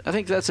happen? I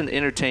think that's an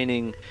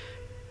entertaining,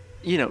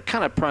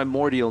 kind of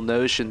primordial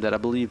notion that I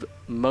believe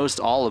most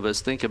all of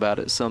us think about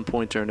at some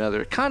point or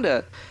another. Kind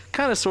of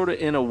sort of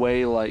in a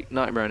way like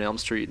Nightmare on Elm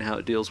Street and how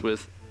it deals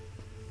with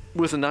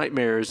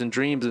nightmares and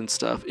dreams and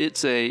stuff.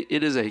 It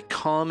is a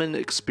common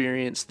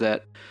experience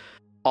that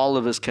all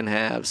of us can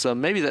have. So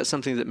maybe that's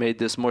something that made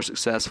this more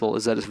successful,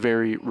 is that it's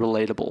very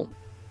relatable.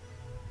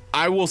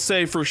 I will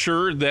say for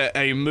sure that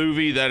a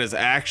movie that is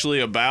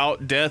actually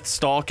about death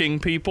stalking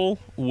people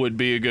would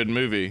be a good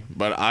movie,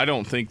 but I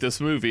don't think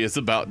this movie is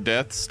about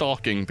death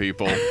stalking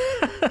people.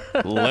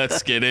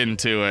 Let's get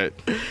into it.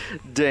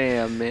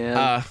 Damn,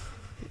 man.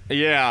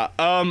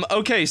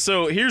 Okay,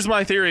 so here's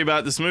my theory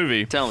about this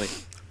movie. Tell me.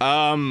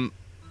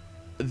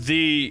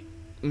 The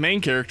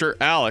main character,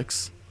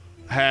 Alex,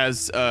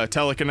 has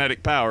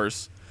telekinetic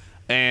powers.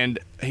 And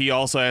he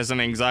also has an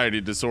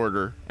anxiety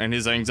disorder, and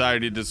his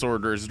anxiety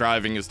disorder is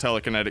driving his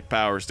telekinetic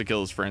powers to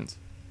kill his friends.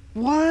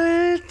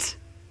 What?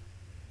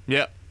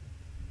 Yep.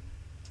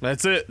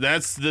 That's it.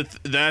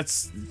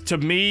 That's to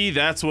me,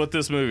 that's what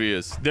this movie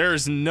is.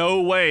 There's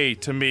no way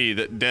to me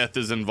that death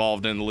is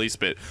involved in the least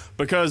bit.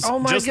 Because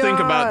think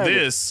about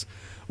this.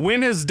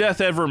 When has death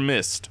ever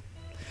missed?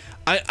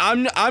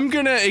 I'm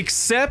gonna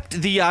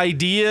accept the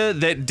idea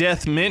that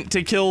death meant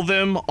to kill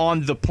them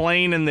on the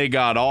plane and they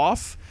got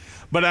off.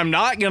 But I'm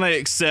not going to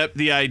accept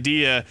the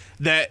idea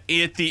that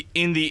in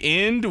the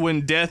end,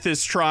 when death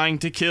is trying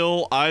to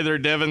kill either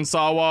Devon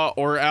Sawa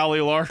or Ali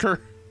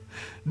Larter,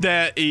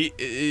 that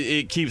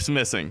it keeps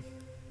missing.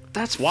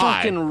 That's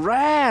fucking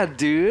rad,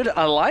 dude.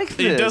 I like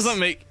this. It doesn't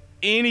make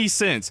any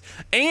sense.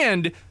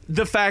 And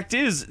the fact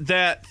is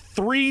that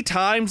 3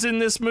 times in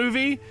this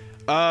movie,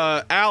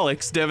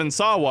 Alex, Devon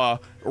Sawa,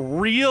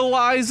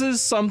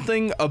 realizes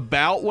something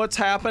about what's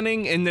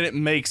happening, and then it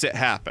makes it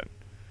happen.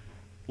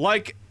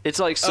 Like... It's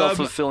like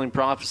self-fulfilling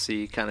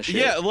prophecy kind of shit.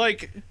 Yeah,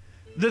 like,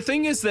 the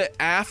thing is that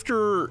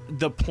after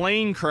the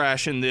plane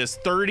crash in this,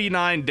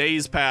 39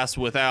 days pass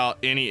without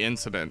any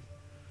incident.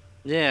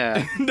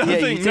 Yeah.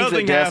 nothing you think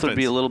that death happens. Would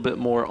be a little bit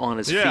more on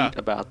his feet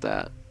about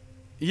that.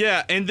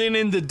 Yeah, and then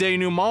in the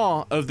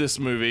denouement of this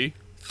movie,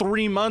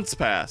 3 months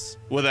pass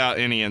without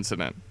any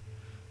incident.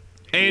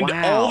 And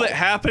all that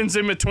happens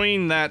in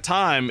between that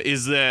time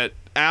is that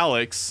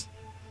Alex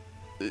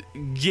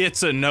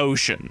gets a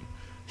notion.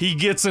 He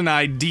gets an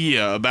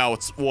idea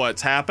about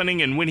what's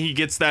happening, and when he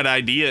gets that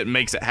idea, it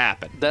makes it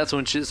happen. That's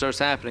when shit starts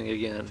happening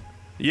again.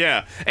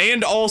 Yeah,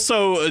 and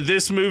also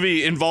this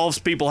movie involves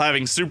people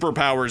having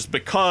superpowers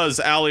because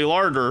Ali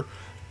Larter,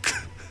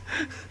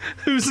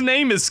 whose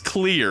name is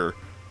Clear,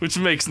 which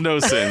makes no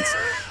sense.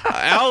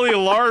 Ali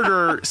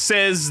Larter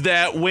says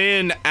that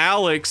when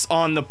Alex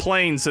on the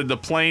plane said the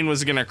plane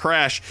was going to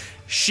crash,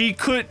 she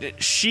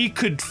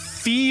could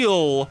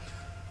feel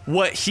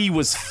what he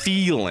was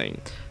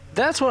feeling.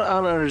 That's what I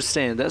don't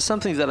understand. That's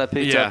something that I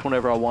picked up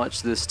whenever I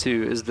watched this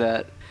too, is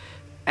that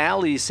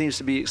Allie seems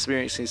to be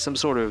experiencing some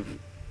sort of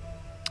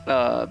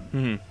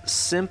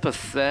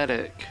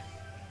sympathetic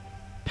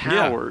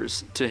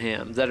powers to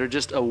him that are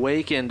just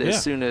awakened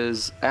as soon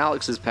as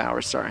Alex's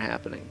powers start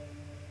happening.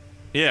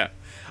 Yeah.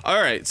 All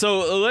right.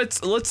 So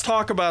let's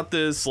talk about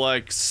this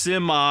like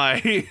semi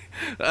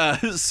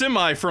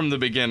from the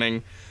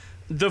beginning.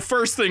 the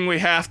first thing we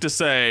have to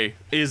say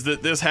is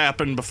that this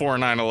happened before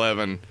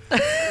 9/11.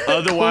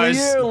 Otherwise,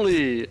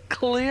 Clearly,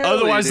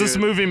 this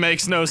movie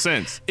makes no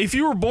sense. If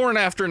you were born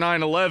after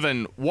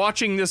 9/11,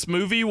 watching this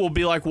movie will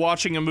be like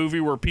watching a movie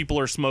where people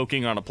are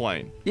smoking on a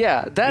plane.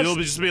 Yeah, It'll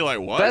just be like,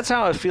 what? That's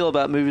how I feel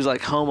about movies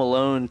like Home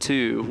Alone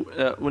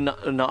 2. Well,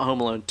 not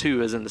Home Alone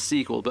 2 as in the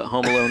sequel, but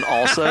Home Alone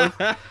also.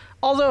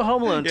 Although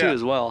Home Alone 2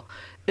 as well.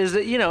 Is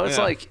that, it's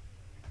like,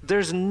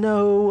 there's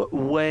no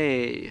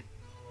way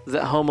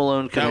that Home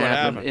Alone could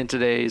happen in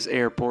today's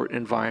airport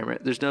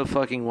environment. There's no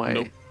fucking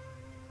way.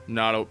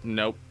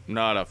 Nope.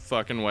 Not a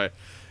fucking way.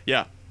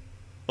 Yeah.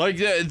 Like,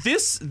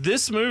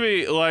 this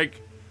movie,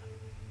 like,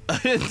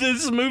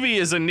 this movie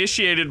is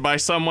initiated by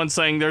someone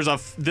saying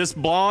this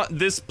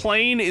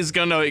plane is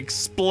gonna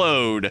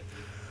explode.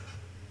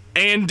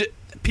 And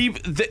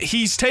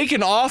he's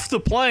taken off the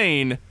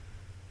plane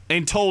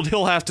and told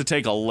he'll have to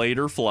take a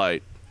later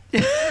flight.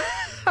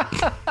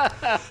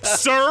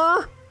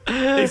 Sir,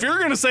 if you're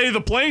gonna say the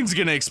plane's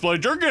gonna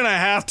explode, you're gonna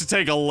have to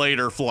take a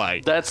later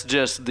flight. That's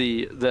just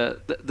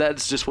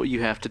that's just what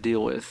you have to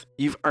deal with.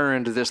 You've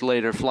earned this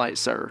later flight,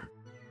 sir.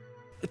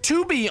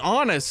 To be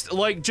honest,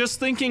 like, just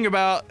thinking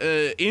about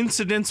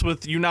incidents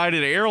with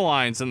United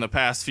Airlines in the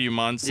past few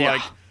months,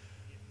 like,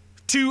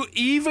 to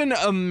even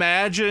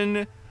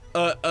imagine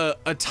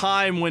a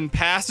time when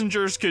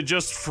passengers could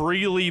just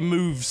freely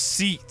move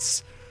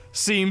seats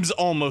seems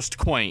almost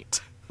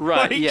quaint.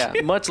 Right, yeah.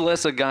 Much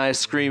less a guy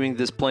screaming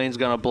this plane's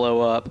gonna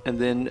blow up and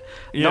then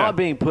not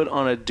being put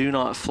on a do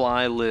not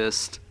fly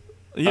list.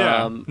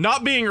 Yeah,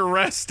 not being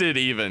arrested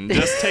even.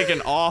 Just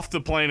taken off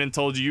the plane and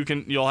told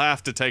you'll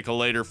have to take a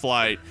later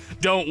flight.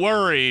 Don't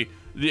worry,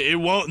 it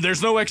won't.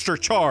 There's no extra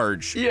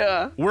charge.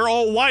 Yeah. We're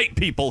all white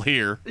people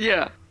here.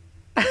 Yeah.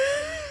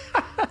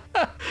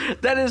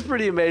 That is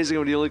pretty amazing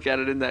when you look at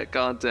it in that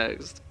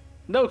context.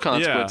 No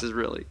consequences,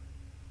 really.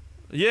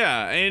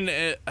 Yeah,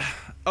 and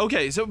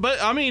okay, so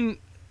but I mean,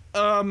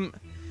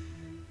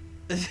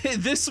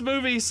 this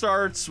movie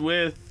starts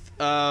with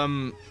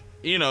actually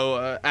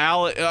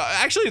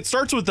it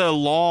starts with a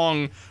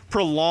long,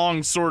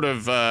 prolonged sort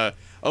of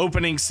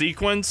opening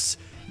sequence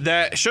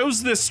that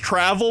shows this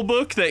travel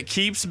book that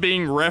keeps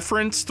being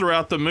referenced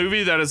throughout the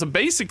movie that is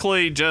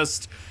basically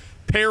just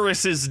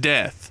Paris's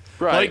death.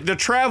 Right. Like, the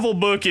travel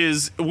book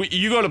is,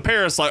 you go to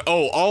Paris, like,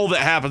 oh, all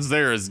that happens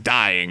there is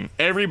dying.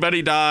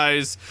 Everybody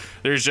dies.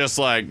 There's just,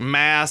 like,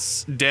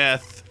 mass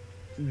death.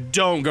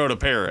 Don't go to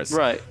Paris.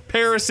 Right.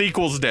 Paris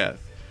equals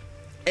death.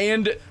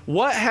 And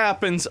what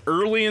happens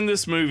early in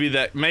this movie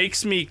that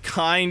makes me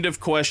kind of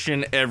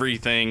question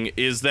everything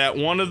is that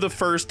one of the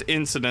first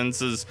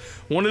incidences,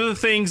 one of the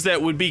things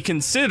that would be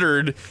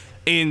considered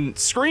in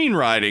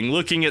screenwriting,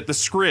 looking at the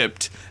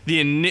script,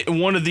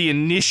 one of the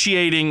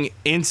initiating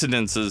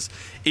incidences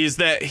is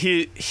that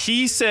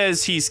he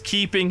says he's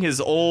keeping his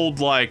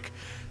old, like,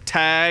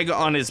 tag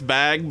on his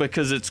bag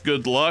because it's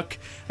good luck,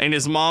 and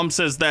his mom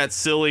says that's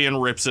silly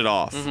and rips it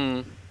off.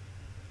 Mm-hmm.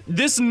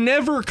 This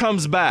never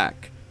comes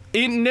back.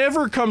 It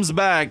never comes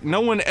back. No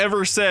one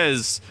ever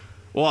says,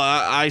 well,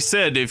 I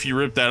said if you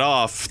rip that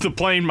off, the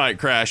plane might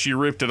crash. You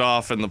ripped it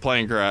off and the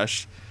plane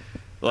crashed.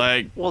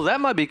 Like, well,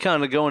 that might be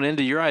kind of going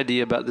into your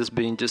idea about this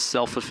being just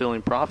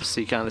self-fulfilling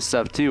prophecy kind of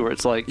stuff too, where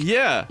it's like,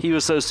 he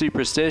was so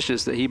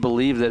superstitious that he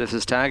believed that if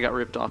his tag got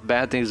ripped off,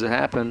 bad things would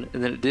happen,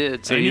 and then it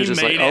did. So and he was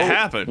just made like, it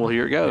happen. Well,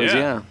 here it goes.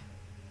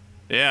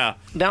 Yeah.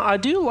 Now, I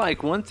do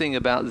like one thing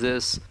about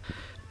this,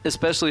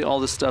 especially all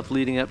the stuff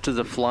leading up to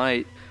the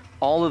flight,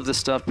 all of the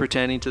stuff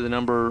pertaining to the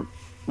number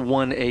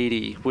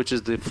 180, which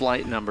is the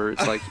flight number.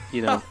 It's like,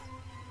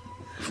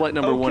 flight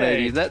number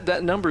 180.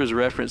 That number is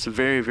referenced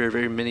very, very,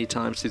 very many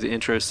times through the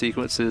intro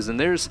sequences, and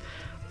there's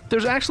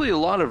actually a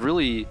lot of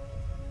really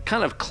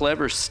kind of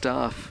clever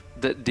stuff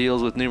that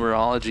deals with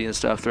numerology and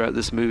stuff throughout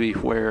this movie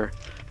where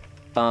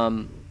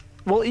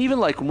even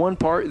like one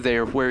part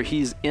there where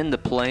he's in the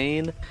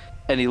plane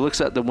and he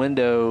looks out the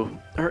window,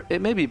 or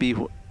it might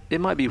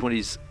be when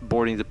he's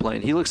boarding the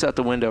plane. He looks out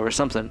the window or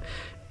something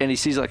and he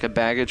sees like a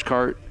baggage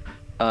cart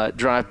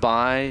drive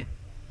by.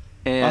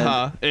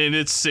 And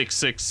it's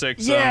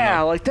 666.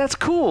 Yeah, like that's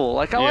cool.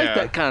 Like I like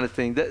that kind of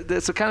thing.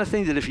 That's the kind of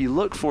thing that if you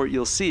look for it,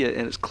 you'll see it,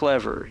 and it's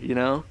clever.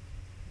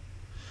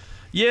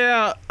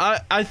 Yeah,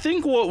 I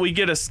think what we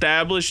get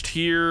established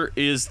here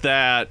is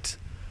that,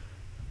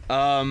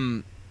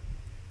 the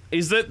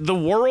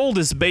world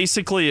is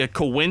basically a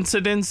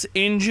coincidence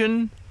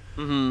engine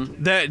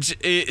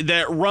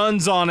that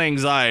runs on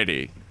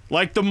anxiety.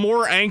 Like, the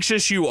more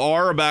anxious you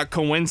are about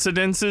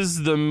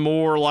coincidences, the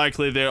more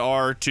likely they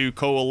are to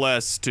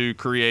coalesce to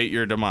create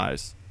your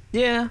demise.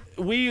 Yeah.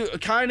 We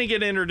kind of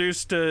get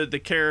introduced to the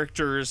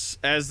characters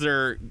as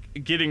they're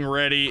getting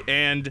ready,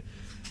 and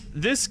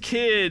this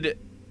kid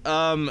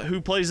who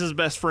plays his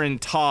best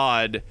friend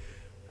Todd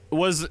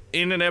was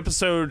in an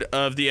episode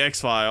of The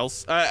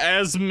X-Files,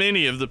 as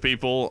many of the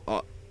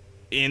people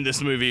in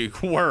this movie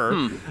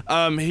were.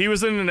 He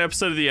was in an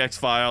episode of The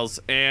X-Files,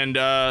 and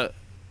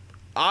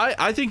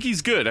I think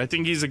he's good. I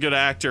think he's a good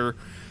actor.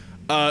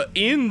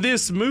 In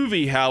this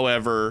movie,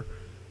 however,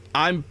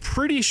 I'm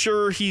pretty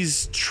sure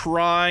he's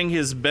trying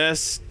his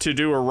best to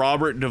do a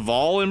Robert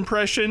Duvall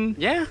impression.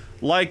 Yeah.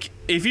 Like,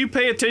 if you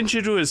pay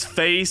attention to his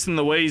face and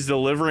the way he's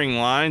delivering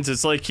lines,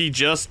 it's like he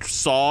just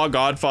saw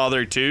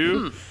Godfather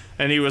 2,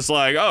 and he was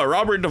like, oh,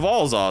 Robert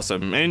Duvall's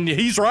awesome. And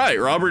he's right,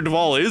 Robert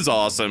Duvall is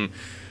awesome.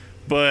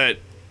 But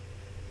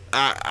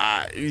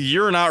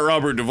you're not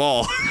Robert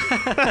Duvall.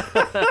 I'll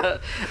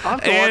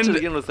have to watch it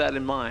again with that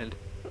in mind.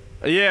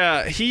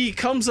 Yeah, he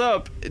comes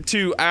up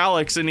to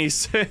Alex and he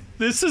said,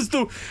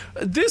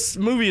 this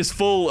movie is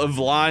full of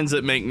lines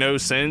that make no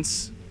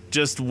sense,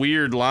 just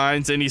weird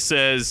lines, and he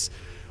says,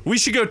 we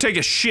should go take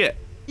a shit.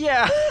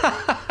 Yeah.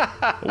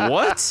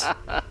 What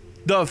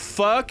the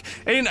fuck?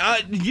 And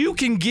you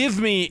can give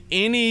me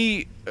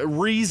any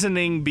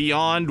reasoning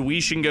beyond we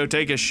should go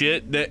take a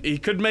shit that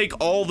it could make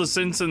all the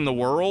sense in the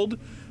world,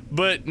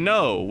 but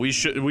no, we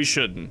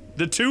shouldn't.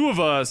 The two of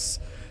us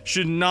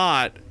should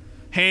not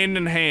hand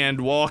in hand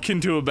walk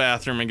into a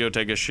bathroom and go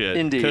take a shit.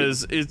 Indeed.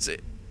 Because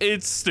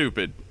it's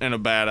stupid and a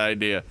bad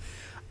idea.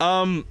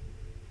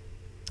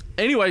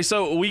 Anyway,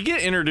 so we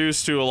get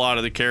introduced to a lot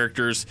of the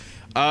characters.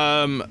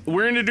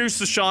 We're introduced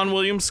to Sean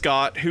William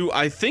Scott, who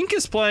I think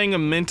is playing a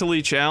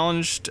mentally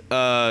challenged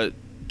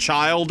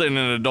child in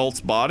an adult's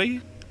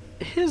body.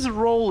 His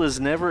role is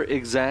never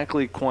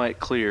exactly quite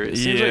clear. It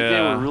seems like they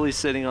were really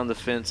sitting on the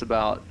fence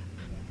about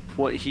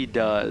what he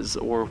does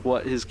or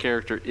what his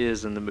character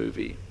is in the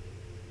movie.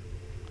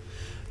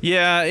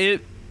 Yeah,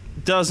 it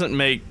doesn't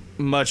make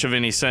much of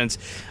any sense.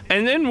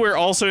 And then we're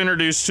also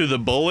introduced to the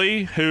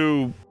bully,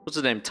 who... What's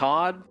his name,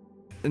 Todd?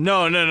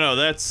 No.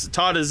 That's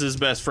Todd is his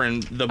best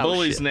friend. The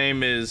bully's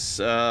name is...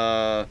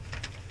 oh,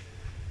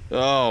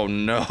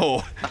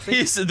 no.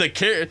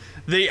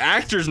 The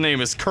actor's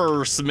name is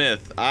Kerr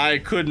Smith. I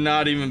could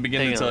not even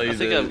begin to tell you I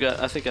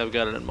think I've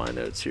got it in my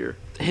notes here.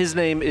 His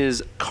name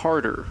is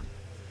Carter.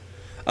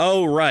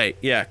 Oh, right.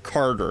 Yeah,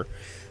 Carter.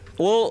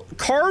 Well,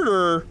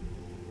 Carter...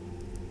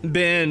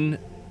 Ben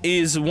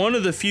is one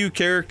of the few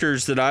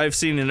characters that I've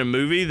seen in a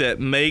movie that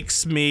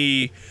makes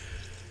me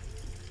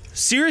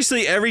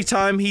seriously, every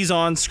time he's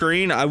on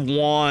screen, I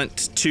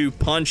want to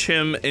punch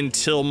him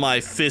until my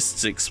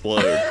fists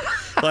explode.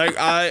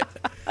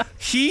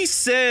 He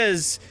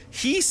says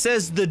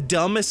the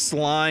dumbest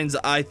lines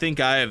I think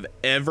I have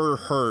ever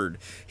heard.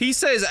 He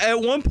says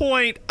at one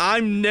point,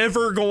 I'm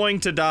never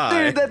going to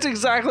die. Dude, that's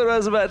exactly what I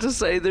was about to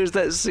say. There's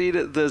that scene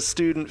at the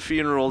student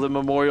funeral, the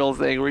memorial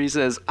thing, where he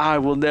says, I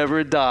will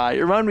never die.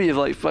 It reminded me of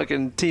like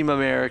fucking Team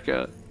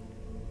America.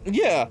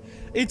 Yeah.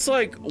 It's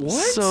like, what?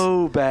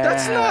 So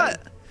bad.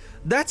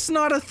 That's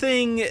not a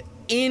thing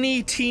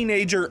any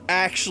teenager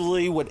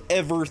actually would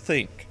ever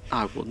think.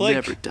 I will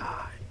never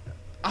die.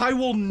 I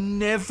will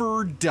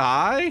never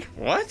die?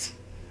 What?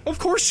 Of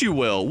course you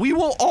will. We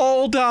will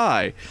all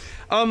die.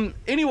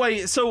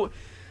 Anyway, so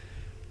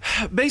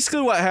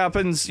basically what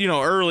happens,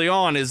 early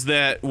on is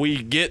that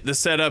we get the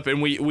setup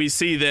and we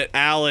see that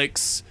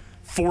Alex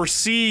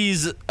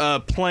foresees a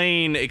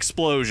plane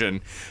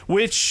explosion,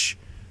 which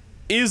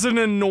is an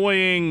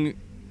annoying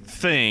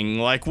thing.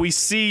 Like, he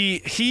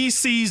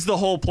sees the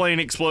whole plane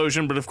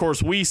explosion, but of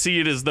course we see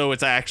it as though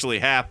it's actually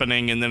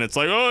happening, and then it's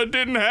like, oh, it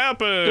didn't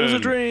happen. It was a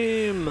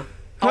dream.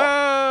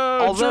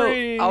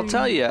 Although, I'll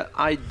tell you,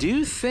 I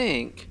do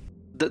think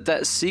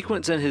that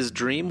sequence in his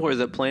dream where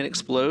the plane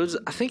explodes,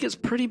 I think it's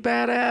pretty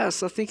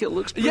badass. I think it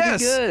looks pretty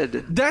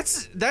good.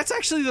 That's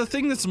actually the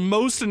thing that's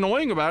most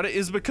annoying about it,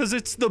 is because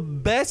it's the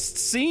best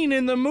scene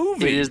in the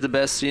movie. It is the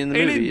best scene in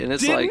the movie, and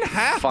it's like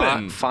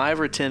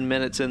 5 or 10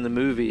 minutes in the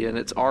movie, and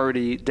it's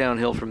already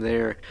downhill from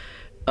there.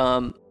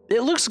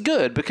 It looks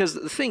good because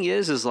the thing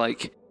is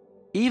like,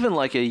 even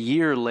like a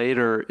year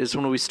later is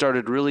when we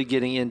started really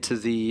getting into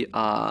the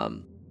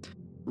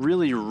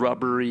really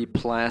rubbery,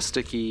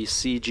 plasticky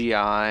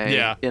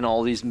CGI in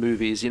all these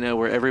movies,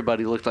 where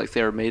everybody looked like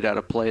they were made out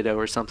of Play-Doh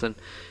or something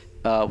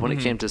when it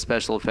came to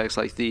special effects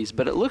like these.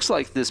 But it looks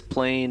like this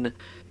plane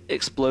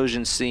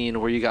explosion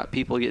scene where you got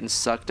people getting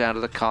sucked out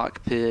of the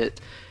cockpit,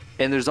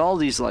 and there's all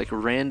these like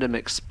random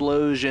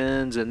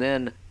explosions. And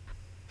then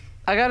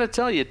I gotta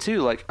tell you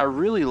too, like, I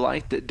really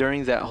liked that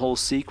during that whole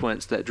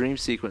sequence, that dream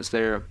sequence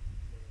there,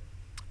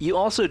 you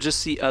also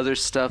just see other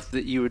stuff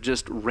that you would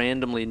just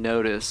randomly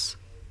notice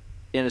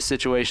in a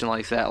situation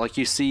like that. Like,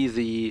 you see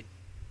the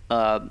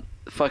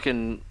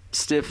fucking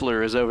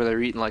Stifler is over there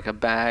eating like a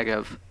bag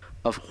of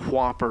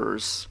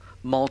Whoppers,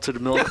 malted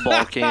milk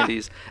ball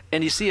candies,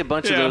 and you see a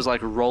bunch of those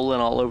like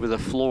rolling all over the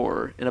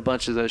floor in a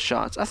bunch of those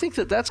shots. I think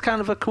that's kind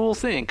of a cool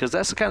thing, because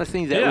that's the kind of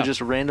thing that would just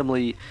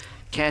randomly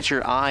catch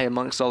your eye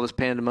amongst all this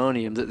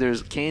pandemonium, that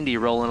there's candy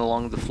rolling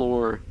along the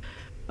floor.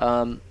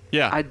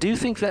 I do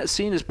think that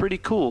scene is pretty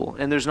cool,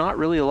 and there's not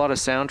really a lot of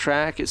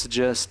soundtrack. It's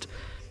just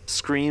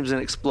screams and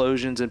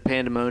explosions and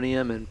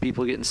pandemonium and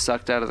people getting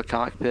sucked out of the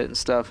cockpit and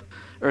stuff.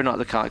 Or not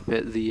the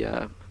cockpit,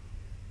 the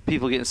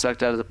people getting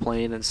sucked out of the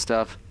plane and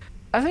stuff.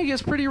 I think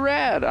it's pretty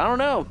rad. I don't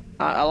know.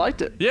 I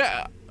liked it.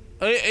 Yeah.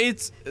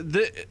 It's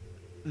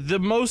the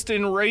most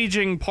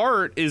enraging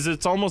part is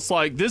it's almost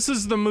like this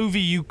is the movie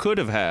you could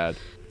have had.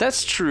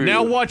 That's true.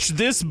 Now watch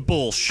this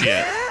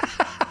bullshit.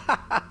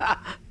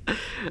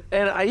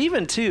 And I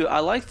even too, I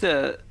like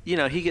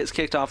he gets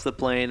kicked off the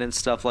plane and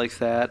stuff like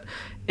that.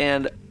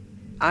 And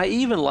I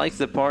even like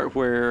the part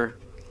where,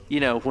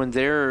 when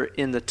they're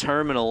in the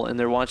terminal and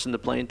they're watching the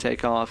plane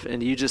take off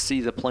and you just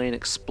see the plane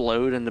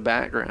explode in the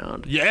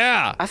background.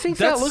 Yeah. I think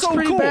that looks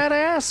pretty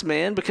badass,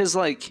 man, because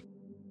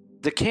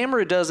the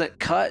camera doesn't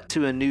cut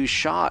to a new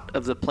shot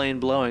of the plane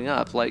blowing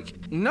up.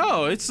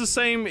 No, it's the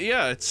same.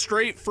 Yeah, it's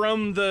straight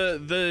from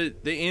the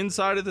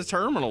inside of the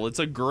terminal. It's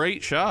a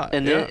great shot.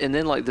 And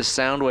then the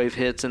sound wave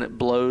hits and it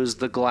blows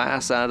the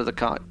glass out of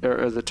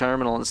the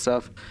terminal and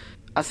stuff.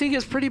 I think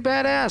it's pretty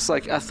badass.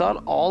 I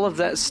thought all of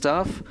that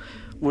stuff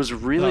was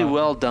really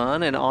well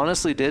done and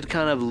honestly did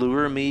kind of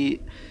lure me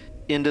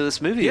into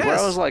this movie where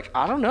I was like,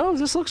 I don't know,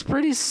 this looks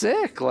pretty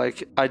sick.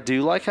 I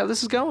do like how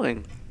this is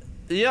going.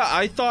 Yeah,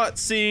 I thought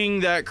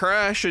seeing that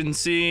crash and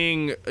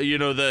seeing,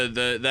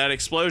 that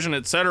explosion,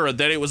 etc.,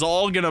 that it was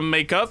all going to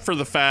make up for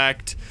the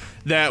fact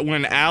that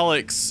when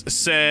Alex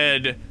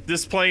said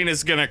this plane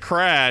is going to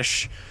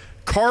crash,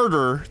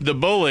 Carter, the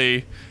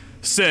bully,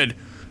 said,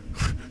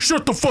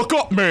 "Shut the fuck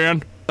up,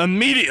 man,"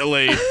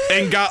 immediately,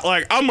 and got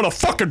 "I'm going to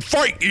fucking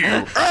fight you.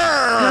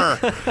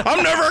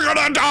 I'm never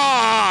going to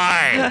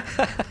die.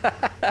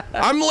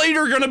 I'm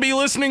later going to be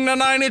listening to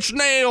Nine Inch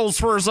Nails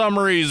for some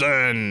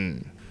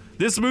reason."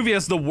 This movie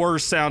has the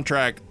worst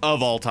soundtrack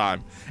of all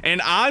time,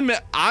 and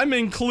I'm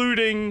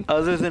including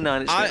other than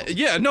Nine Inch Nails.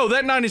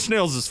 That Nine Inch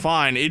Nails is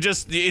fine.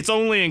 It's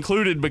only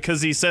included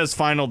because he says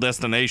Final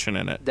Destination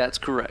in it. That's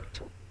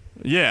correct.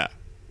 Yeah.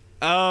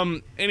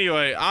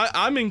 Anyway,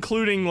 I'm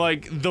including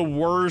the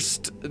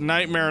worst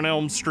Nightmare on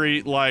Elm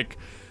Street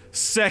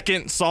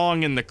second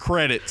song in the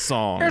credit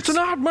songs. It's a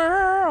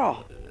nightmare.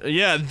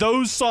 Yeah,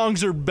 those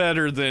songs are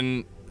better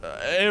than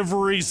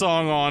every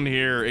song on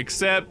here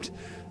except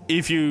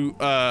if you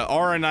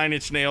are a Nine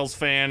Inch Nails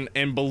fan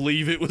and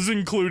believe it was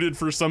included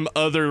for some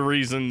other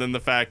reason than the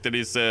fact that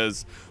he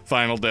says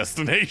Final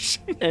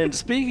Destination. And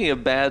speaking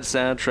of bad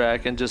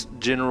soundtrack and just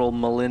general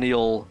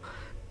millennial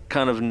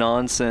kind of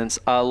nonsense,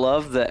 I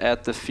love that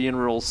at the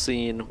funeral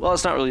scene, well,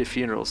 it's not really a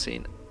funeral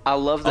scene. I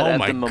love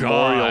that at the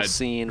memorial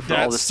scene for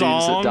all the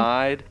students that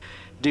died.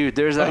 Dude,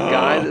 there's that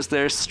guy that's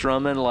there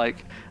strumming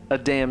a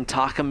damn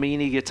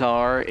Takamine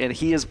guitar, and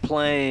he is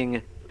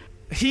playing...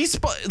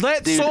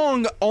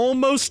 Song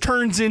almost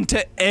turns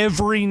into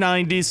every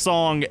 90s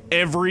song,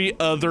 every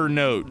other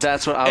note.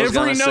 That's what I was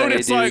going to say,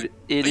 it's dude.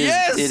 It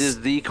is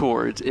the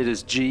chords. It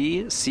is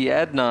G, C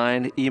add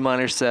 9, E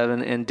minor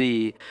 7, and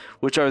D,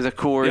 which are the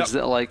chords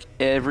that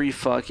every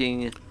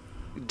fucking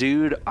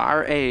dude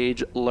our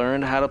age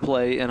learned how to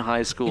play in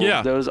high school.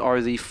 Yeah. Those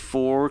are the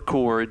 4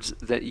 chords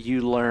that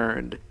you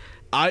learned.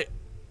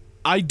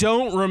 I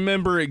don't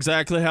remember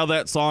exactly how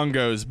that song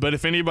goes, but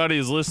if anybody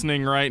is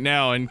listening right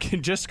now and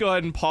can just go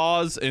ahead and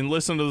pause and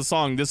listen to the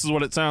song, this is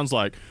what it sounds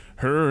like.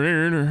 That's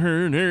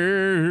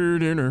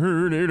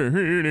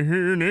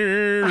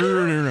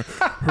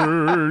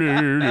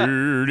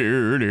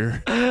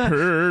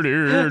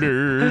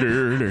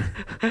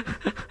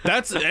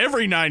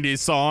every 90s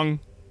song,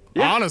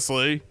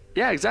 honestly.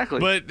 Yeah, exactly.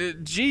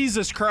 But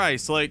Jesus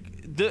Christ, why?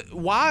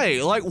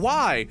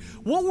 Why?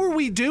 What were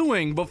we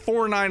doing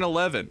before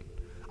 9/11?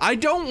 I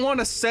don't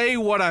want to say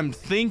what I'm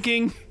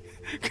thinking,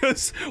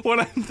 because what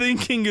I'm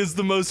thinking is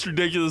the most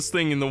ridiculous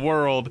thing in the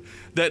world,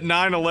 that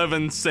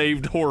 9/11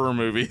 saved horror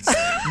movies.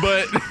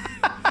 But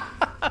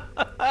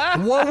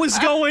what was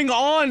going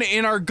on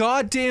in our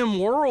goddamn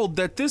world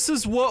that this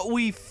is what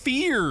we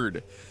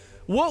feared?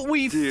 What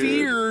we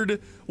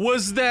feared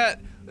was that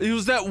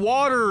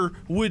water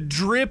would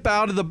drip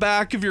out of the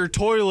back of your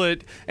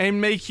toilet and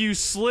make you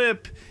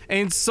slip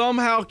and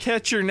somehow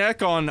catch your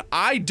neck on,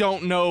 I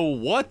don't know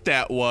what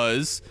that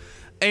was,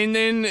 and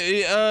then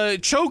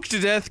choke to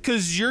death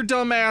because your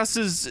dumb ass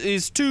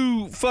is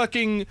too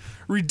fucking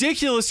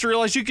ridiculous to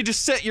realize you could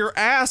just set your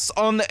ass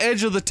on the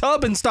edge of the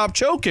tub and stop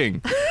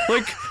choking.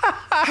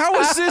 How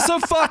is this a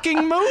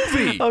fucking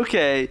movie?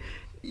 Okay,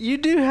 you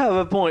do have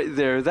a point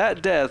there.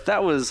 That death,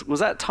 was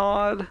that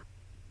Todd?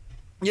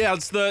 Yeah,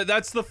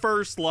 that's the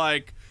first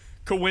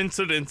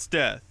coincidence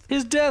death.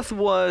 His death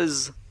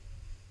was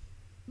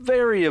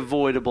very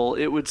avoidable,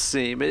 it would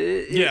seem.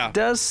 It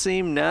does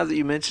seem, now that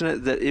you mention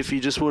it, that if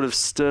he just would have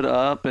stood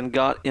up and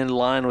got in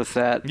line with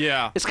that,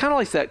 it's kind of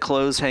like that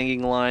clothes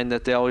hanging line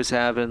that they always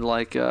have in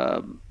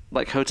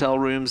hotel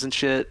rooms and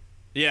shit.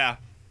 Yeah.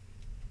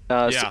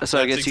 So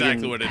I guess you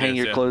can hang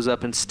your clothes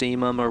up and steam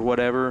them or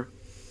whatever.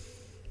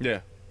 Yeah.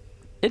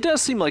 It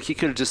does seem like he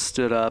could have just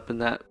stood up and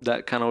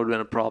that kind of would have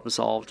been a problem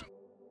solved.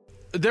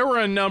 There were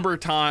a number of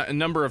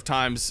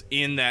times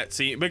in that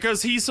scene,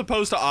 because he's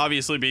supposed to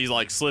obviously be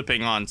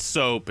slipping on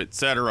soap,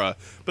 etc.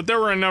 But there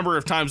were a number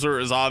of times where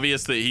it was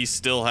obvious that he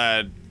still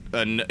had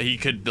he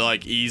could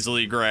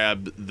easily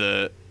grab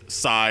the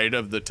side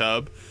of the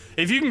tub.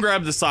 If you can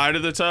grab the side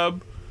of the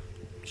tub,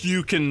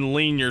 you can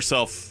lean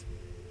yourself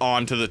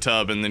onto the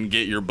tub and then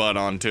get your butt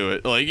onto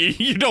it.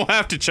 You don't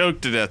have to choke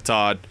to death,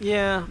 Todd.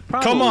 Yeah,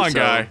 probably. Come on, so.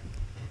 guy.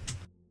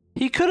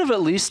 He could have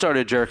at least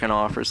started jerking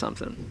off or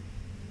something.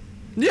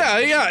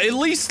 Yeah. At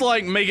least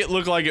like make it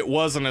look like it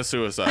wasn't a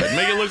suicide.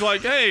 Make it look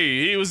like,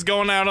 hey, he was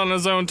going out on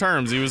his own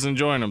terms. He was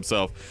enjoying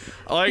himself.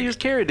 Like He was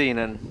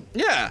carradining.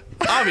 Yeah,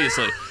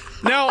 obviously.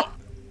 Now,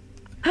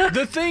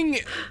 the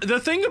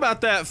thing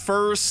about that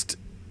first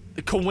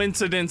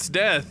coincidence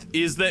death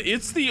is that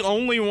it's the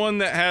only one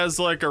that has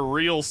like a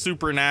real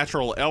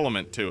supernatural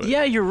element to it.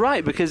 Yeah, you're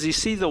right, because you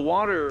see the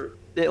water,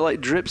 it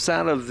like drips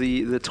out of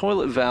the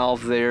toilet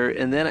valve there,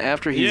 and then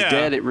after he's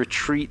dead, it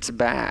retreats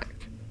back.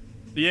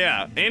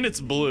 Yeah, and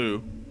it's blue.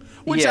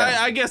 Which Yeah.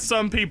 I guess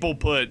some people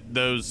put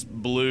those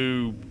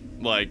blue,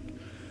 like,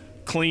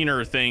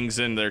 cleaner things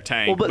in their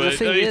tank. Well, but the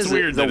thing it's is,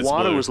 weird the that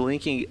water it's blue. was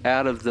leaking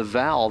out of the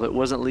valve. It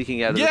wasn't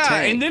leaking out of the tank.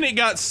 Yeah, and then it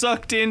got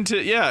sucked into,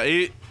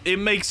 it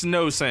makes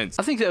no sense.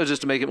 I think that was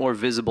just to make it more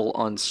visible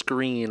on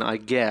screen, I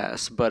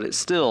guess, but it's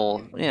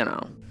still,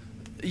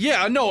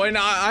 Yeah, no, and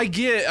I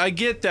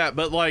get that,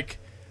 but like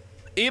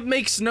it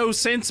makes no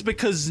sense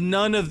because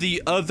none of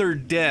the other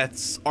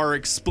deaths are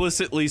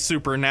explicitly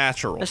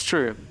supernatural. That's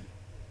true.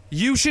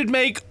 You should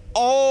make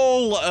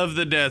all of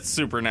the deaths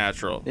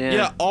supernatural.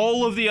 Yeah.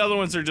 All of the other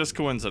ones are just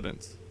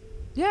coincidence.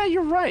 Yeah,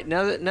 you're right.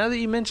 Now that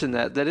you mention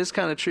that is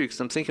kind of true, because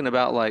I'm thinking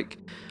about like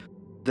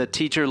the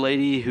teacher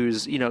lady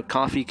whose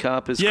coffee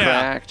cup is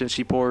cracked and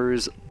she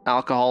pours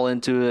alcohol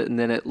into it and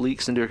then it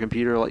leaks into her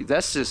computer. Like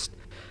that's just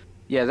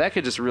that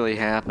could just really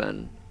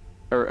happen.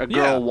 Or a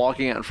girl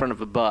walking out in front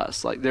of a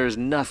bus. Like there's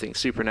nothing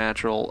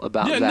supernatural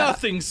about that. Yeah,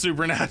 nothing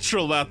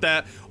supernatural about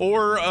that.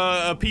 Or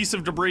a piece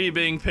of debris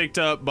being picked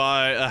up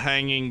by a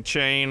hanging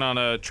chain on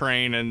a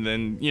train and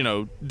then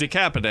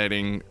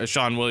decapitating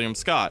Sean William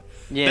Scott.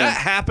 Yeah. That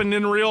happened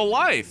in real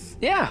life.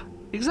 Yeah,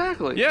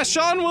 exactly. Yeah,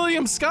 Sean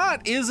William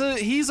Scott he's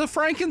a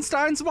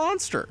Frankenstein's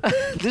monster.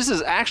 This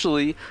is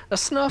actually a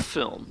snuff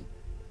film.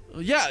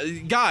 Yeah,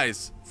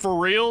 guys, for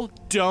real,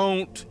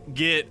 don't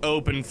get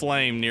open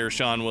flame near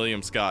Sean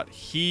William Scott.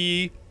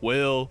 He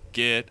will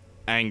get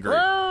angry.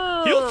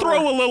 He'll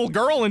throw a little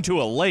girl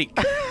into a lake.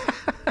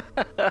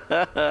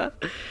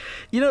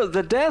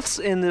 The deaths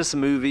in this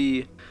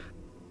movie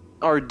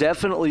are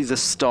definitely the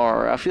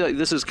star. I feel like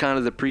this is kind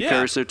of the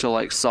precursor to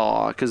like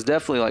Saw, because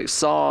definitely like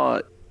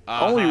Saw,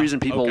 only reason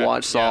people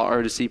watch Saw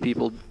are to see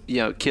people,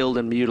 killed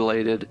and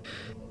mutilated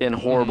in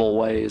horrible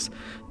ways.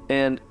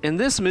 And in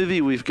this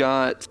movie, we've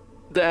got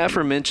the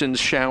aforementioned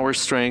shower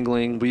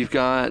strangling.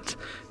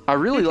 I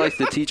really like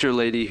the teacher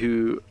lady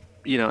who,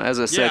 as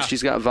I said,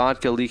 she's got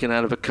vodka leaking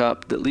out of a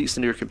cup that leaks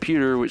into her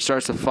computer, which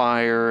starts a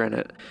fire,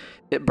 and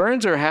it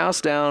burns her house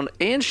down,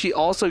 and she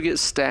also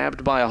gets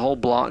stabbed by a whole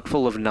block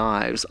full of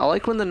knives. I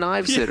like when the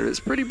knives hit her.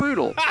 It's pretty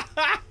brutal.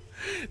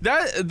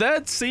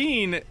 That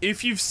scene,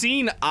 if you've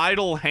seen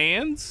Idle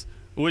Hands,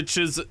 which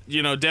is,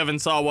 Devon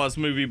Sawa's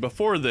movie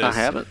before this. I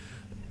haven't.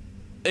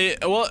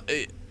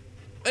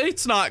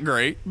 It's not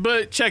great,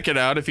 but check it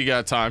out if you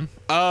got time.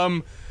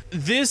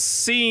 This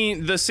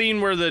scene, the scene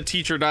where the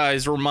teacher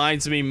dies,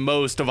 reminds me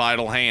most of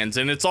Idle Hands,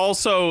 and it's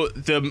also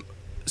the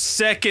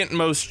second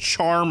most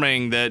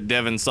charming that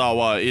Devon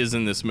Sawa is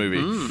in this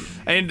movie.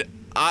 And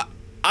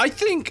I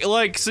think,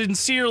 like,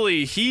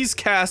 sincerely, he's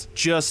cast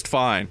just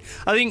fine.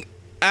 I think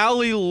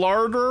Ali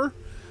Larder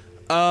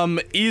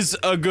is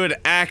a good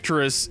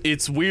actress.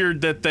 It's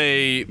weird that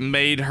they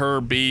made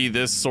her be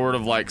this sort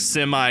of like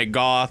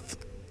semi-goth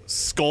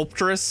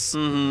sculptress.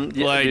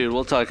 Yeah, dude,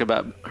 we'll talk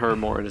about her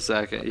more in a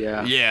second.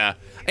 Yeah.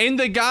 And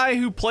the guy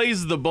who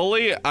plays the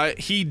bully,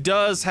 he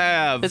does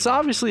have... It's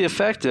obviously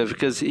effective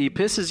because he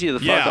pisses you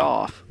the fuck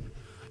off.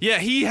 Yeah,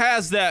 he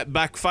has that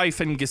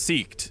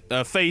Backpfeifengesicht,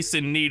 a face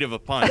in need of a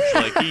punch.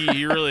 Like,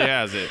 he really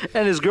has it.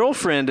 And his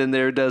girlfriend in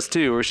there does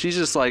too, where she's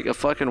just like a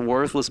fucking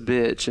worthless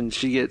bitch and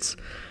she gets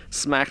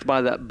smacked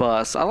by that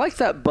bus. I like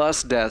that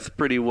bus death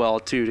pretty well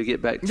too, to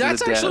get back to the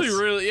deaths. That's actually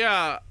really...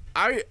 Yeah,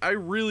 I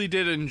really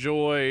did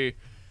enjoy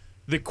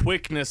the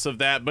quickness of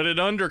that, but it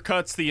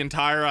undercuts the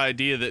entire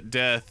idea that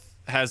death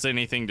has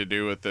anything to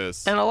do with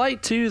this. And I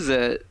like too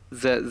that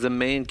the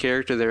main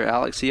character there,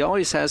 Alex, he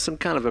always has some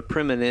kind of a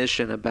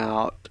premonition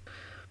about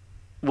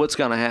what's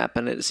going to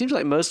happen. It seems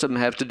like most of them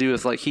have to do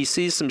with like he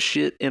sees some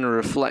shit in a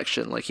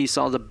reflection. Like he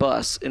saw the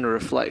bus in a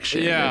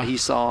reflection. Yeah. And he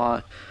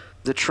saw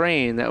the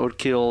train that would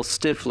kill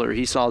Stifler.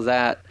 He saw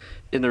that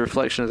in the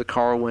reflection of the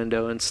car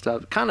window and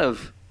stuff. Kind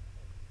of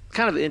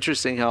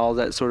interesting how all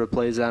that sort of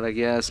plays out, I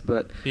guess.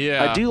 But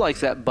yeah. I do like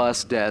that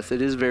bus death.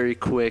 It is very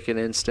quick and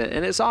instant,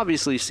 and it's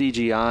obviously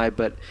CGI,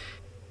 but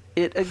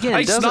it again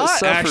it's doesn't not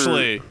suffer.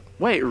 Actually.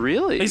 Wait,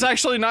 really? He's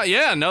actually not.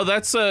 Yeah, no,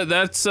 that's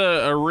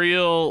a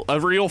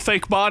real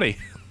fake body.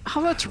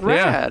 Oh, that's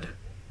rad.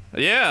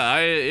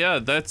 Yeah,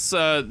 that's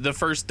the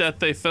first death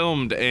they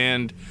filmed,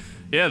 and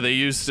yeah, they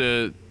used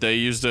a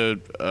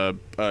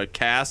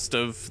cast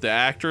of the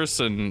actress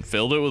and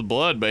filled it with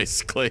blood,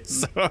 basically.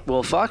 So.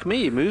 Well, fuck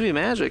me, movie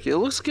magic. It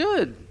looks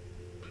good.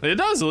 It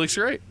does. It looks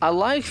great. I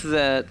like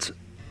that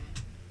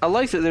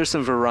there's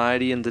some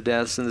variety in the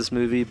deaths in this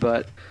movie,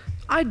 but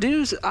I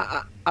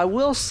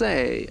will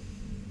say,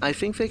 I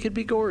think they could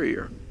be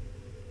gorier.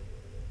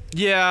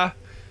 Yeah.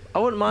 I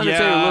wouldn't mind if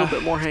they were a little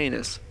bit more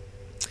heinous.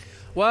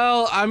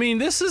 Well, I mean,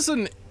 this is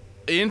an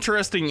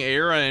interesting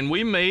era, and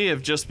we may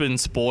have just been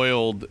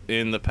spoiled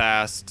in the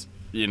past,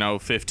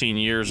 15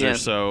 years or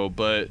so,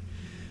 but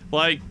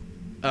like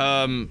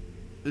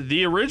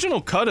the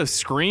original cut of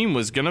Scream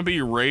was gonna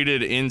be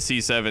rated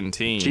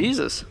NC-17.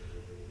 Jesus.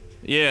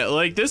 Yeah,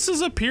 like this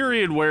is a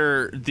period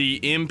where the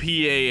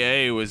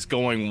MPAA was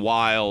going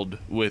wild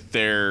with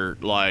their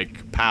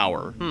like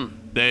power.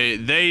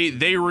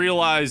 They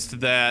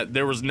realized that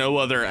there was no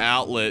other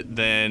outlet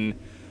than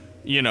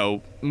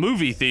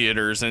movie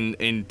theaters,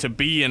 and to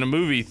be in a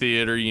movie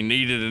theater you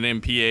needed an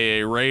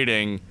MPAA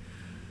rating,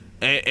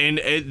 and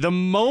at the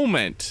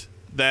moment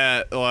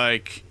that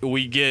like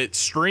we get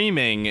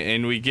streaming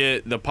and we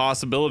get the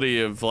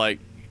possibility of like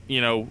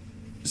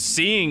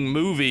seeing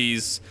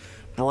movies,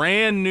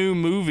 brand new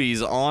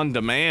movies on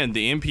demand,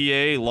 the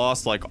MPAA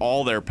lost like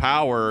all their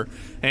power,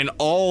 and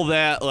all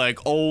that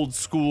like old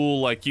school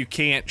like you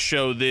can't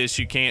show this,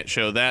 you can't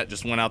show that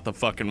just went out the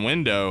fucking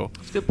window.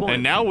 That's a good point.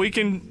 And now we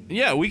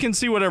can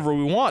see whatever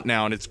we want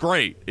now, and it's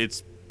great.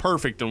 It's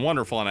perfect and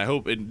wonderful, and I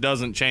hope it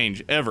doesn't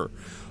change ever.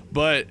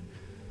 But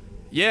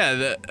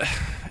yeah,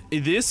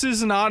 this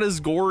is not as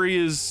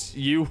gory as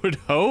you would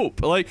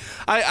hope. Like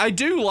I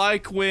do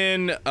like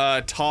when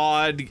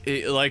Todd,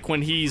 like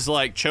when he's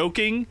like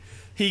choking,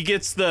 he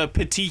gets the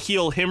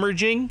petechial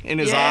hemorrhaging in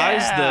his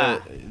eyes.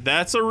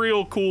 That's a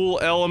real cool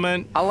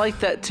element. I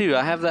like that too.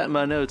 I have that in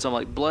my notes. I'm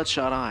like,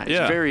 bloodshot eyes.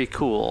 Yeah. Very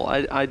cool.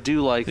 I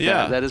do like that.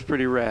 Yeah. That is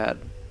pretty rad.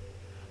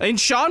 And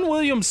Sean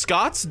William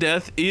Scott's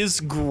death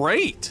is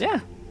great.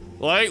 Yeah.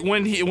 Like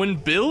when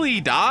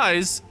Billy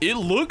dies, it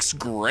looks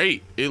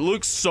great. It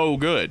looks so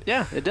good.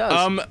 Yeah, it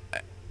does.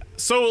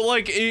 So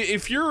like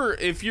if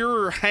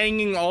you're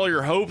hanging all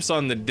your hopes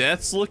on the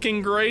deaths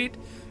looking great,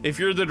 if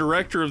you're the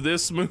director of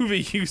this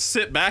movie, you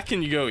sit back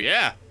and you go,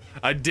 yeah,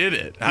 I did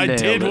it. I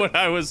did what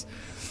I was.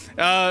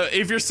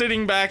 If you're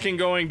sitting back and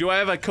going, do I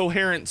have a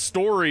coherent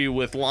story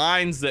with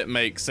lines that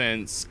make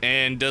sense?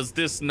 And does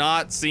this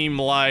not seem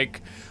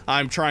like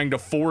I'm trying to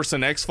force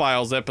an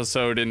X-Files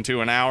episode into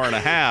an hour and a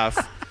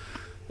half?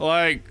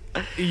 Like,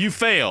 you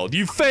failed.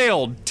 You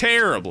failed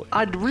terribly.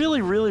 I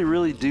really, really,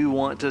 really do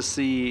want to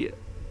see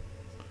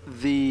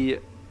the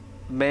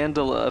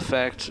Mandela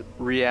effect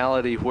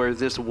reality where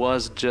this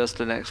was just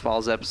an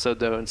X-Files episode,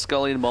 though, and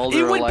Scully and Mulder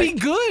It are would like, be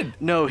good.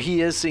 no,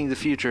 he is seeing the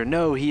future.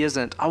 No, he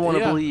isn't. I want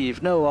to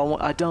believe. No,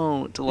 I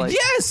don't. Like,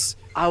 Yes!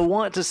 I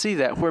want to see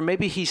that, where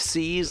maybe he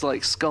sees,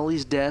 like,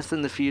 Scully's death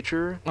in the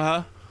future.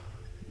 Uh-huh.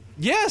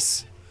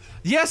 Yes.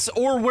 Yes,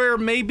 or where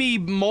maybe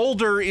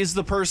Mulder is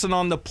the person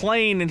on the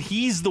plane and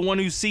he's the one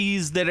who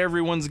sees that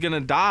everyone's gonna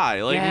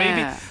die. Like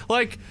maybe,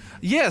 like,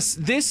 yes,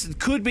 this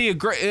could be a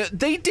great.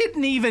 They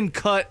didn't even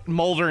cut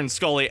Mulder and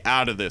Scully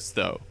out of this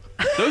though.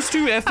 Those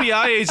two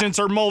FBI agents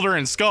are Mulder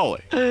and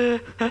Scully.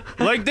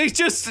 Like they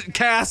just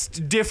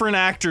cast different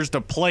actors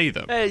to play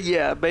them.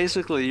 Yeah,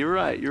 basically, you're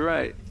right. You're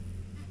right.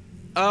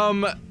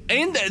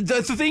 And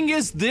the thing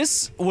is,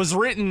 this was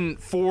written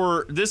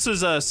for, this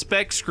is a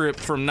spec script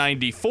from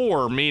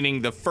 94,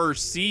 meaning the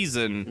first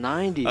season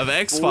 94. of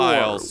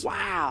X-Files.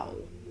 Wow.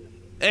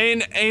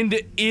 And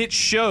it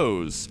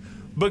shows,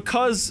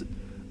 because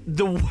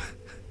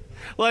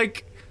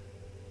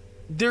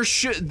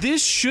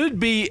this should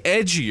be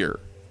edgier.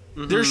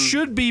 Mm-hmm. There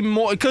should be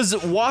more,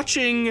 because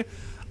watching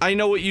I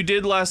Know What You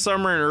Did Last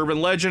Summer and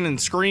Urban Legend and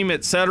Scream,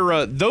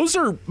 etc., those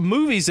are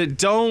movies that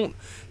don't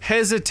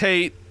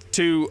hesitate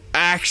to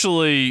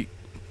actually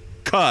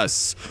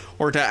cuss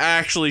or to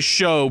actually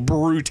show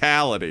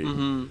brutality.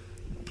 Mm-hmm.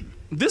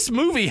 This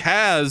movie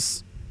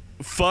has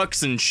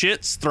fucks and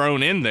shits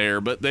thrown in there,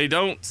 but they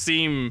don't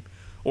seem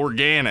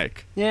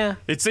organic. Yeah.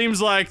 It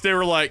seems like they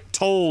were like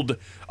told,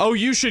 oh,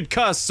 you should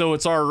cuss so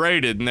it's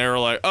R-rated, and they were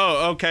like,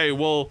 oh, okay,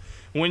 well,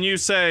 when you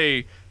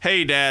say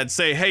hey dad,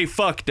 say hey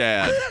fuck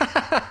dad.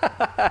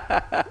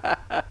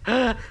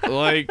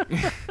 Like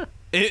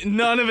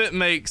none of it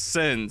makes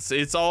sense.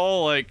 It's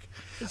all like,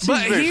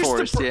 but here's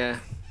forced,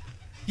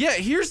 yeah,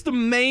 here's the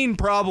main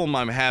problem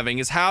I'm having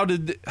is how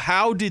did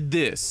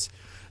this,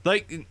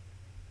 like,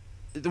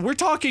 we're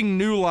talking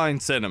New Line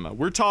Cinema.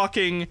 We're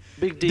talking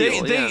big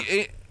deal.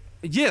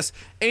 Yes,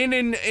 and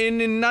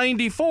in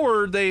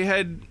 94 they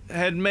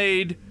had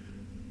made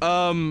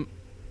New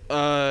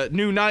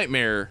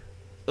Nightmare.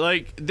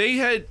 Like they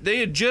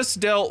had just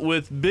dealt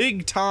with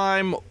big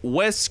time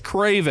Wes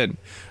Craven.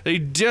 They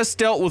just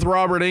dealt with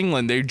Robert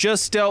Englund. They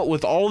just dealt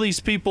with all these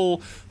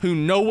people who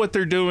know what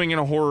they're doing in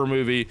a horror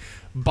movie.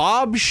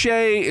 Bob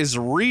Shea is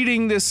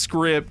reading this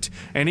script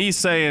and he's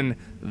saying,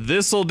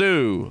 this'll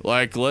do.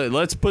 Like,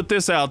 let's put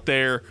this out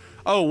there.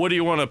 Oh, what do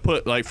you want to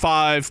put? Like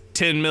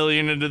 5-10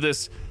 million into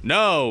this?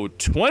 No,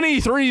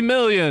 23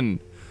 million.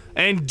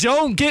 And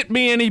don't get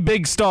me any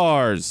big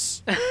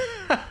stars.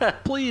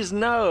 Please,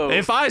 no.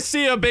 If I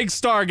see a big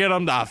star, get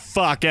them the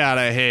fuck out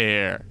of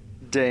here.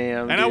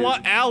 Damn, and dude. I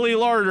want Allie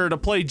Larder to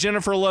play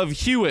Jennifer Love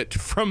Hewitt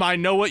from I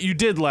Know What You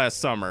Did Last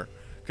Summer,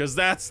 because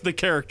that's the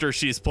character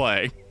she's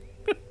playing.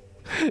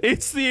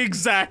 It's the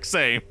exact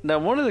same. Now,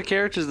 one of the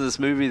characters in this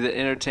movie that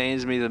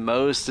entertains me the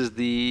most is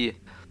the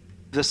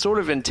the sort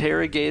of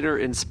interrogator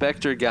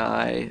inspector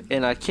guy,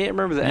 and I can't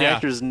remember the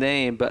actor's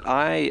name, but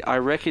I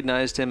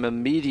recognized him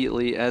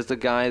immediately as the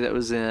guy that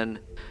was in.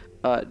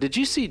 Did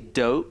you see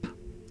Dope?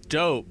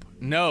 Dope.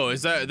 No,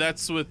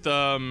 that's with It's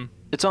on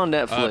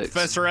Netflix.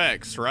 Professor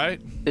X, right?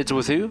 It's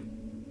with who?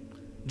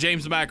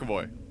 James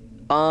McAvoy.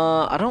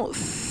 I don't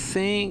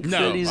think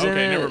that he's in it.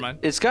 Okay, never mind.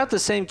 It's got the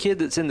same kid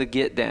that's in the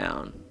Get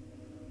Down.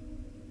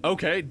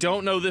 Okay,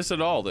 don't know this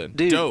at all then.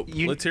 Dude, Dope.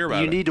 Let's hear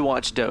about it. You need to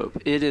watch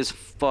Dope. It is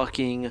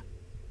fucking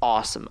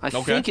awesome. I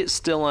think it's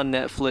still on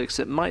Netflix.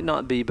 It might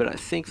not be, but I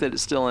think that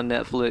it's still on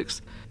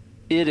Netflix.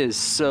 It is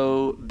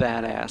so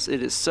badass.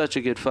 It is such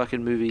a good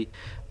fucking movie.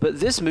 But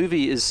this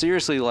movie is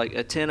seriously like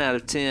a 10 out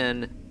of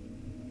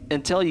 10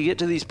 until you get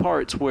to these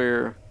parts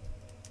where,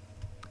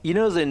 you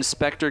know, the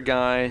inspector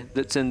guy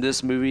that's in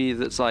this movie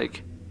that's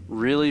like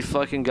really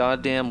fucking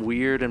goddamn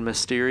weird and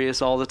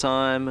mysterious all the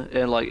time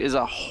and like is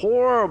a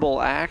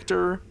horrible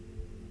actor.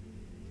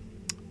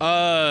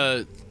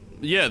 Yeah,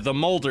 the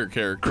Mulder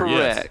character.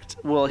 Correct.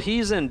 Yes. Well,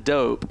 he's in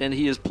Dope, and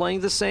he is playing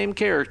the same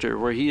character,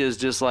 where he is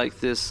just like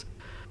this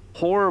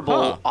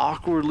horrible,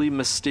 awkwardly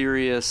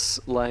mysterious,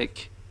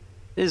 like,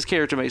 his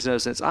character makes no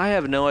sense. I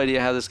have no idea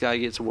how this guy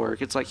gets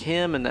work. It's like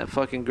him and that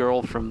fucking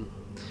girl from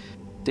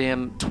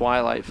damn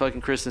Twilight,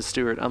 fucking Kristen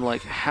Stewart. I'm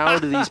like, how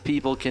do these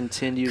people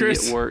continue to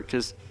get work?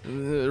 Because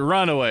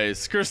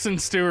Runaways. Kristen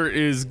Stewart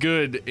is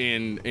good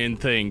in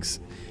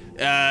things.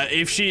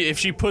 If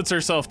she puts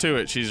herself to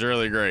it, she's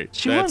really great.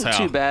 She wasn't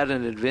too bad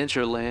in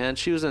Adventureland.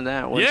 She was in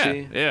that, wasn't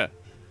she? Yeah.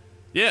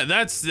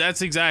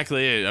 That's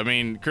exactly it. I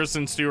mean,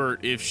 Kristen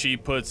Stewart, if she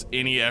puts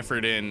any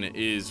effort in,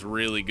 is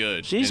really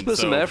good. She needs to put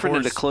some effort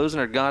into closing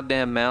her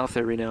goddamn mouth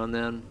every now and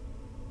then.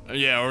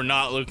 Yeah, or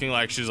not looking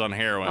like she's on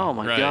heroin. Oh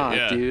my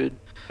god, dude.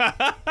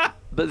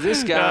 But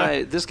this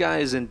guy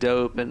is in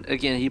Dope, and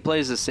again, he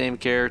plays the same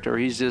character.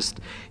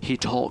 He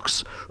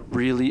talks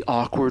really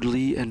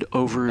awkwardly and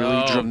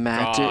overly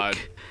dramatic. God.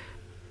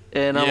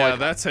 And I'm like,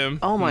 that's him.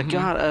 Oh my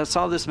god, I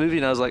saw this movie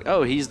and I was like,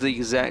 oh, he's the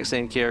exact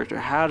same character.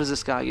 How does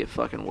this guy get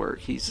fucking work?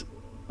 He's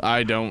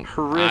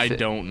horrific. I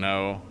don't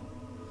know.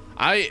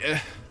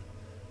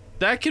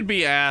 That could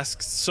be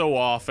asked so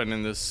often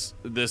in this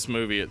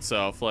movie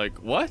itself. Like,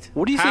 what?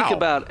 What do you think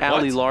about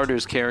Ali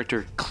Larter's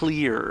character,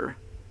 Clear?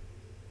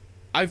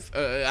 I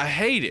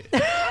hate it.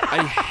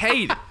 I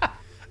hate it.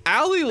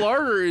 Ali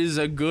Larter is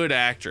a good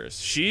actress.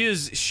 She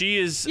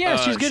is. Yeah,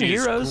 she's good in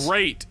Heroes.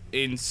 Great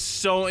in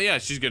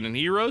she's good in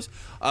Heroes.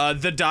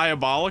 The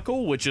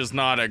Diabolical, which is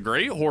not a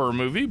great horror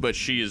movie, but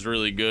she is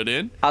really good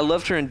in. I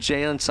loved her in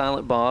Jay and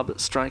Silent Bob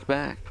Strike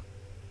Back.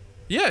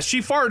 Yeah, she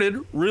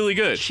farted really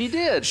good. She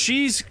did.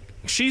 She's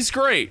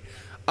great.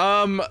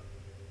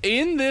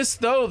 In this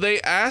though, they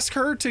ask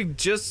her to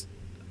just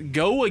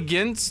go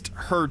against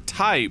her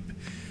type.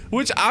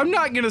 Which I'm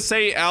not going to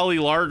say Ali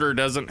Larter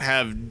doesn't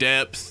have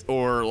depth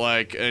or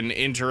like an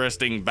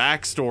interesting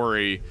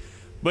backstory,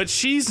 but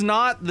she's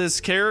not this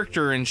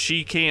character and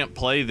she can't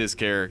play this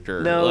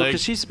character. No,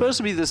 because she's supposed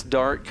to be this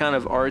dark kind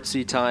of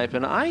artsy type,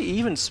 and I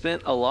even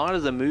spent a lot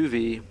of the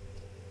movie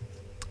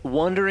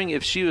wondering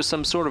if she was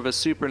some sort of a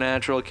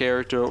supernatural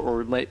character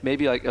or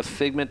maybe like a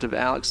figment of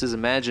Alex's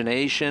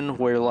imagination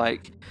where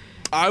like...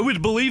 I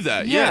would believe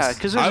that, yes. Yeah,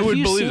 because there's a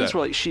few scenes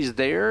where like, she's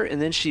there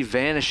and then she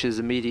vanishes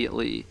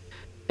immediately.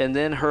 And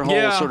then her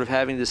whole sort of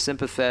having this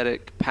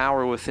sympathetic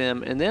power with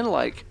him. And then,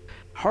 like,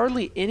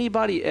 hardly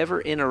anybody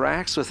ever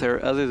interacts with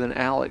her other than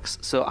Alex.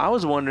 So I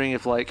was wondering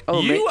if, like,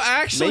 maybe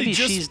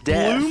just she's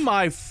deaf. Blew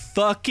my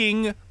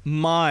fucking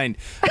mind.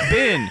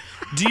 Ben,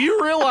 do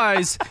you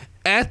realize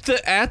at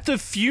the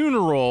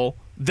funeral,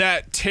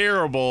 that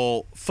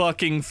terrible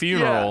fucking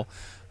funeral,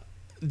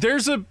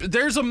 there's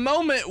a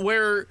moment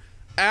where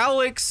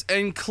Alex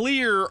and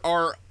Clear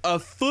are a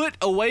foot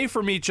away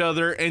from each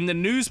other, and the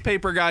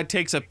newspaper guy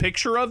takes a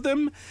picture of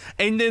them,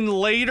 and then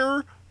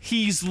later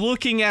he's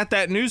looking at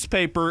that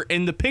newspaper,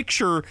 and the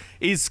picture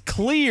is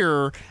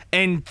Clear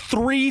and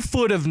 3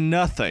 foot of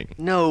nothing.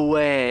 No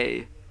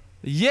way.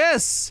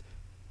 Yes.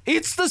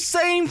 It's the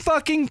same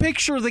fucking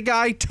picture the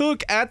guy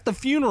took at the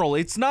funeral.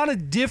 It's not a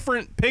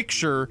different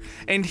picture,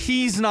 and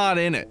he's not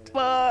in it.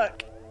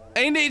 Fuck.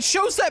 And it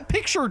shows that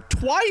picture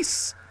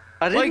twice.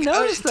 I didn't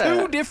notice that.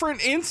 2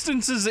 different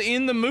instances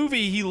in the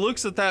movie, he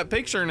looks at that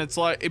picture, and it's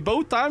like,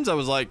 both times I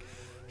was like,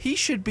 he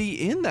should be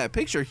in that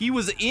picture. He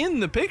was in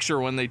the picture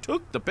when they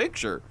took the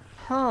picture.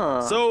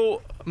 Huh.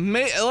 So,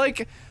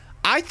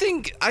 I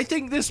think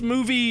this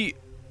movie,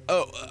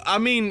 I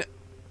mean,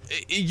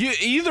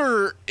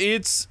 either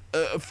it's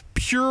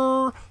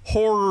pure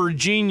horror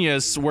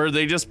genius where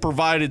they just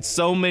provided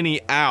so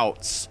many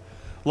outs,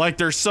 like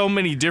there's so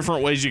many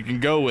different ways you can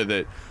go with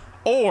it,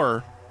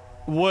 or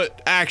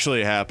what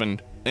actually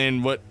happened,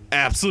 and what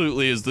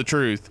absolutely is the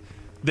truth,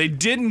 they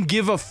didn't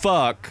give a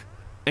fuck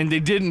and they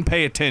didn't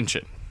pay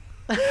attention.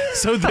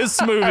 So this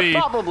movie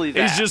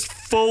is just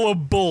full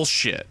of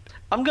bullshit.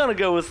 I'm gonna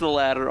go with the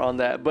latter on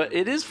that, but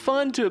it is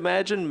fun to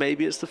imagine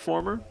maybe it's the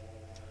former.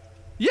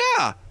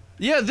 Yeah,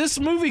 this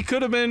movie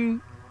could have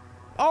been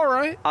all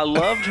right. I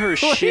loved her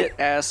shit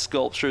ass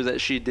sculpture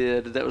that she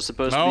did that was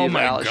supposed to be of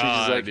Alex. She's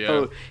just like,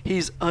 oh,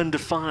 he's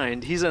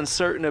undefined. He's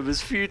uncertain of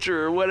his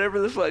future or whatever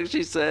the fuck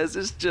she says.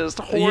 It's just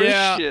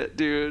horse shit,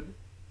 dude.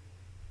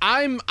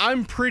 I'm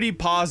pretty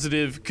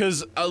positive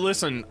because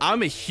listen,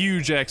 I'm a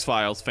huge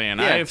X-Files fan.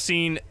 Yeah. I have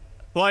seen,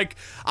 like,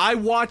 I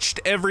watched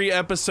every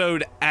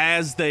episode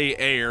as they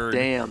aired.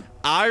 Damn.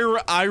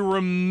 I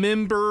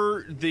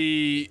remember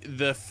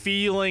the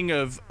feeling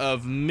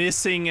of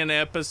missing an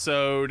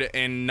episode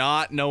and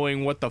not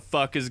knowing what the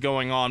fuck is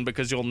going on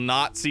because you'll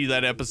not see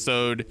that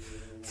episode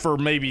for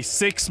maybe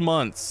 6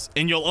 months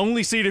and you'll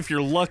only see it if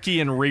you're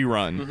lucky in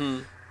rerun. Mm-hmm.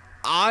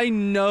 I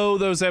know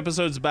those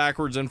episodes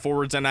backwards and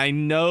forwards, and I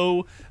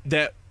know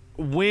that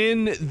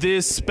when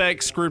this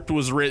spec script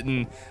was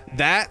written,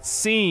 that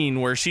scene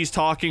where she's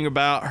talking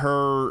about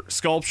her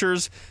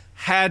sculptures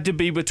had to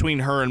be between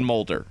her and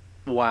Mulder.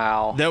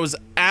 Wow. That was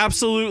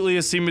absolutely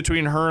a scene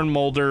between her and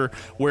Mulder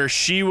where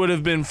she would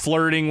have been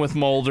flirting with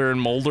Mulder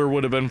and Mulder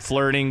would have been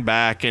flirting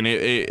back. And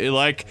it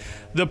like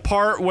the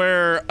part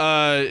where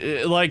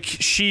like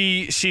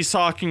she's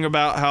talking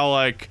about how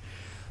like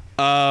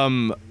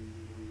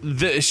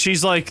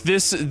she's like,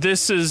 this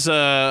is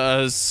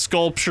a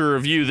sculpture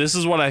of you. This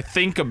is what I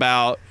think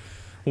about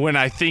when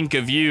I think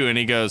of you. And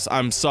he goes,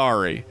 I'm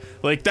sorry.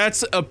 Like,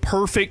 that's a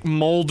perfect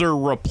Mulder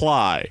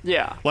reply.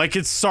 Yeah. Like,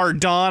 it's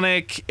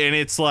sardonic and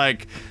it's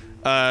like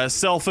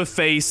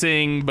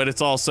self-effacing, but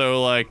it's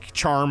also like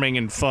charming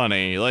and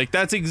funny. Like,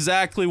 that's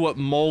exactly what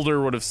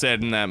Mulder would have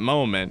said in that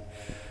moment.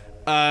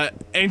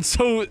 And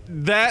so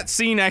that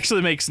scene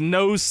actually makes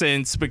no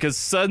sense because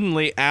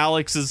suddenly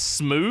Alex is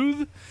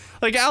smooth.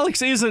 Like,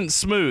 Alex isn't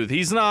smooth.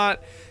 He's not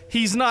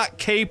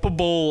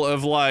capable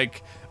of,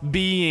 like,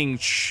 being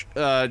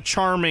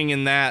charming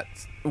in that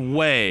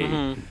way.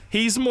 Mm-hmm.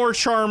 He's more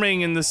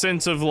charming in the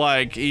sense of,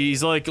 like,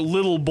 he's, like,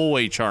 little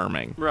boy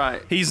charming.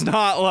 Right. He's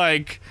not,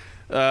 like,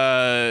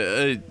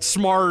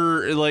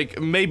 smarter,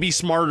 like, maybe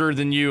smarter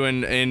than you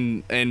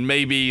and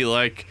maybe,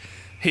 like,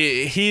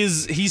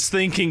 he's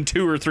thinking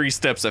 2 or 3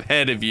 steps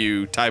ahead of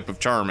you type of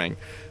charming.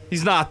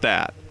 He's not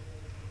that.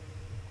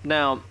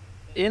 Now,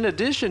 in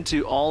addition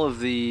to all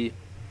of the,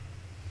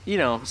 you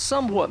know,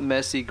 somewhat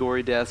messy,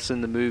 gory deaths in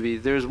the movie,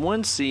 there's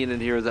one scene in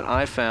here that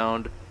I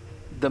found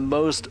the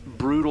most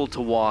brutal to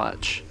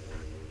watch,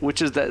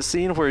 which is that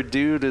scene where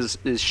dude is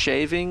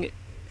shaving,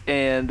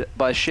 and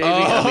by shaving,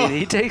 I mean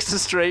he takes a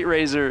straight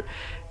razor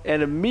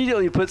and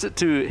immediately puts it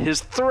to his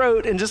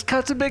throat and just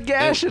cuts a big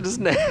gash in his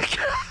neck.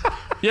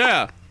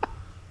 Yeah.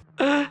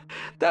 That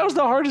was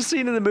the hardest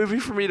scene in the movie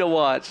for me to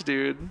watch,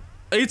 dude.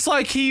 It's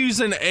like he's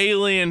an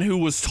alien who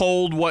was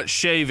told what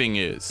shaving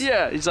is.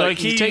 Yeah, he's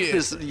like you take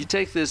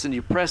this and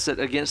you press it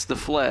against the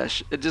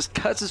flesh. It just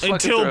cuts his fucking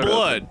until throat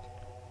blood. open.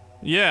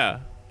 Yeah,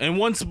 and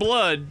once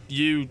blood,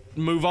 you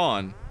move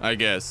on, I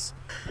guess.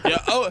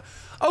 Yeah. Oh,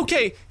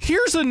 okay.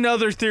 Here's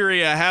another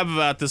theory I have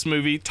about this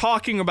movie.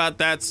 Talking about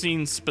that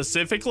scene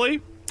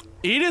specifically,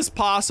 it is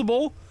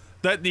possible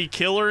that the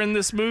killer in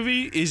this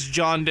movie is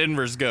John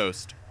Denver's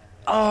ghost.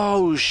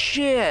 Oh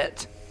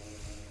shit.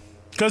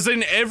 Because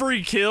in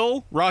every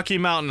kill, Rocky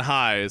Mountain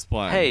High is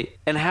playing. Hey,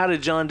 and how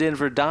did John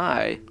Denver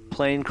die?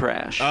 Plane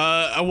crash.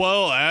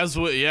 Well, as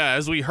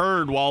we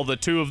heard, while the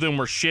two of them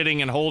were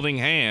shitting and holding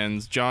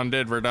hands, John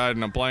Denver died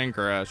in a plane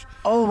crash.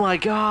 Oh my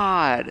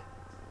god,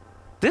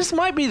 this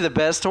might be the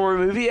best horror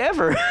movie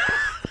ever.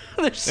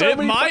 It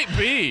might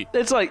be.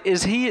 It's like,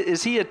 is he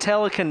a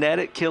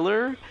telekinetic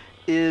killer?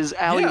 Is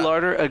Ali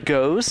Larter a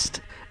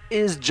ghost?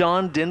 Is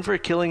John Denver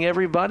killing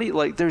everybody?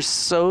 Like, there's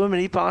so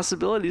many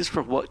possibilities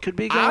for what could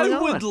be going on.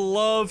 I would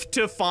love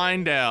to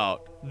find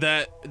out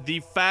that the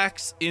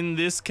facts in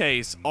this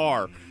case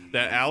are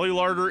that Ali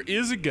Larter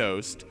is a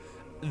ghost,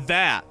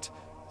 that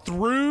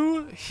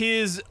through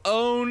his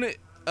own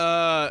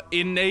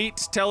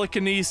innate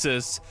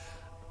telekinesis,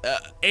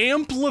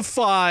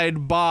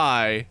 amplified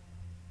by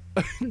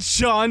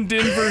John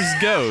Denver's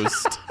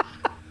ghost,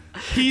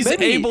 he's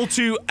able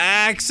to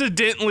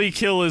accidentally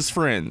kill his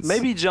friends.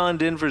 Maybe John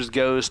Denver's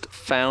ghost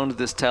found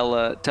this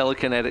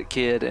telekinetic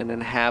kid and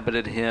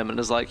inhabited him and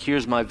is like,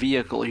 here's my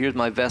vehicle, here's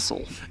my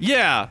vessel.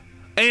 Yeah.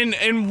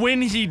 And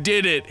when he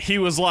did it, he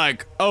was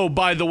like, oh,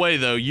 by the way,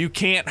 though, you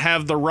can't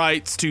have the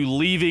rights to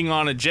leaving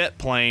on a jet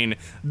plane.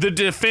 The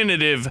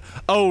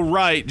definitive, oh,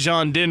 right,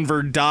 John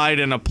Denver died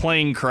in a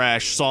plane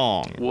crash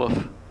song.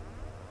 Woof.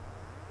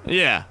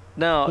 Yeah.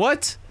 Now,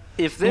 what?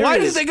 Why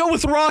did they go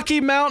with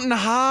Rocky Mountain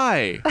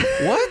High?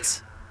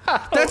 What?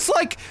 That's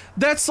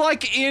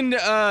like in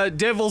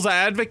Devil's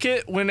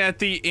Advocate when at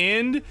the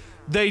end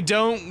they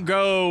don't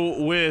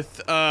go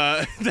with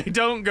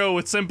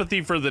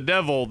sympathy for the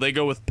devil. They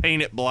go with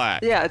paint it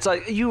black. Yeah, it's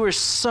like, you were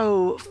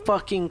so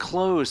fucking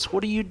close.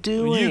 What are you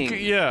doing?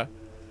 Yeah.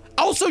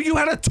 Also, you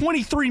had a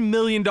 $23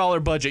 million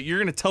budget. You're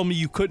gonna tell me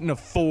you couldn't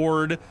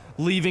afford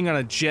leaving on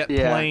a jet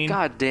plane?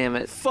 God damn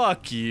it.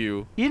 Fuck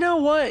you. You know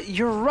what?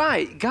 You're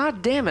right.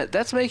 God damn it.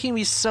 That's making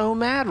me so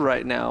mad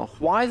right now.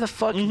 Why the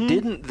fuck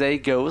didn't they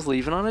go with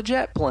leaving on a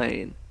jet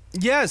plane?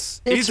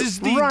 Yes. It's it is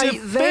the right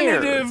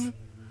definitive. there.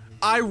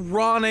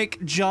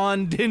 ironic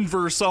John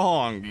Denver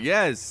song.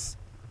 Yes.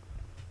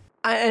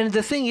 And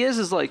the thing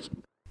is like,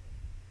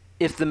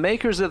 if the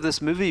makers of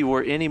this movie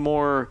were any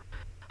more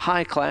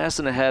high class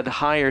and had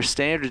higher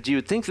standards, you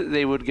would think that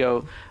they would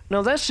go,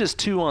 no, that's just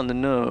too on the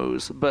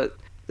nose. But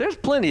there's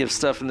plenty of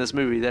stuff in this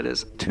movie that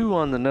is too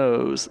on the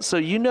nose. So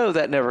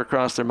that never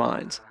crossed their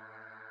minds.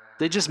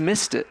 They just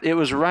missed it. It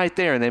was right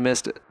there and they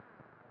missed it.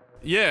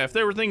 Yeah, if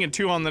they were thinking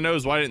too on the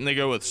nose, why didn't they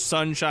go with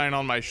sunshine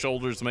on my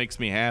shoulders makes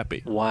me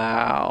happy?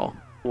 Wow,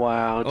 dude.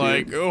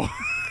 Like, oh,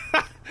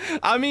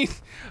 I mean,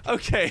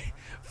 okay.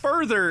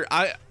 Further,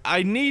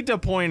 I need to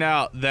point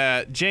out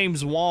that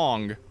James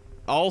Wong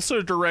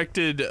also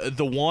directed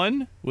The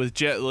One with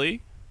Jet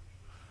Li,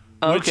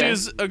 which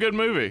is a good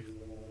movie.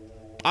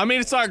 I mean,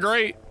 it's not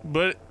great,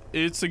 but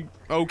it's a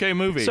okay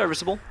movie.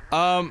 Serviceable.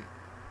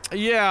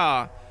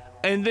 Yeah.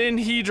 And then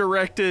he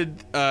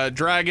directed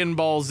Dragon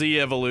Ball Z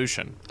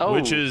Evolution,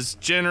 which is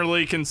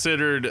generally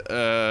considered,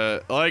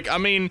 I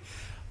mean,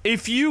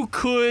 if you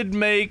could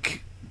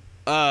make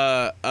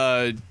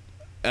a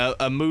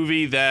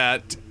movie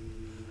that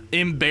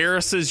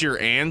embarrasses your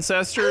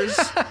ancestors,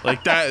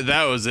 like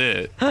that was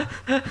it.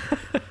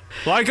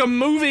 Like a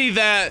movie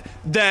that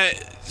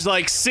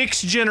like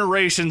 6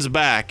 generations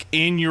back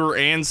in your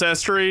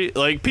ancestry,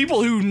 like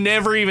people who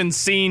never even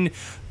seen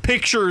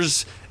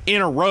pictures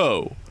in a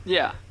row.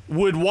 Yeah.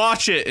 Would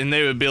watch it and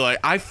they would be like,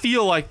 I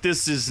feel like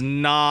this is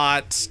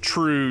not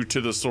true to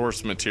the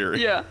source material.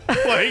 Yeah.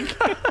 Like,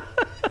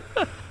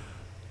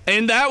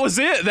 and that was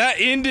it. That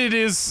ended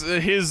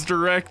his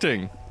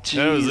directing. Jesus.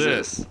 That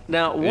was it.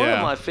 Now, one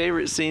of my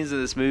favorite scenes in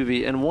this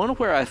movie, and one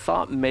where I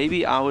thought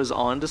maybe I was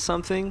onto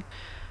something,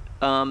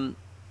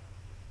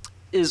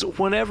 is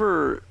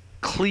whenever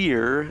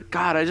Clear,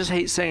 God, I just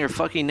hate saying her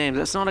fucking name.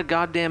 That's not a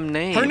goddamn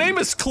name. Her name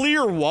is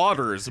Clear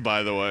Waters,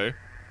 by the way.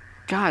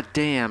 God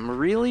damn,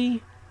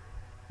 really?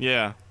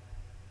 Yeah.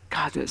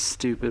 God, that's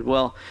stupid.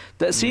 Well,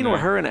 that scene where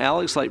her and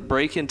Alex like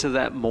break into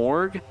that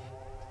morgue,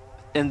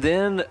 and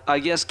then I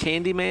guess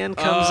Candyman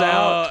comes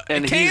out,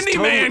 and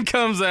Candyman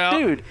comes out,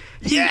 dude.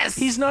 Yes,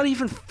 he's not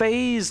even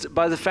fazed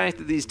by the fact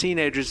that these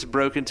teenagers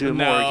broke into a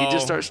morgue. He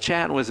just starts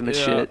chatting with them and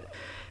shit.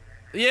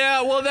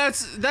 Yeah, well,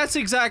 that's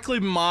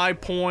exactly my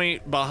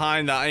point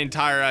behind the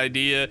entire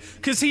idea,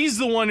 because he's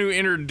the one who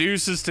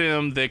introduces to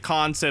him the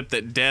concept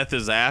that death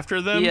is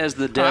after them. He has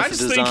the death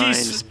design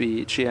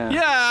speech, yeah.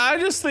 Yeah, I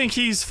just think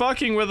he's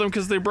fucking with them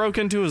because they broke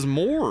into his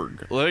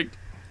morgue. Like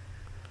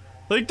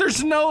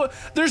there's no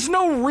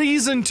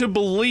reason to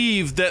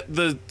believe that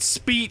the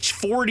speech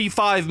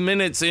 45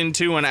 minutes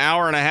into an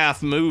hour and a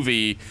half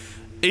movie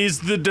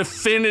is the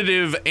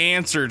definitive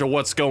answer to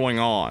what's going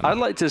on. I'd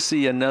like to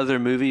see another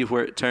movie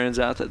where it turns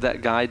out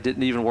that guy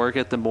didn't even work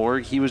at the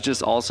morgue. He was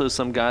just also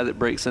some guy that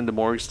breaks into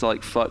morgues to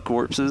like fuck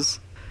corpses.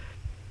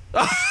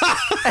 At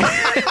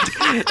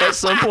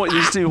some point,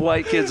 these 2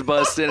 white kids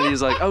bust in and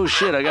he's like, oh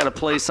shit, I gotta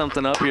play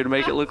something up here to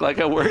make it look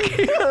like I work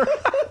here.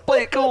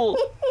 Play it cool.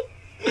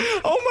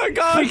 Oh my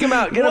god. Freak him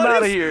out. Get him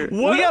out of here. We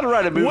gotta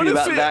write a movie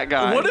about that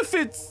guy. What if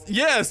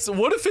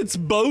it's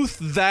both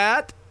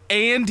that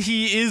and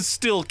he is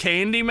still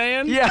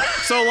Candyman? Yeah.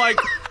 So like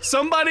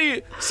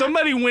somebody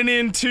went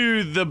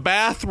into the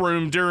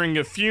bathroom during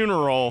a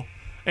funeral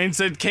and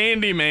said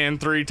Candyman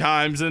 3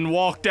 times and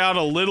walked out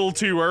a little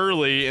too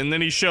early, and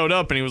then he showed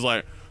up and he was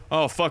like,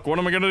 oh fuck, what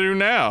am I gonna do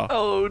now?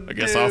 Oh, I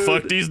guess I'll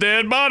fuck these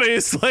dead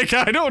bodies. Like,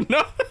 I don't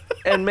know.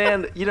 And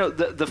man,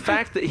 the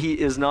fact that he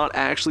is not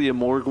actually a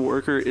morgue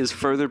worker is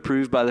further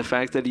proved by the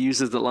fact that he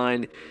uses the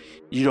line,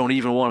 you don't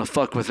even want to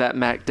fuck with that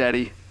Mac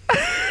Daddy.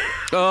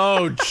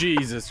 Oh,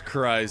 Jesus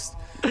Christ.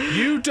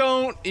 You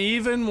don't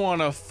even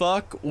want to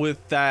fuck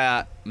with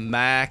that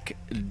Mac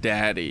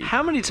Daddy.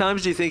 How many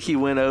times do you think he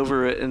went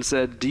over it and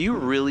said, do you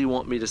really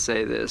want me to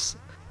say this?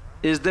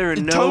 Is there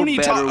no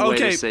better way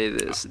to say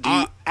this?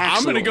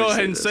 I'm going to go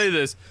ahead and say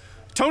this.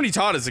 Tony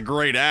Todd is a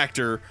great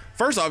actor.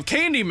 First off,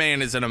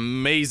 Candyman is an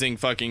amazing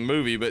fucking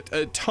movie,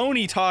 but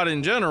Tony Todd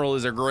in general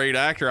is a great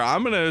actor.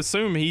 I'm going to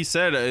assume he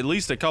said at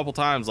least a couple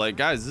times, like,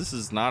 guys, this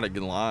is not a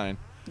good line.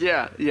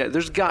 Yeah,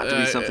 there's got to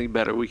be something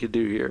better we could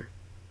do here.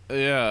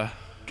 Yeah.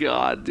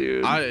 God,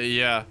 dude.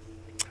 I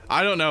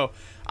don't know.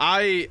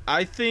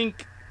 I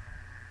think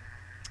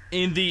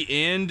in the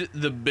end,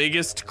 the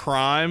biggest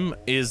crime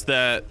is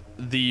that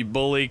the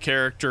bully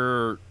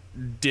character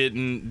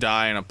didn't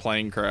die in a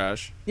plane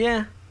crash.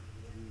 Yeah.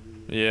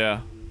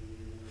 Yeah.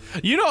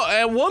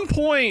 At one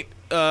point,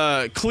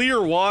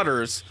 Clear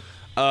Waters,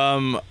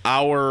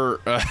 our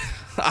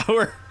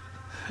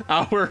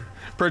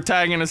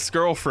protagonist's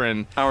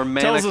girlfriend, our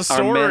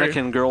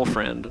mannequin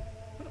girlfriend.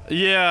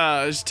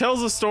 Yeah, she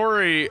tells a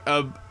story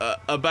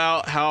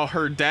about how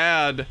her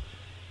dad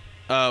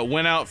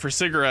went out for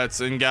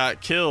cigarettes and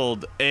got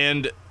killed,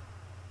 and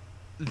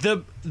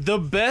the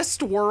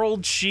best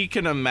world she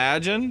can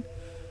imagine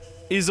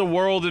is a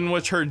world in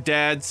which her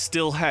dad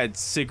still had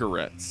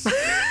cigarettes.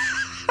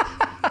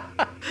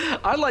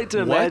 I'd like to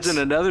imagine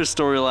another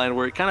storyline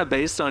where it kind of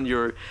based on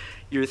your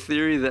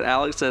theory that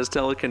Alex has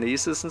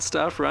telekinesis and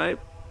stuff, right?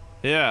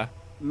 Yeah.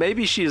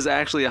 maybe she is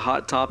actually a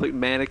Hot Topic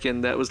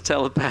mannequin that was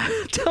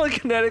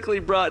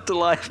telekinetically brought to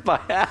life by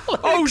Alex.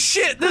 Oh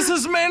shit, this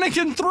is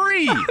Mannequin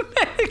 3!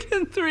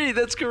 Mannequin 3,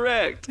 that's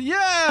correct.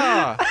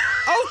 Yeah!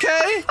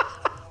 Okay!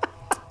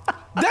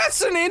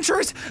 That's an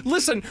interest.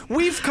 Listen,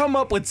 we've come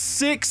up with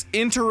 6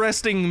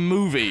 interesting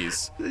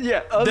movies.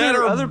 Yeah, that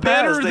are other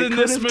better paths they than could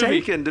this have movie.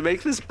 taken to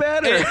make this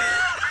better.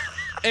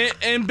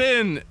 And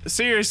Ben,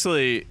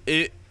 seriously,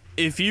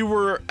 if you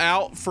were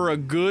out for a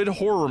good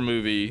horror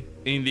movie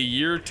in the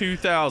year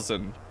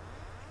 2000,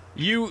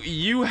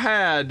 you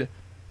had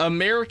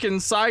American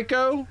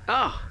Psycho.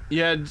 Oh.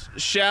 You had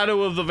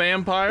Shadow of the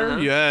Vampire.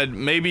 You had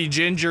maybe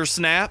Ginger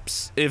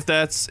Snaps, if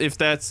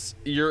that's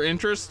your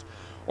interest.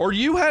 Or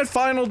you had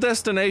Final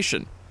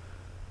Destination.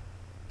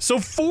 So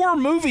 4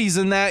 movies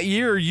in that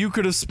year you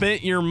could have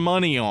spent your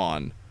money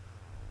on.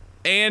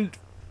 And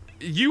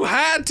you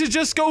had to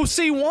just go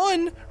see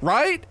one,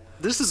 right?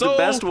 This is the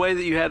best way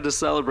that you had to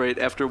celebrate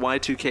after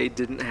Y2K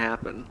didn't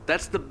happen.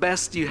 That's the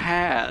best you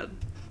had.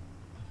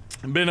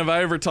 Ben, have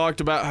I ever talked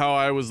about how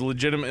I was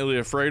legitimately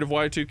afraid of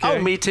Y2K? Oh,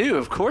 me too.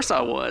 Of course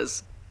I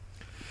was.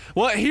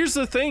 Well, here's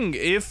the thing.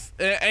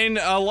 And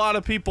a lot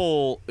of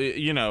people,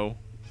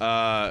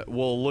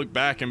 will look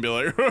back and be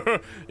like,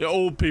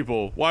 old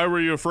people, why were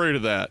you afraid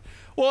of that?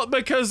 Well,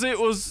 because it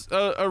was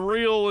a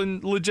real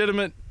and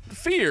legitimate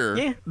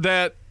fear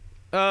that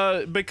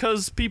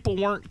because people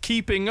weren't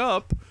keeping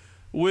up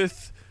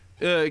with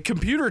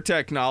computer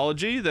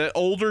technology, that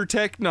older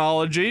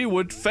technology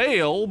would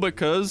fail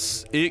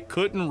because it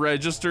couldn't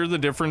register the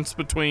difference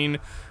between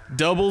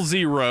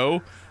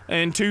 00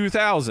 and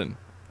 2000.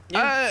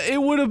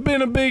 It would have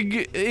been a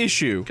big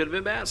issue. Could have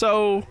been bad.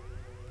 So,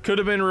 could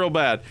have been real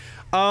bad.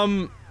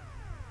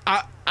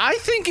 I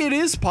think it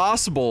is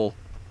possible,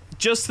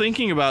 just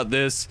thinking about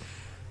this,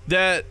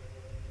 that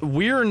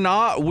we're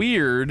not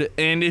weird,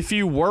 and if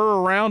you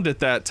were around at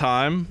that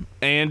time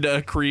and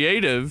a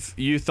creative,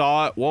 you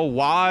thought, well,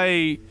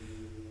 why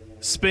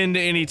spend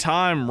any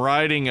time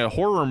writing a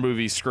horror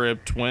movie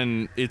script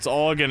when it's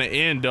all going to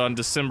end on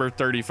December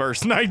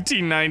 31st,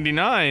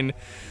 1999?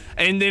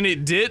 And then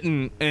it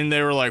didn't, and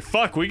they were like,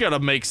 fuck, we gotta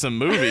make some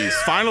movies.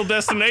 Final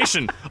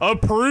Destination,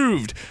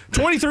 approved.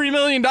 $23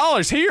 million,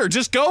 here,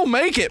 just go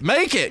make it,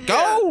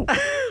 go.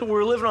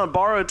 We're living on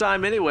borrowed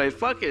time anyway,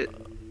 fuck it.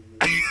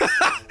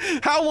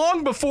 How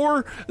long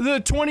before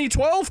the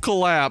 2012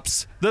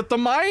 collapse that the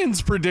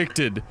Mayans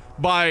predicted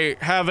by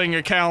having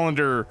a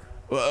calendar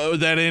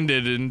that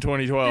ended in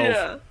 2012?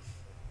 Yeah.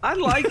 I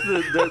like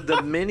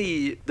the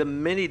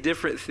many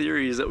different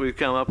theories that we've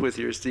come up with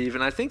here, Steve,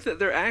 and I think that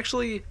they're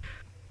actually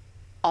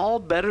all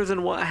better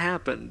than what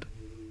happened.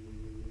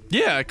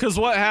 Yeah, because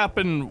what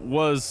happened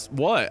was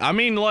what? I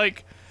mean,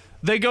 like,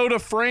 they go to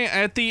France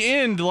at the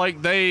end,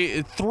 like,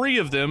 3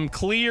 of them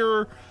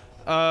clear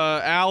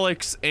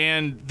Alex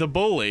and the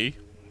bully,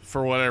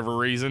 for whatever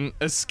reason,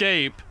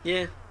 escape.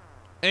 Yeah.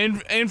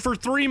 And for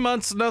 3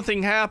 months,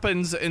 nothing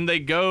happens, and they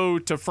go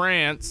to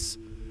France,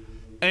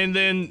 and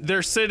then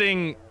they're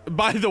sitting,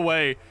 by the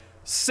way,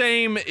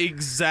 same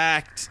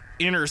exact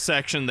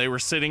intersection they were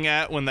sitting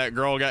at when that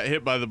girl got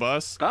hit by the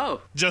bus.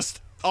 Oh.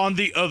 Just on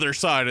the other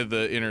side of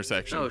the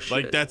intersection. Oh, shit.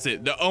 Like, that's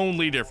it. The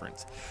only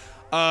difference.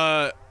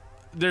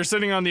 They're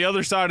sitting on the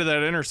other side of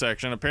that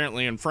intersection,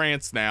 apparently in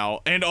France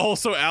now, and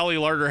also Ali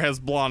Larter has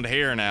blonde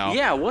hair now.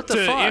 Yeah, what the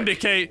fuck?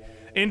 To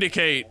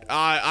indicate,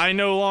 I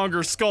no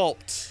longer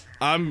sculpt.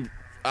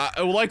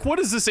 Like, what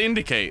does this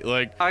indicate?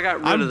 Like, I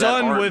got rid of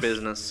that art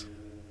business.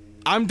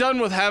 I'm done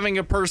with having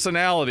a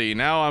personality.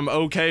 Now I'm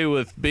okay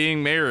with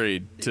being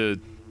married to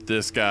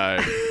this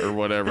guy or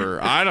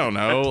whatever. I don't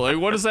know. Like,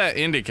 what does that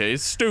indicate?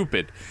 It's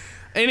stupid.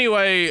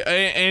 Anyway,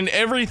 and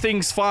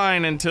everything's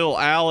fine until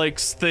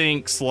Alex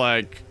thinks,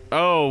 like,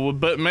 oh,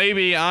 but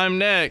maybe I'm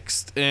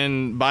next.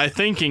 And by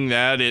thinking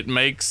that, it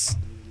makes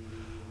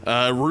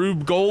a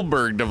Rube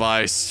Goldberg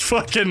device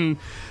fucking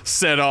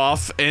set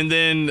off, and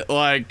then,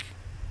 like,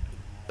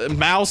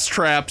 mouse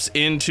traps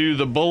into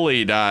the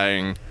bully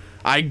dying,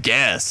 I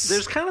guess.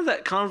 There's kind of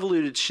that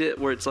convoluted shit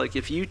where it's like,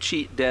 if you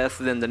cheat death,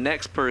 then the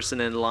next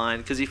person in line,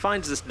 because he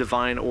finds this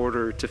divine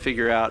order to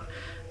figure out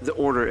the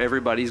order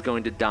everybody's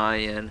going to die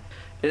in.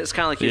 And it's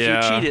kind of like, if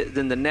you cheat it,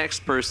 then the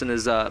next person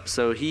is up.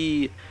 So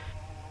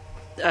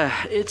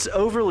it's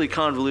overly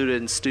convoluted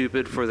and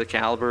stupid for the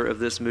caliber of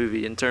this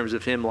movie in terms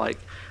of him, like,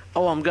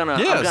 oh, I'm gonna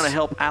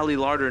help Ali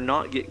Larter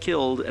not get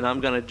killed, and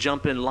I'm gonna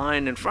jump in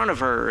line in front of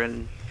her,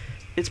 and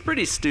it's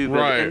pretty stupid.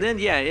 Right. And then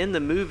in the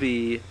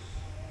movie,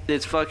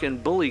 it's fucking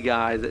bully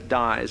guy that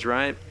dies,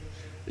 right?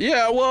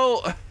 Yeah,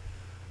 well,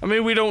 I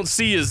mean, we don't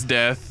see his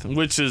death,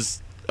 which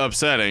is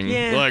upsetting.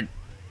 Yeah. Like,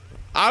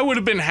 I would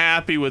have been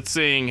happy with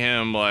seeing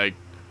him, like,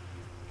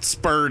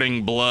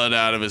 spurting blood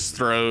out of his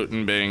throat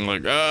and being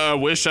like, oh, I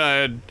wish I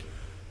had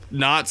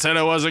not said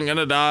I wasn't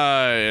gonna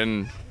die,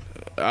 and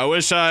I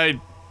wish I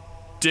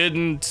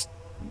didn't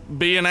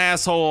be an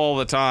asshole all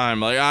the time.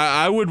 Like,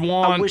 I would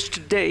want... I wish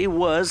today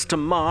was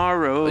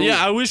tomorrow.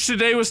 Yeah, I wish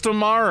today was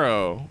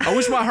tomorrow. I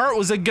wish my heart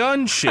was a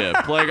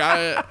gunship.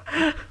 Like,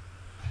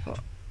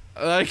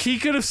 Like, he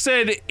could have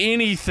said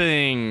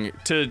anything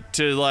to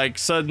like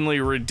suddenly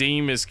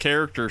redeem his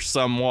character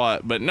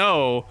somewhat, but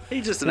no.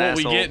 He's just an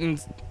asshole.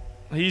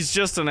 He's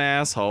just an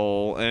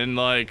asshole, and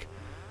like,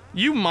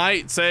 you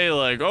might say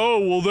like, oh,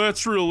 well,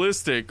 that's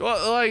realistic.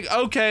 Well, like,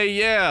 okay,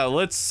 yeah,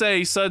 let's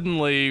say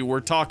suddenly we're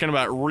talking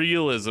about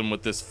realism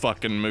with this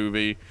fucking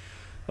movie.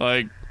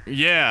 Like,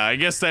 yeah, I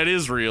guess that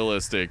is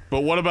realistic,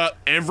 but what about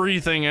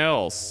everything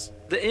else?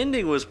 The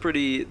ending was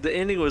pretty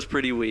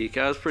weak.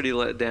 I was pretty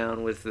let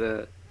down with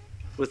the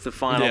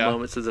final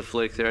moments of the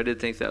flick there. I did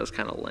think that was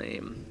kind of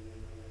lame.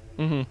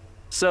 Mm-hmm.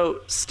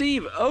 So,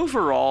 Steve,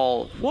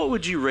 overall, what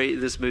would you rate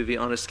this movie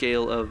on a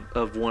scale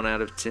of 1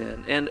 out of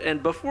 10?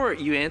 And before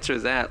you answer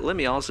that, let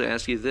me also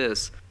ask you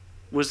this.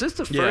 Was this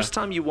the first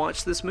time you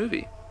watched this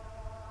movie?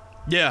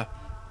 Yeah.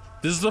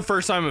 This is the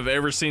first time I've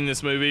ever seen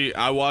this movie.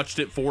 I watched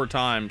it 4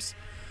 times.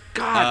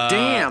 God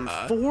damn,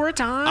 4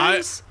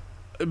 times?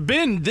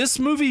 Ben, this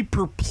movie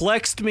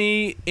perplexed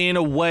me in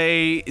a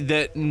way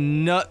that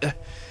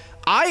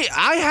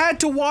I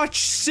had to watch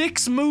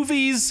 6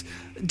 movies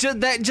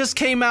that just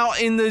came out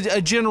in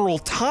the general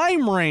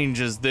time range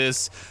as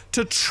this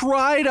to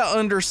try to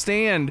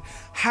understand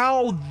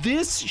how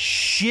this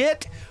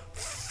shit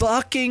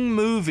fucking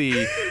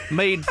movie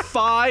made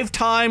 5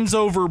 times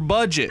over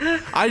budget.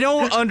 I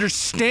don't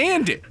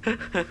understand it.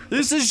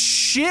 This is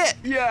shit.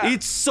 Yeah.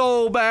 It's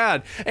so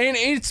bad. And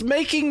it's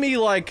making me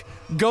like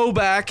go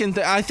back and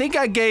I think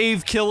I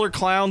gave Killer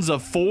Clowns a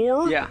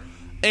 4. Yeah.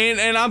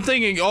 And I'm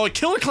thinking, oh,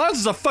 Killer Clowns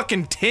is a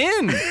fucking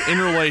 10 in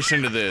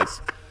relation to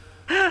this.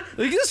 Like,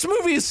 this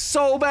movie is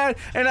so bad,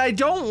 and I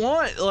don't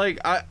want, like,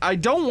 I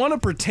don't want to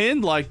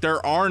pretend like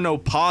there are no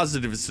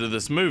positives to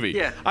this movie.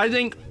 Yeah. I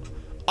think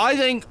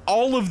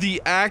all of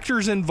the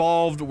actors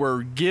involved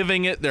were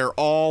giving it their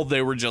all.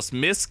 They were just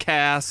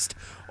miscast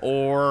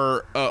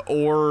or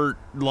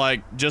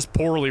like just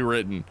poorly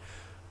written.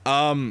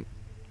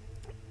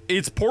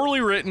 It's poorly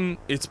written.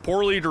 It's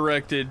poorly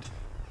directed.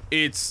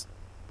 It's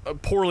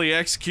poorly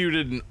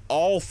executed in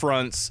all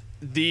fronts.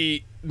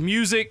 The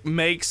music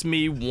makes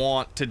me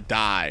want to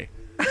die.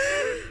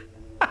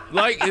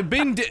 Like,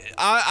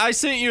 I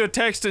sent you a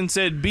text and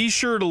said, be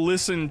sure to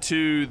listen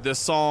to the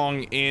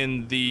song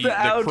in the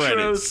outro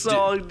credits.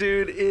 song,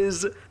 dude,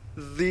 is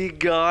the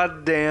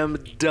goddamn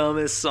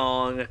dumbest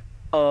song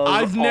of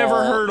I've never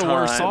all heard time. a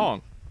worse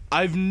song.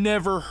 I've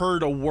never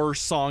heard a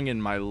worse song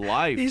in my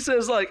life. He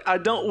says, like, I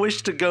don't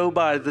wish to go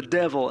by the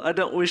devil. I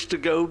don't wish to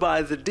go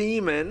by the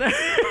demon.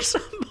 Or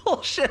some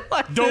bullshit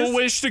like this. Don't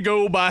wish to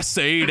go by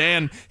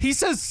Satan. He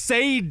says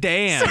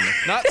Satan,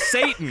 not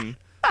Satan.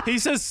 He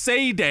says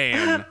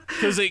Satan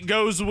because it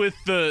goes with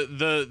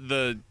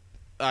the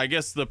I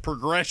guess the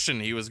progression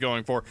he was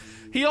going for.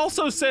 He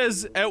also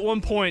says at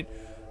one point,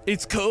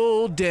 it's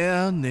cold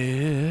down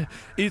there.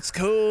 It's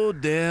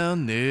cold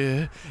down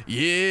there.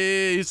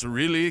 Yeah, it's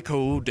really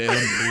cold down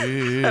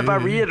there. Have I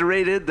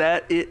reiterated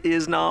that it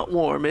is not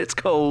warm? It's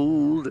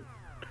cold.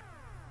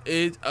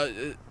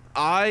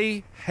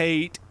 I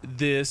hate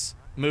this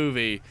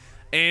movie,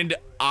 and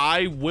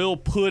I will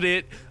put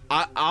it.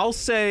 I'll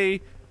say,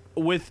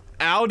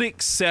 without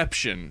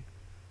exception,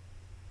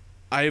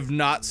 I have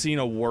not seen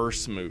a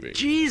worse movie.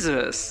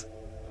 Jesus.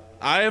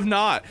 I have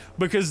not,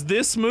 because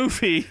this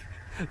movie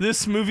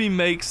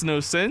makes no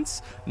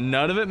sense.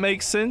 None of it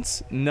makes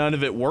sense. None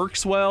of it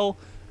works well.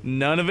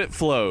 None of it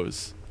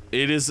flows.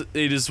 It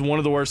is one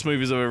of the worst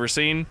movies I've ever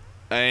seen,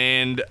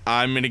 and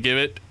I'm going to give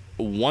it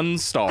 1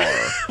 star.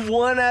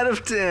 1 out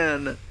of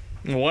 10.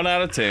 1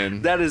 out of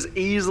 10. That is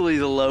easily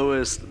the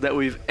lowest that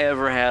we've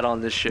ever had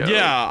on this show.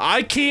 Yeah,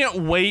 I can't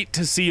wait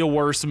to see a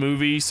worse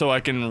movie so I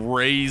can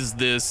raise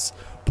this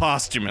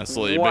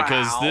posthumously,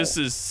 because this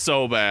is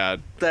so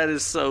bad. That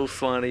is so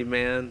funny,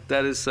 man.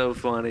 That is so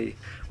funny.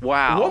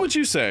 Wow. What would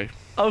you say?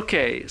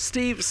 Okay,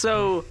 Steve,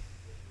 so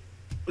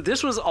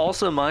this was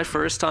also my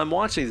first time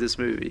watching this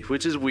movie,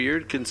 which is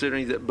weird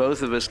considering that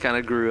both of us kind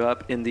of grew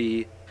up in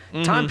the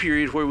time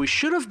period where we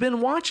should have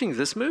been watching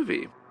this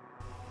movie.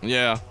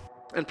 Yeah.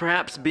 And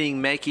perhaps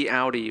being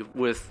makey-outy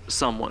with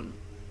someone.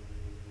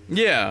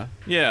 Yeah.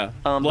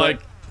 Like,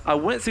 I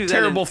went through that.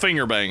 Terrible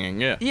finger banging,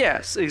 yeah.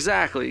 Yes,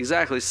 exactly.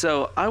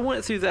 So I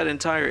went through that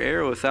entire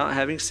era without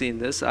having seen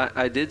this.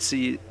 I did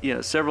see,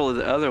 several of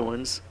the other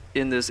ones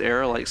in this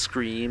era, like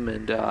Scream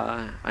and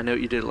I Know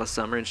What You Did Last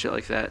Summer and shit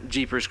like that.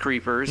 Jeepers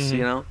Creepers,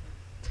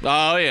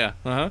 Oh, yeah.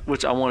 Uh-huh.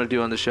 Which I want to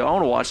do on the show. I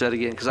want to watch that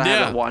again because I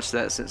haven't watched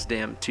that since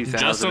damn 2000.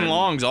 Justin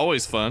Long's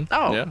always fun.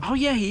 Oh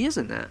yeah, he is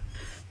in that.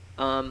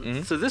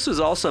 So this was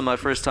also my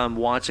first time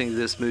watching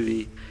this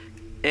movie.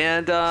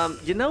 And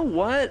you know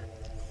what?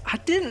 I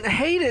didn't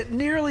hate it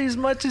nearly as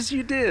much as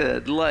you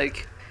did.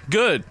 Like,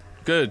 Good.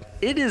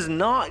 It is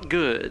not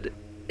good.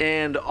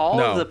 And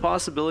all of the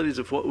possibilities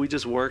of what we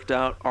just worked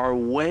out are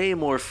way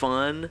more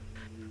fun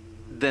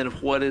than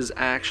what is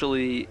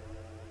actually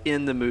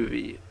in the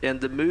movie.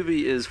 And the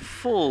movie is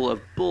full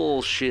of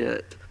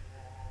bullshit.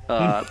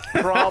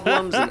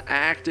 Problems and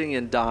acting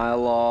and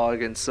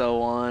dialogue and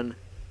so on.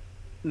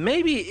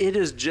 Maybe it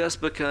is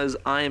just because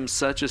I am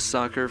such a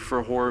sucker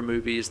for horror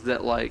movies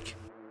that, like,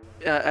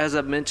 as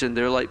I've mentioned,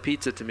 they're like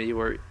pizza to me,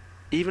 where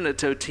even a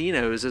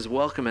Totino's is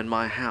welcome in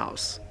my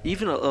house.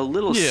 Even a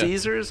Little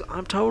Caesars,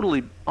 I'm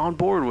totally on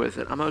board with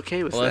it. I'm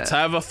okay with that. Let's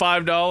have a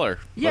 $5.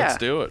 Yeah, Let's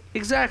do it.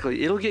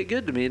 Exactly. It'll get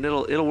good to me, and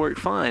it'll work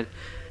fine.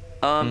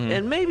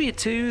 And maybe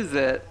too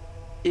that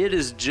it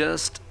is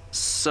just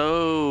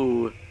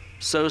so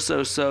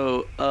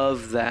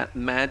of that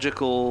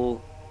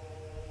magical,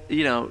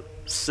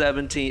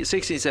 16, 17,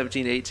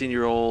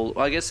 18-year-old.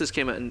 Well, I guess this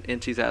came out in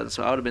 2000,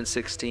 so I would have been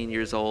 16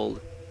 years old.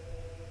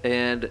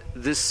 And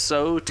this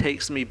so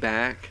takes me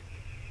back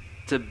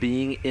to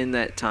being in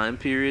that time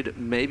period.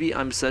 Maybe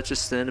I'm such a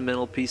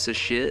sentimental piece of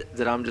shit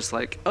that I'm just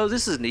like, oh,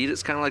 this is neat.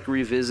 It's kind of like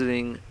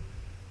revisiting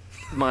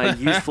my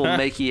youthful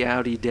makey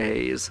outy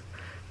days.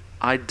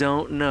 I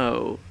don't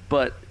know.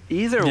 But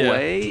either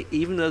way,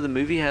 even though the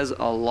movie has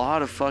a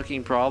lot of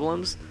fucking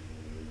problems,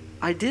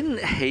 I didn't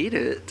hate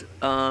it.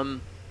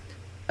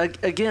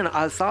 Again,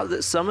 I thought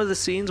that some of the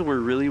scenes were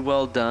really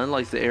well done,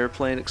 like the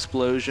airplane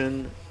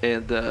explosion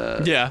and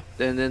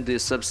then the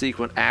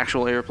subsequent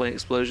actual airplane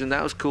explosion.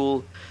 That was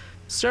cool.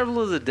 Several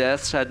of the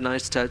deaths had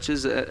nice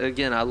touches.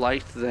 Again, I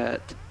liked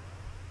that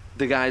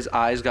the guy's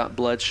eyes got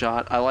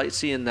bloodshot. I liked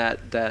seeing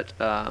that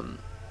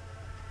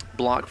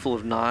block full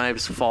of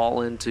knives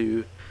fall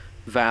into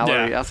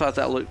Valerie. I thought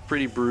that looked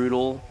pretty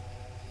brutal.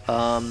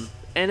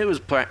 And it was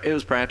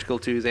practical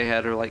too. They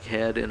had her like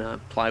head in a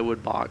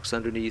plywood box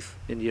underneath,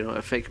 and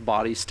a fake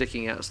body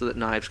sticking out so that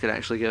knives could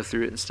actually go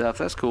through it and stuff.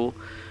 That's cool.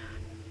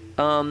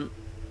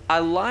 I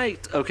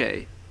liked.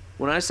 Okay,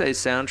 when I say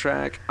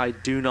soundtrack, I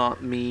do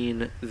not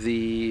mean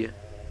the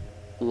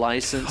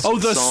licensed. Oh,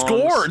 the songs.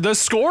 score. The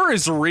score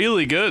is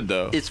really good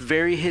though. It's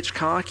very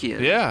Hitchcockian.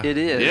 Yeah, it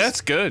is. Yeah,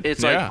 it's good.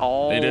 It's like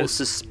all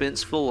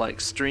suspenseful,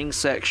 like string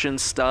section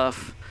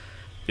stuff.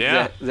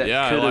 Yeah,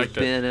 that could have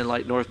been in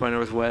like North by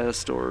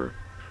Northwest or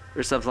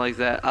something like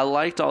that. I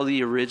liked all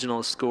the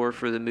original score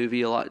for the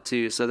movie a lot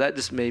too, so that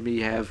just made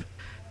me have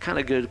kind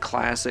of good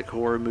classic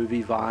horror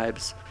movie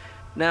vibes.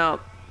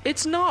 Now,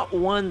 it's not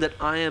one that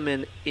I am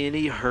in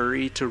any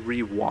hurry to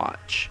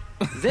rewatch.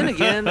 Then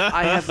again,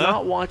 I have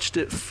not watched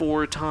it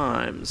 4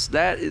 times.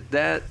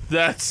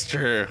 That's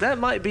true. That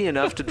might be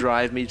enough to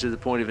drive me to the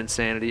point of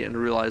insanity and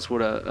realize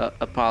what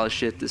a pile of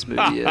shit this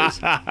movie is.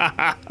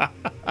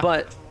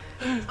 But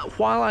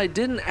while I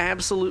didn't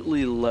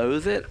absolutely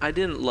loathe it, I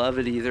didn't love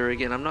it either.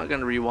 Again, I'm not going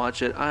to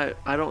rewatch it.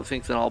 I don't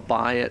think that I'll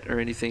buy it or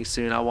anything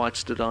soon. I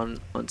watched it on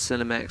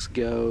Cinemax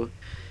Go.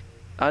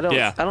 I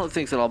don't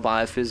think that I'll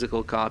buy a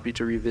physical copy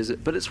to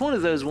revisit. But it's one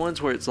of those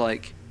ones where it's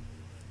like,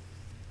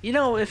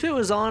 if it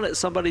was on at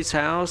somebody's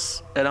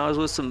house and I was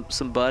with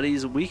some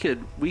buddies, we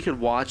could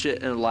watch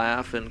it and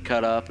laugh and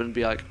cut up and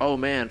be like, oh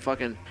man,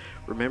 fucking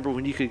remember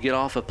when you could get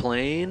off a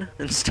plane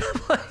and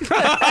stuff like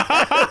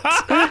that.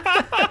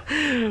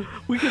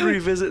 We could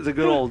revisit the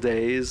good old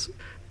days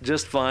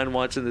just fine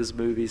watching this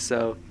movie.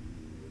 So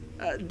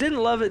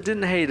didn't love it,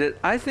 didn't hate it.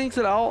 I think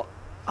that I'll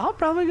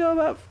probably go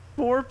about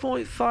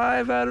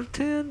 4.5 out of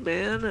 10,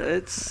 man.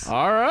 It's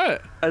all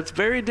right. It's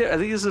very I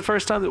think this is the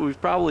first time that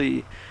we've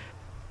probably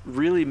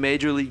really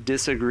majorly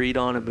disagreed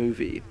on a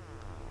movie.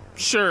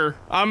 Sure.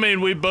 I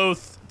mean, we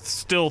both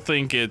still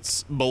think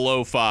it's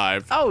below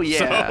 5. Oh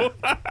yeah. So.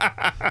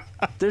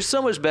 There's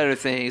so much better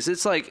things.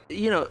 It's like,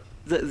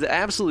 the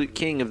absolute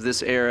king of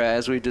this era,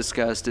 as we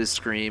discussed, is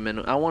Scream, and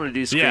I want to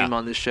do Scream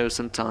on this show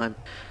sometime.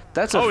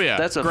 That's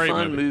a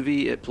fun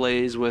movie. It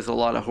plays with a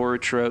lot of horror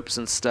tropes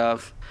and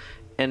stuff,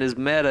 and is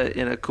meta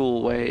in a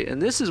cool way. And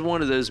this is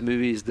one of those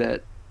movies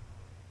that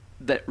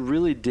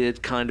really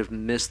did kind of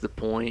miss the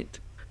point,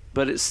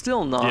 but it's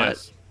still not.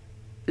 Yes.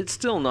 It's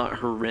still not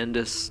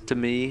horrendous to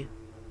me.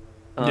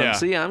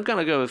 So yeah, I'm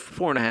gonna go with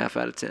 4.5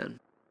 out of 10.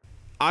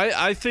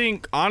 I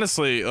think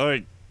honestly,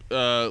 like,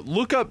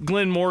 look up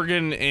Glenn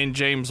Morgan and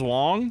James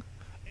Wong.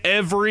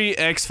 Every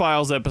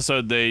X-Files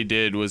episode they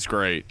did was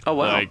great. Oh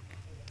wow, like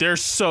they're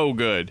so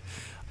good.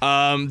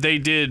 They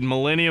did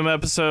Millennium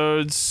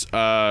episodes,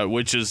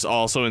 which is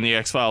also in the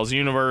X-Files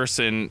universe,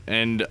 and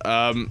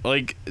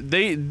like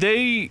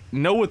they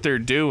know what they're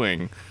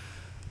doing.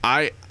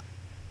 I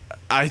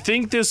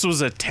think this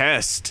was a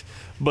test.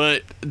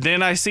 But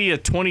then I see a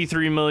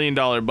 $23 million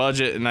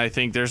budget, and I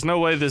think there's no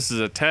way this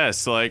is a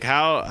test. Like,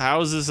 how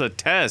is this a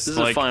test? This is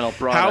a final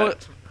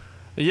product.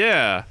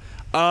 Yeah.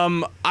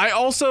 I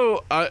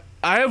also I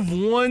have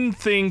one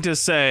thing to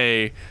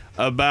say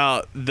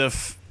about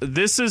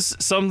this is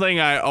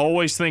something I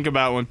always think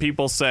about when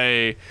people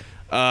say,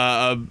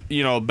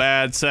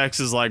 bad sex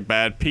is like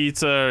bad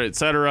pizza,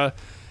 etc.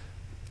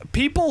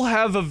 People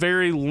have a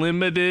very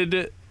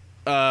limited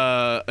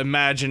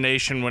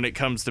imagination when it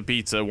comes to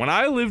pizza. When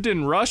I lived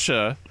in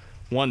Russia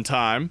one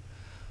time,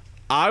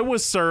 I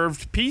was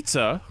served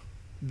pizza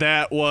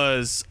that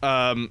was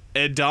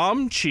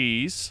Edam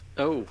cheese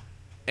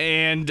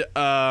and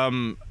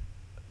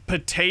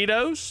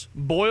potatoes,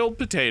 boiled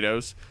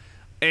potatoes,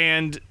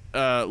 and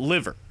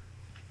liver.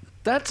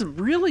 That's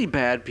really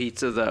bad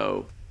pizza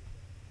though.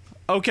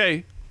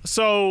 Okay,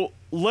 so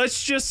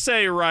let's just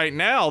say right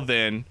now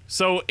then,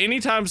 so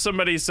anytime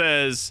somebody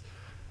says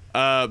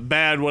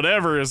bad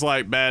whatever is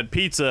like bad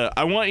pizza.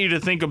 I want you to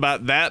think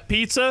about that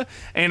pizza,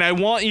 and I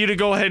want you to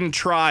go ahead and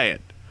try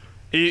it.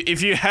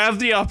 If you have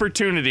the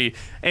opportunity,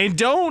 and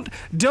don't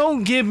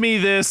give me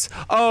this,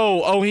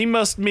 he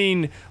must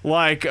mean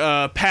like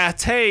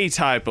pate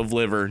type of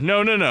liver.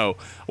 No.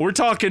 We're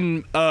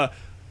talking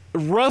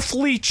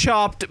roughly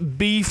chopped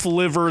beef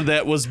liver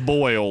that was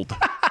boiled.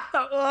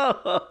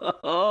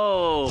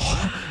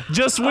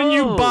 Just when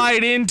you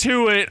bite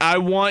into it, I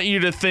want you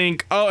to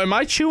think, am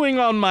I chewing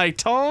on my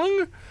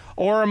tongue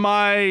or am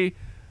I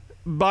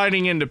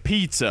biting into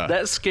pizza?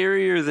 That's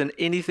scarier than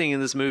anything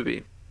in this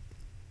movie.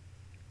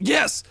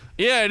 Yes.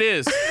 Yeah, it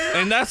is.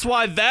 And that's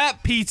why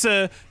that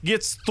pizza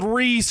gets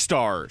 3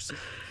 stars.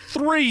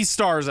 3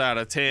 stars out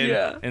of 10.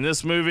 Yeah. And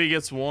this movie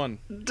gets 1.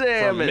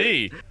 Damn from it.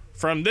 me.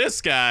 From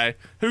this guy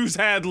who's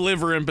had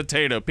liver and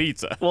potato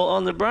pizza. Well,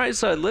 on the bright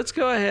side, let's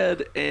go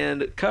ahead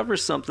and cover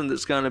something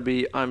that's going to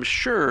be, I'm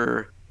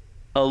sure,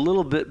 a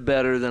little bit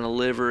better than a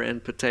liver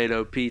and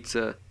potato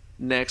pizza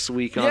next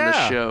week on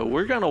the show.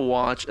 We're going to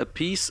watch a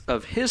piece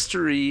of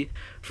history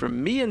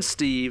from me and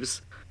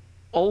Steve's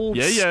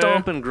old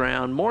stomping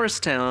ground,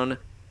 Morristown,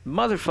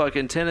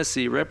 motherfucking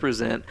Tennessee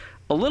represent,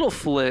 a little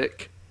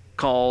flick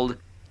called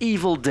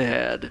Evil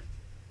Dead.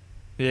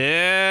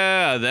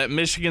 Yeah, that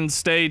Michigan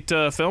State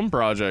film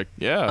project.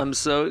 Yeah. I'm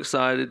so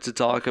excited to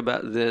talk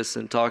about this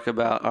and talk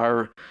about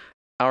our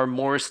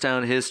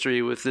Morristown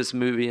history with this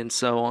movie and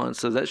so on.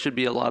 So that should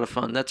be a lot of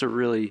fun. That's a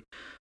really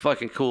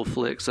fucking cool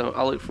flick. So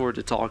I look forward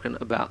to talking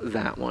about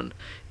that one.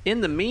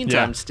 In the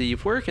meantime,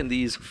 Steve, where can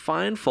these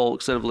fine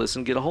folks that have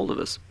listened get a hold of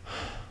us?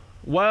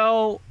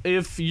 Well,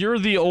 if you're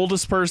the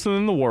oldest person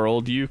in the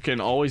world, you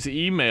can always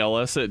email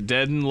us at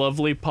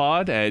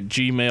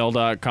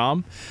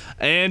deadandlovelypod@gmail.com.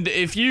 And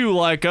if you,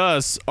 like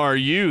us, are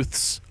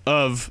youths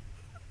of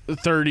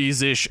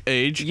 30s-ish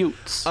age, you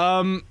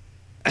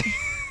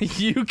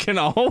can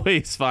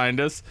always find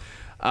us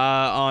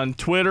on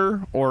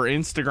Twitter or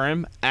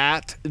Instagram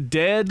at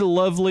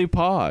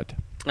deadlovelypod.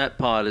 That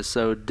pod is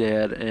so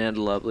dead and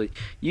lovely.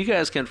 You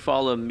guys can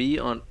follow me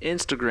on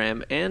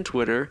Instagram and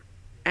Twitter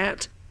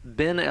at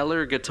Ben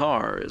Eller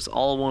Guitar, is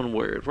all one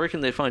word. Where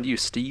can they find you,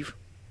 Steve?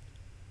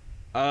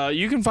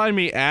 You can find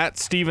me at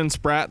Steven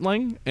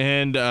Spratling,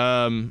 and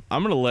I'm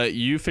going to let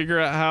you figure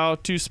out how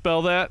to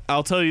spell that.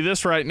 I'll tell you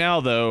this right now,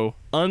 though.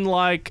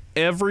 Unlike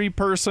every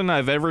person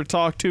I've ever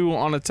talked to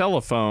on a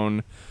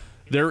telephone,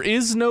 there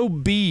is no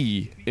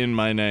B in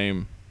my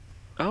name.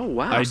 Oh,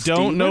 wow, I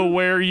don't know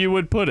where you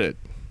would put it.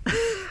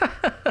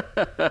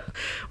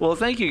 Well,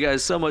 thank you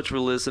guys so much for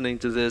listening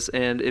to this,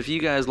 and if you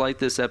guys like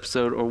this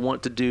episode or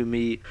want to do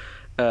me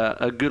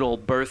a good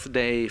old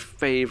birthday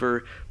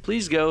favor,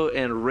 please go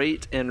and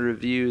rate and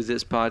review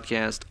this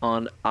podcast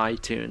on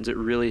iTunes. It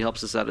really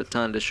helps us out a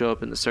ton to show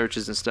up in the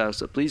searches and stuff,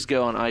 so please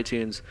go on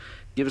iTunes,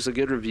 give us a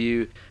good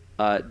review.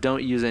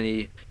 Don't use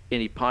any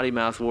potty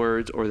mouth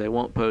words or they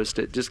won't post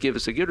it. Just give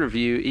us a good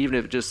review, even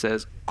if it just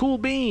says cool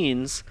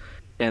beans,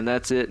 and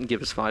that's it, and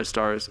give us 5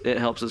 stars. It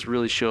helps us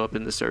really show up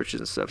in the searches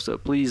and stuff, so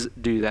please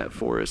do that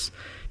for us.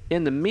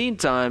 In the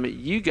meantime,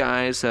 you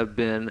guys have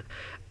been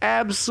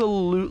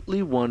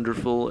absolutely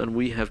wonderful, and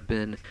we have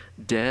been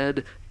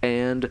dead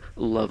and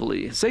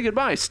lovely. Say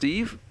goodbye,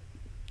 Steve.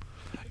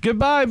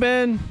 Goodbye,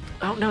 Ben.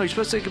 Oh, no, you're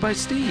supposed to say goodbye,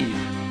 Steve.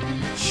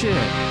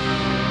 Shit.